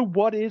though. So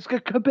what is a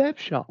kebab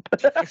shop?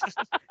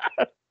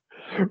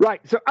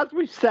 Right, so as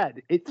we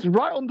said, it's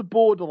right on the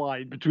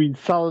borderline between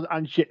salad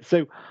and shit.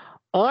 So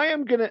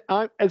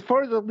as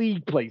far as the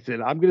league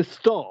placing, I'm gonna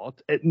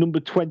start at number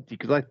 20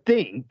 because I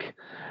think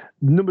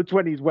number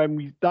 20 is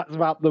that's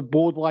about the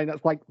borderline.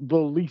 That's like the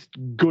least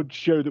good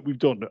show that we've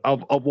done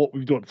of what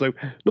we've done. So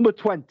number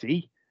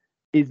 20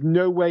 is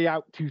No Way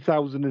Out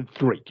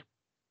 2003.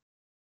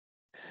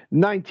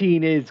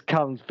 19 is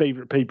Callum's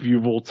favorite pay-per-view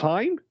of all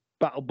time,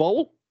 Battle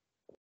Bowl.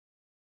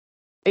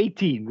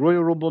 18,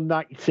 Royal Rumble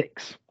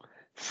 96.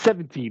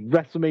 17,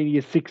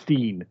 WrestleMania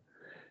 16.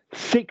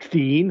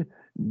 16,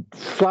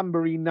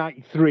 Slamboree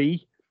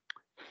 93.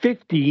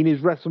 15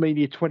 is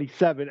WrestleMania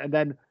 27, and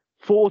then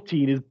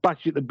 14 is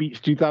Bash at the Beach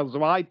 2000.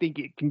 So I think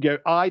it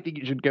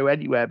should go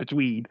anywhere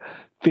between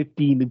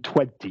 15 and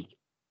 20.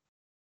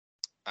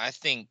 I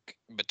think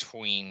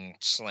between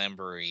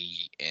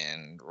Slamboree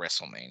and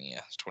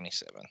WrestleMania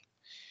 27.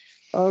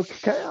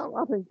 Okay, I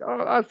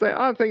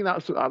think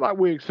that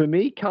works for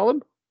me,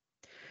 Callum.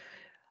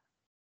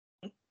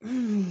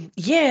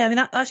 Yeah, I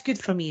mean that's good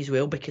for me as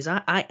well because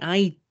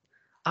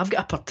I've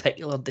got a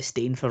particular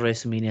disdain for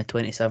WrestleMania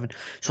 27,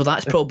 so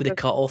that's probably the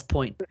cut-off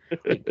point.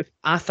 Like,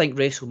 I think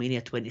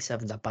WrestleMania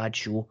 27 is a bad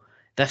show.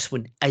 This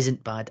one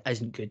isn't bad,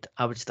 isn't good.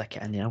 I would stick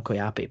it in there. I'm quite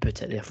happy to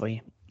put it there for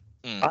you.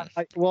 I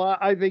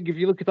think if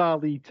you look at our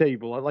league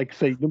table, I'd like to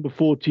say number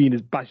 14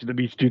 is Bash at the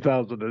Beach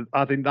 2000.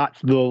 I think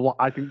that's the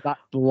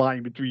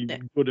line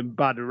between good and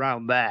bad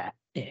around there.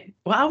 Yeah.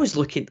 Well, I was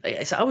looking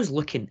at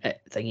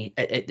thingy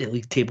at the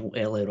league table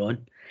earlier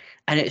on,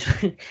 and it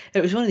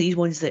was one of these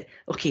ones that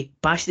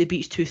Bash at the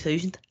Beach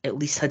 2000 at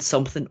least had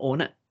something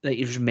on it that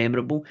is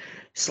memorable.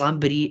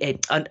 Slamboree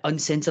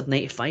Uncensored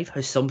 95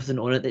 has something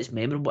on it that's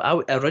memorable.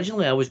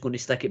 Originally I was going to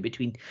stick it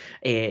between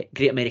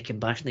Great American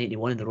Bash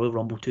 91 and the Royal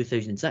Rumble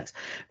 2006,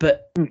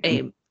 but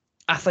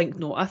I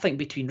think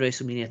between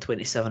WrestleMania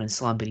 27 and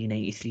Slamboree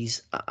 93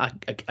 is a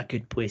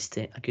good place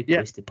to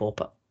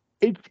pop it.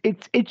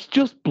 It's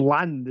just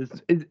bland.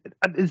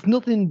 There's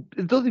nothing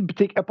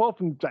particular apart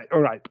from all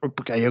right.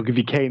 Okay, I'll give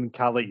you Kane and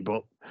Khali,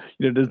 but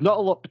there's not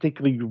a lot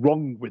particularly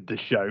wrong with the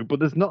show, but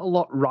there's not a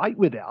lot right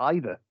with it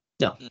either.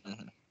 No.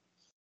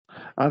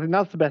 I think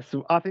that's the best.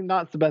 I think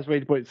that's the best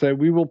way to put it. So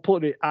we will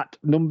put it at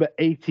number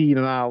 18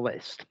 on our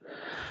list.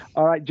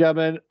 All right,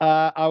 gentlemen.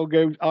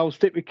 I'll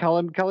stick with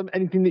Callum. Callum,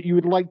 anything that you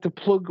would like to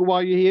plug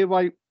while you're here?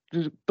 Like,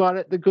 just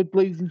direct the good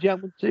ladies and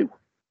gentlemen too.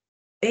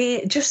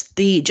 Just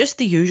the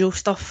usual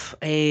stuff.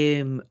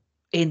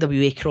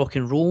 NWA Crock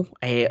and Roll.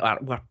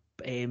 We're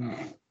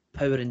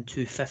powering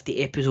to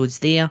 50 episodes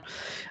there.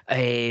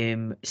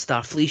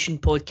 Starflation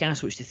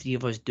podcast, which the three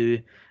of us do,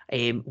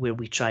 where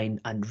we try and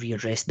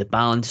readdress the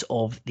balance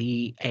of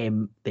the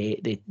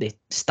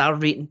star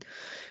rating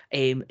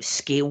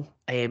scale.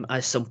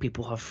 As some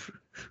people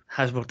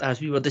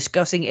as we were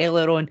discussing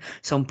earlier on,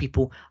 some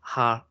people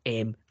are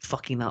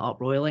fucking that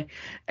up royally.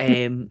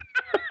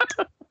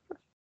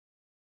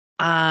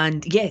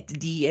 And yeah,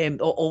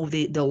 all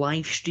the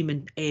live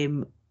streaming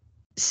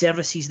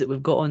services that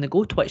we've got on the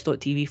go: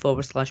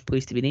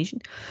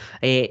 twitch.tv/PlaceToBeNation,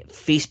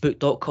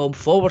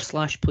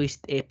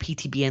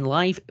 facebook.com/PTBN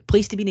Live,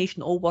 Place to Be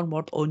Nation, all one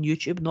word, on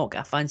YouTube. Not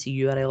got a fancy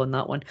URL on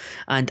that one,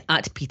 and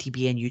at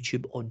PTBN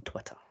YouTube on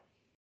Twitter.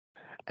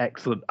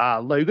 Excellent.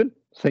 Logan,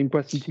 same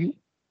question to you.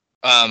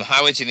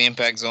 Highway to the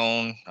Impact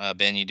Zone.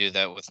 Ben, you do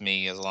that with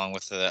me along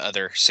with the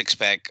other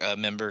six-pack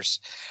members.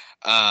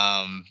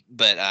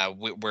 But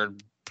we're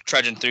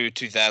trudging through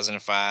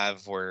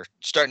 2005. We're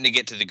starting to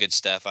get to the good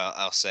stuff,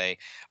 I'll say.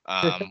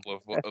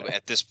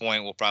 At this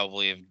point, we'll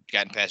probably have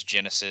gotten past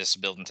Genesis,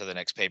 building to the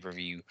next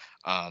pay-per-view.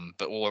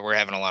 But we're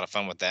having a lot of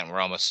fun with that, and we're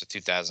almost to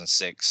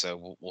 2006,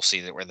 so we'll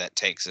see where that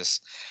takes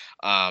us.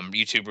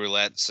 YouTube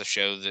Roulette's a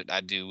show that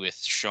I do with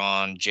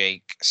Sean,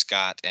 Jake,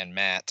 Scott, and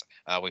Matt.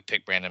 We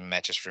pick random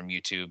matches from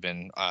YouTube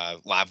and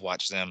live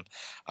watch them.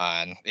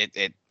 And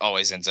it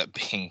always ends up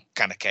being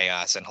kind of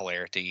chaos and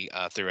hilarity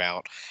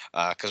throughout,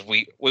 because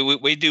we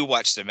do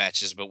watch the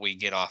matches, but we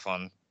get off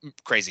on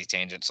crazy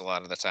tangents a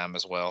lot of the time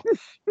as well.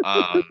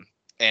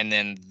 And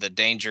then the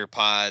Danger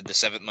Pod, the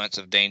 7 months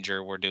of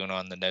Danger, we're doing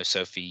on the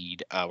No-So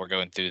feed. We're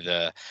going through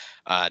the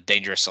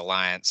Dangerous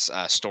Alliance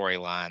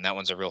storyline. That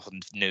one's a real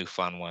new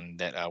fun one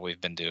that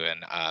we've been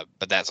doing.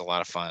 But that's a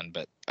lot of fun.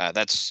 But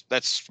that's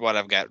what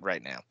I've got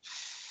right now.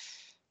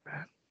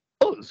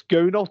 Oh, it's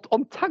going off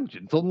on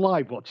tangents on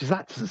live watches.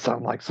 That doesn't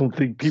sound like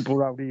something people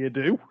around here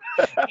do.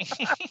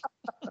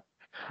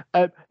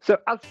 So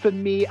as for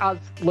me, as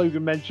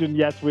Logan mentioned,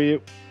 yes, we're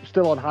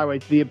still on Highway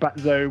to the Impact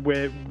Zone.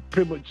 We're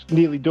pretty much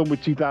nearly done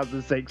with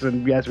 2006,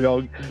 and yes, we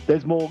are.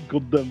 There's more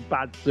good than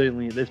bad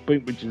certainly at this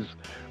point, which is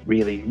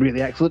really,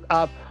 really excellent.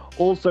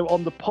 Also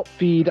on the pop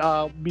feed,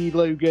 me,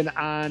 Logan,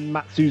 and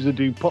Matt Souza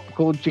do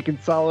popcorn chicken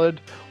salad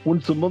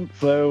once a month.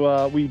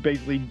 So we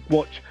basically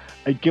watch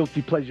a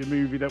guilty pleasure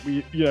movie that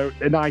we,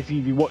 a nice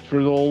easy watch for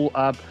us all.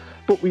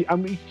 But we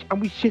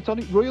shit on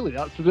it royally.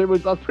 That's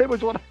pretty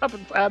much what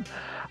happens.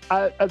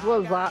 As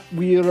well as that,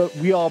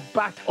 we are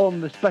back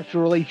on the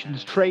special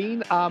relations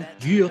train.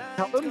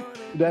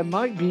 There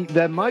might be a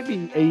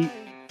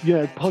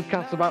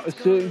podcast about a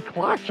certain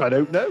clash. I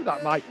don't know.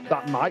 That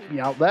might be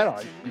out there.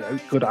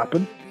 Could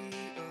happen.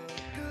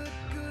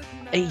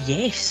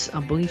 Yes, I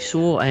believe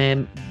so.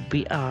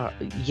 We are.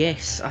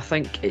 Yes, I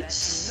think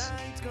it's.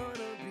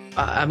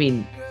 I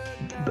mean,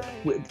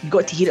 you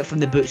got to hear it from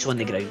the boots on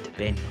the ground,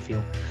 Ben. I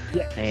feel.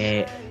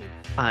 Yeah.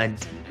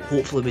 And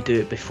hopefully we do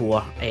it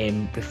before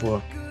the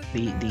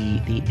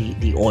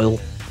oil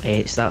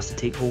starts to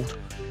take hold.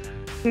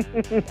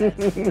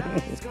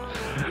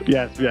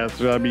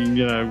 Yes. I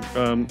mean,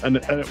 and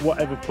at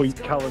whatever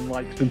point Callum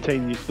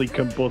spontaneously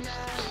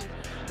combusts,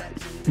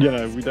 we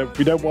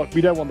don't want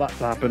that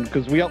to happen,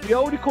 because we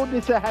already recorded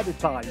this ahead of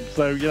time.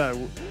 So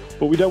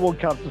but we don't want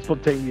Callum to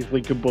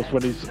spontaneously combust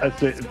when a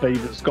certain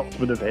favourite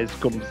Scotsman of his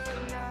comes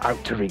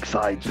out to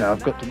ringside.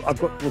 I've got to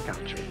look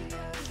after him.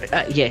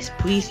 Yes,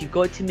 please, you've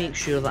got to make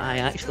sure that I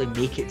actually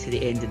make it to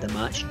the end of the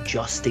match,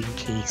 just in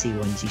case he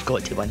wins. He's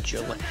got to win,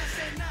 surely.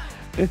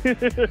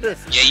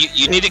 Yeah,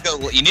 you need to go.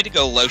 You need to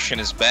go lotion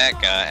his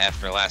back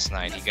after last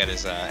night. He got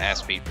his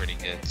ass beat pretty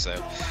good. So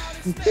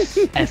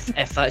if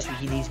that's what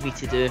he needs me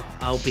to do,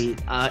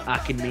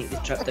 I can make the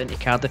trip down to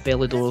Cardiff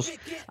early doors.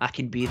 I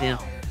can be there.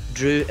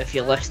 Drew, if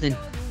you're listening,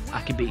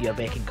 I can beat you a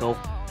beck and call.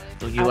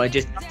 Don't you? I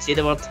just say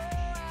the word.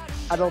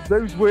 And on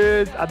those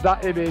words and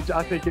that image,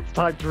 I think it's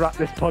time to wrap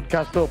this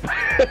podcast up.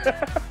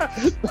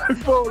 So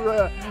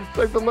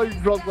for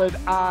Logan Crosland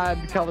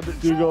and Callum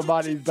McDougall, my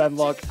name's Ben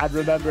Locke. And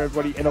remember,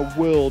 everybody, in a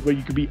world where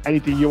you can be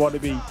anything you want to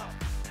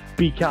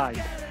be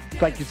kind.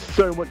 Thank you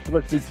so much for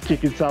listening to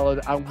Chicken Salad,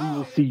 and we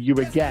will see you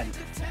again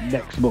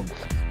next month.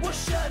 We'll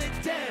shut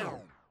it down.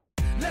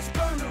 Let's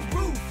burn the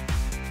roof.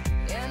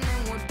 And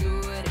then we'll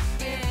do it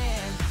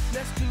again.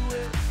 Let's do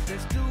it.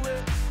 Let's do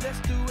it. Let's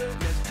do it.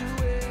 Let's do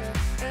it.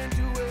 And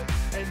do it.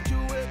 And do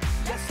it.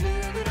 Let's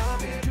live it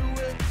up and do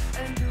it.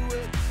 And do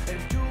it.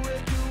 And do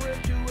it. Do it.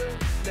 Do it.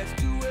 Let's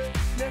do it.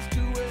 Let's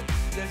do it.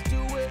 Let's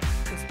do it.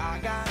 'Cause I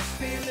got a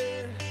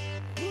feeling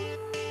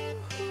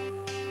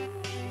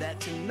that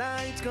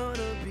tonight's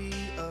gonna be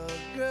a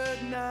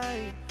good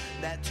night.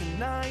 That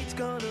tonight's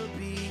gonna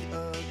be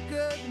a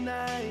good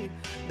night.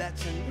 That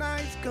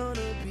tonight's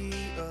gonna be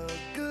a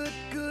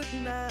good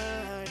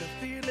night. A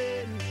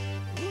feeling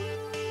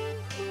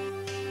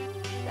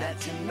that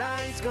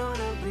tonight's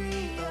gonna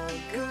be a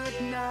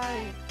good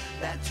night.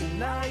 That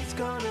tonight's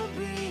gonna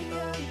be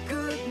a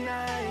good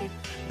night.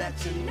 That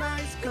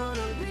tonight's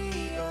gonna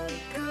be a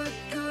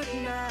good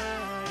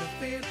night. A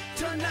feel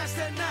tonight's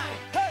the night.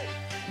 Hey,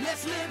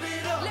 let's live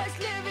it up. Let's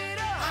live it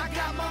up. I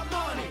got my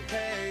money.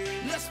 Hey,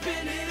 let's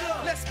spin it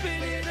up. Let's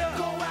spin it up.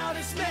 Go out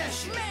and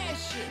smash it.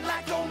 Smash it.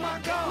 Like oh my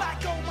god.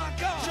 Like oh my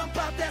god. Jump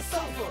out that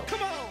sofa.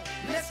 Come on.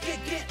 Let's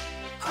get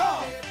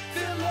off.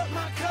 Fill up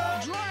my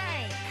cup.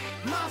 Drink.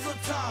 Mazel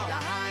tov.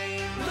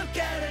 Look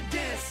at her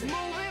dancing.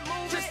 Move it,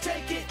 move just it.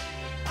 Take it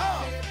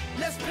off.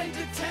 Let's paint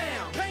the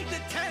town. Paint the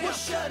town. We'll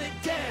shut it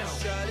down.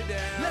 Shut it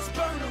down. Let's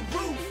burn the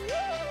roof.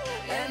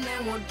 And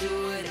then we'll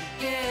do it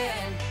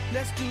again.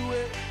 Let's do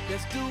it.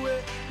 Let's do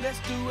it. Let's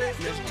do it.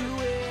 Let's do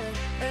it.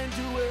 And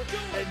do it.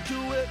 And do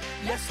it.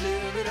 Let's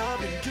live it up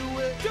and do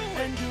it.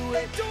 And do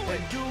it. And do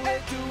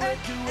it. Do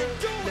it. Do it.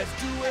 Let's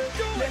do it.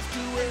 Let's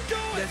do it.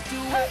 Let's do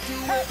it. Do it. Do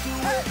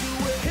it. Do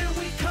it. Here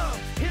we come.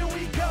 Here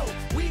we go.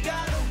 We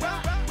gotta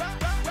rock.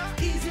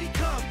 Easy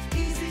come.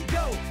 Easy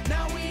go.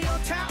 Now we on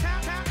top.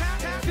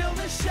 Feel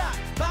the shot.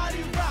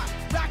 Body rock.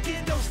 Rock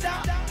it. Don't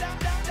stop.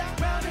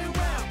 Round and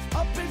round.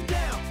 Up and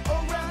down.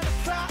 Around the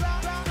clock.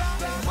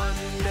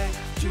 Monday,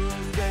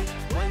 Tuesday,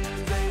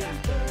 Wednesday, and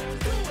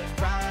Thursday.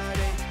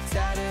 Friday,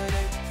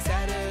 Saturday,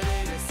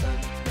 Saturday to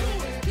Sunday.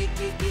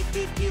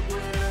 Get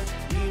with us.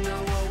 You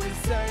know what we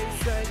say.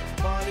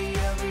 Party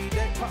every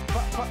day.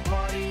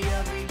 Party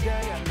every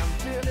day. And I'm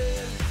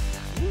feeling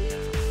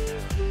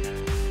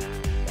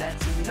that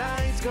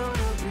tonight's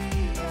gonna be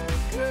a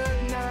good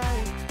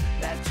night.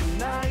 That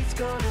tonight's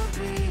gonna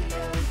be a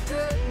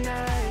good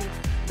night.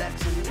 That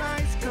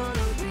tonight's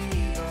gonna be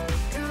a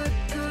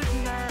good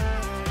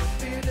night. I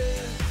feel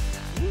it.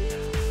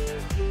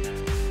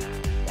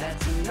 That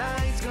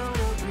tonight's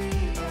gonna be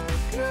a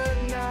good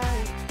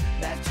night.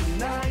 That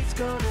tonight's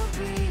gonna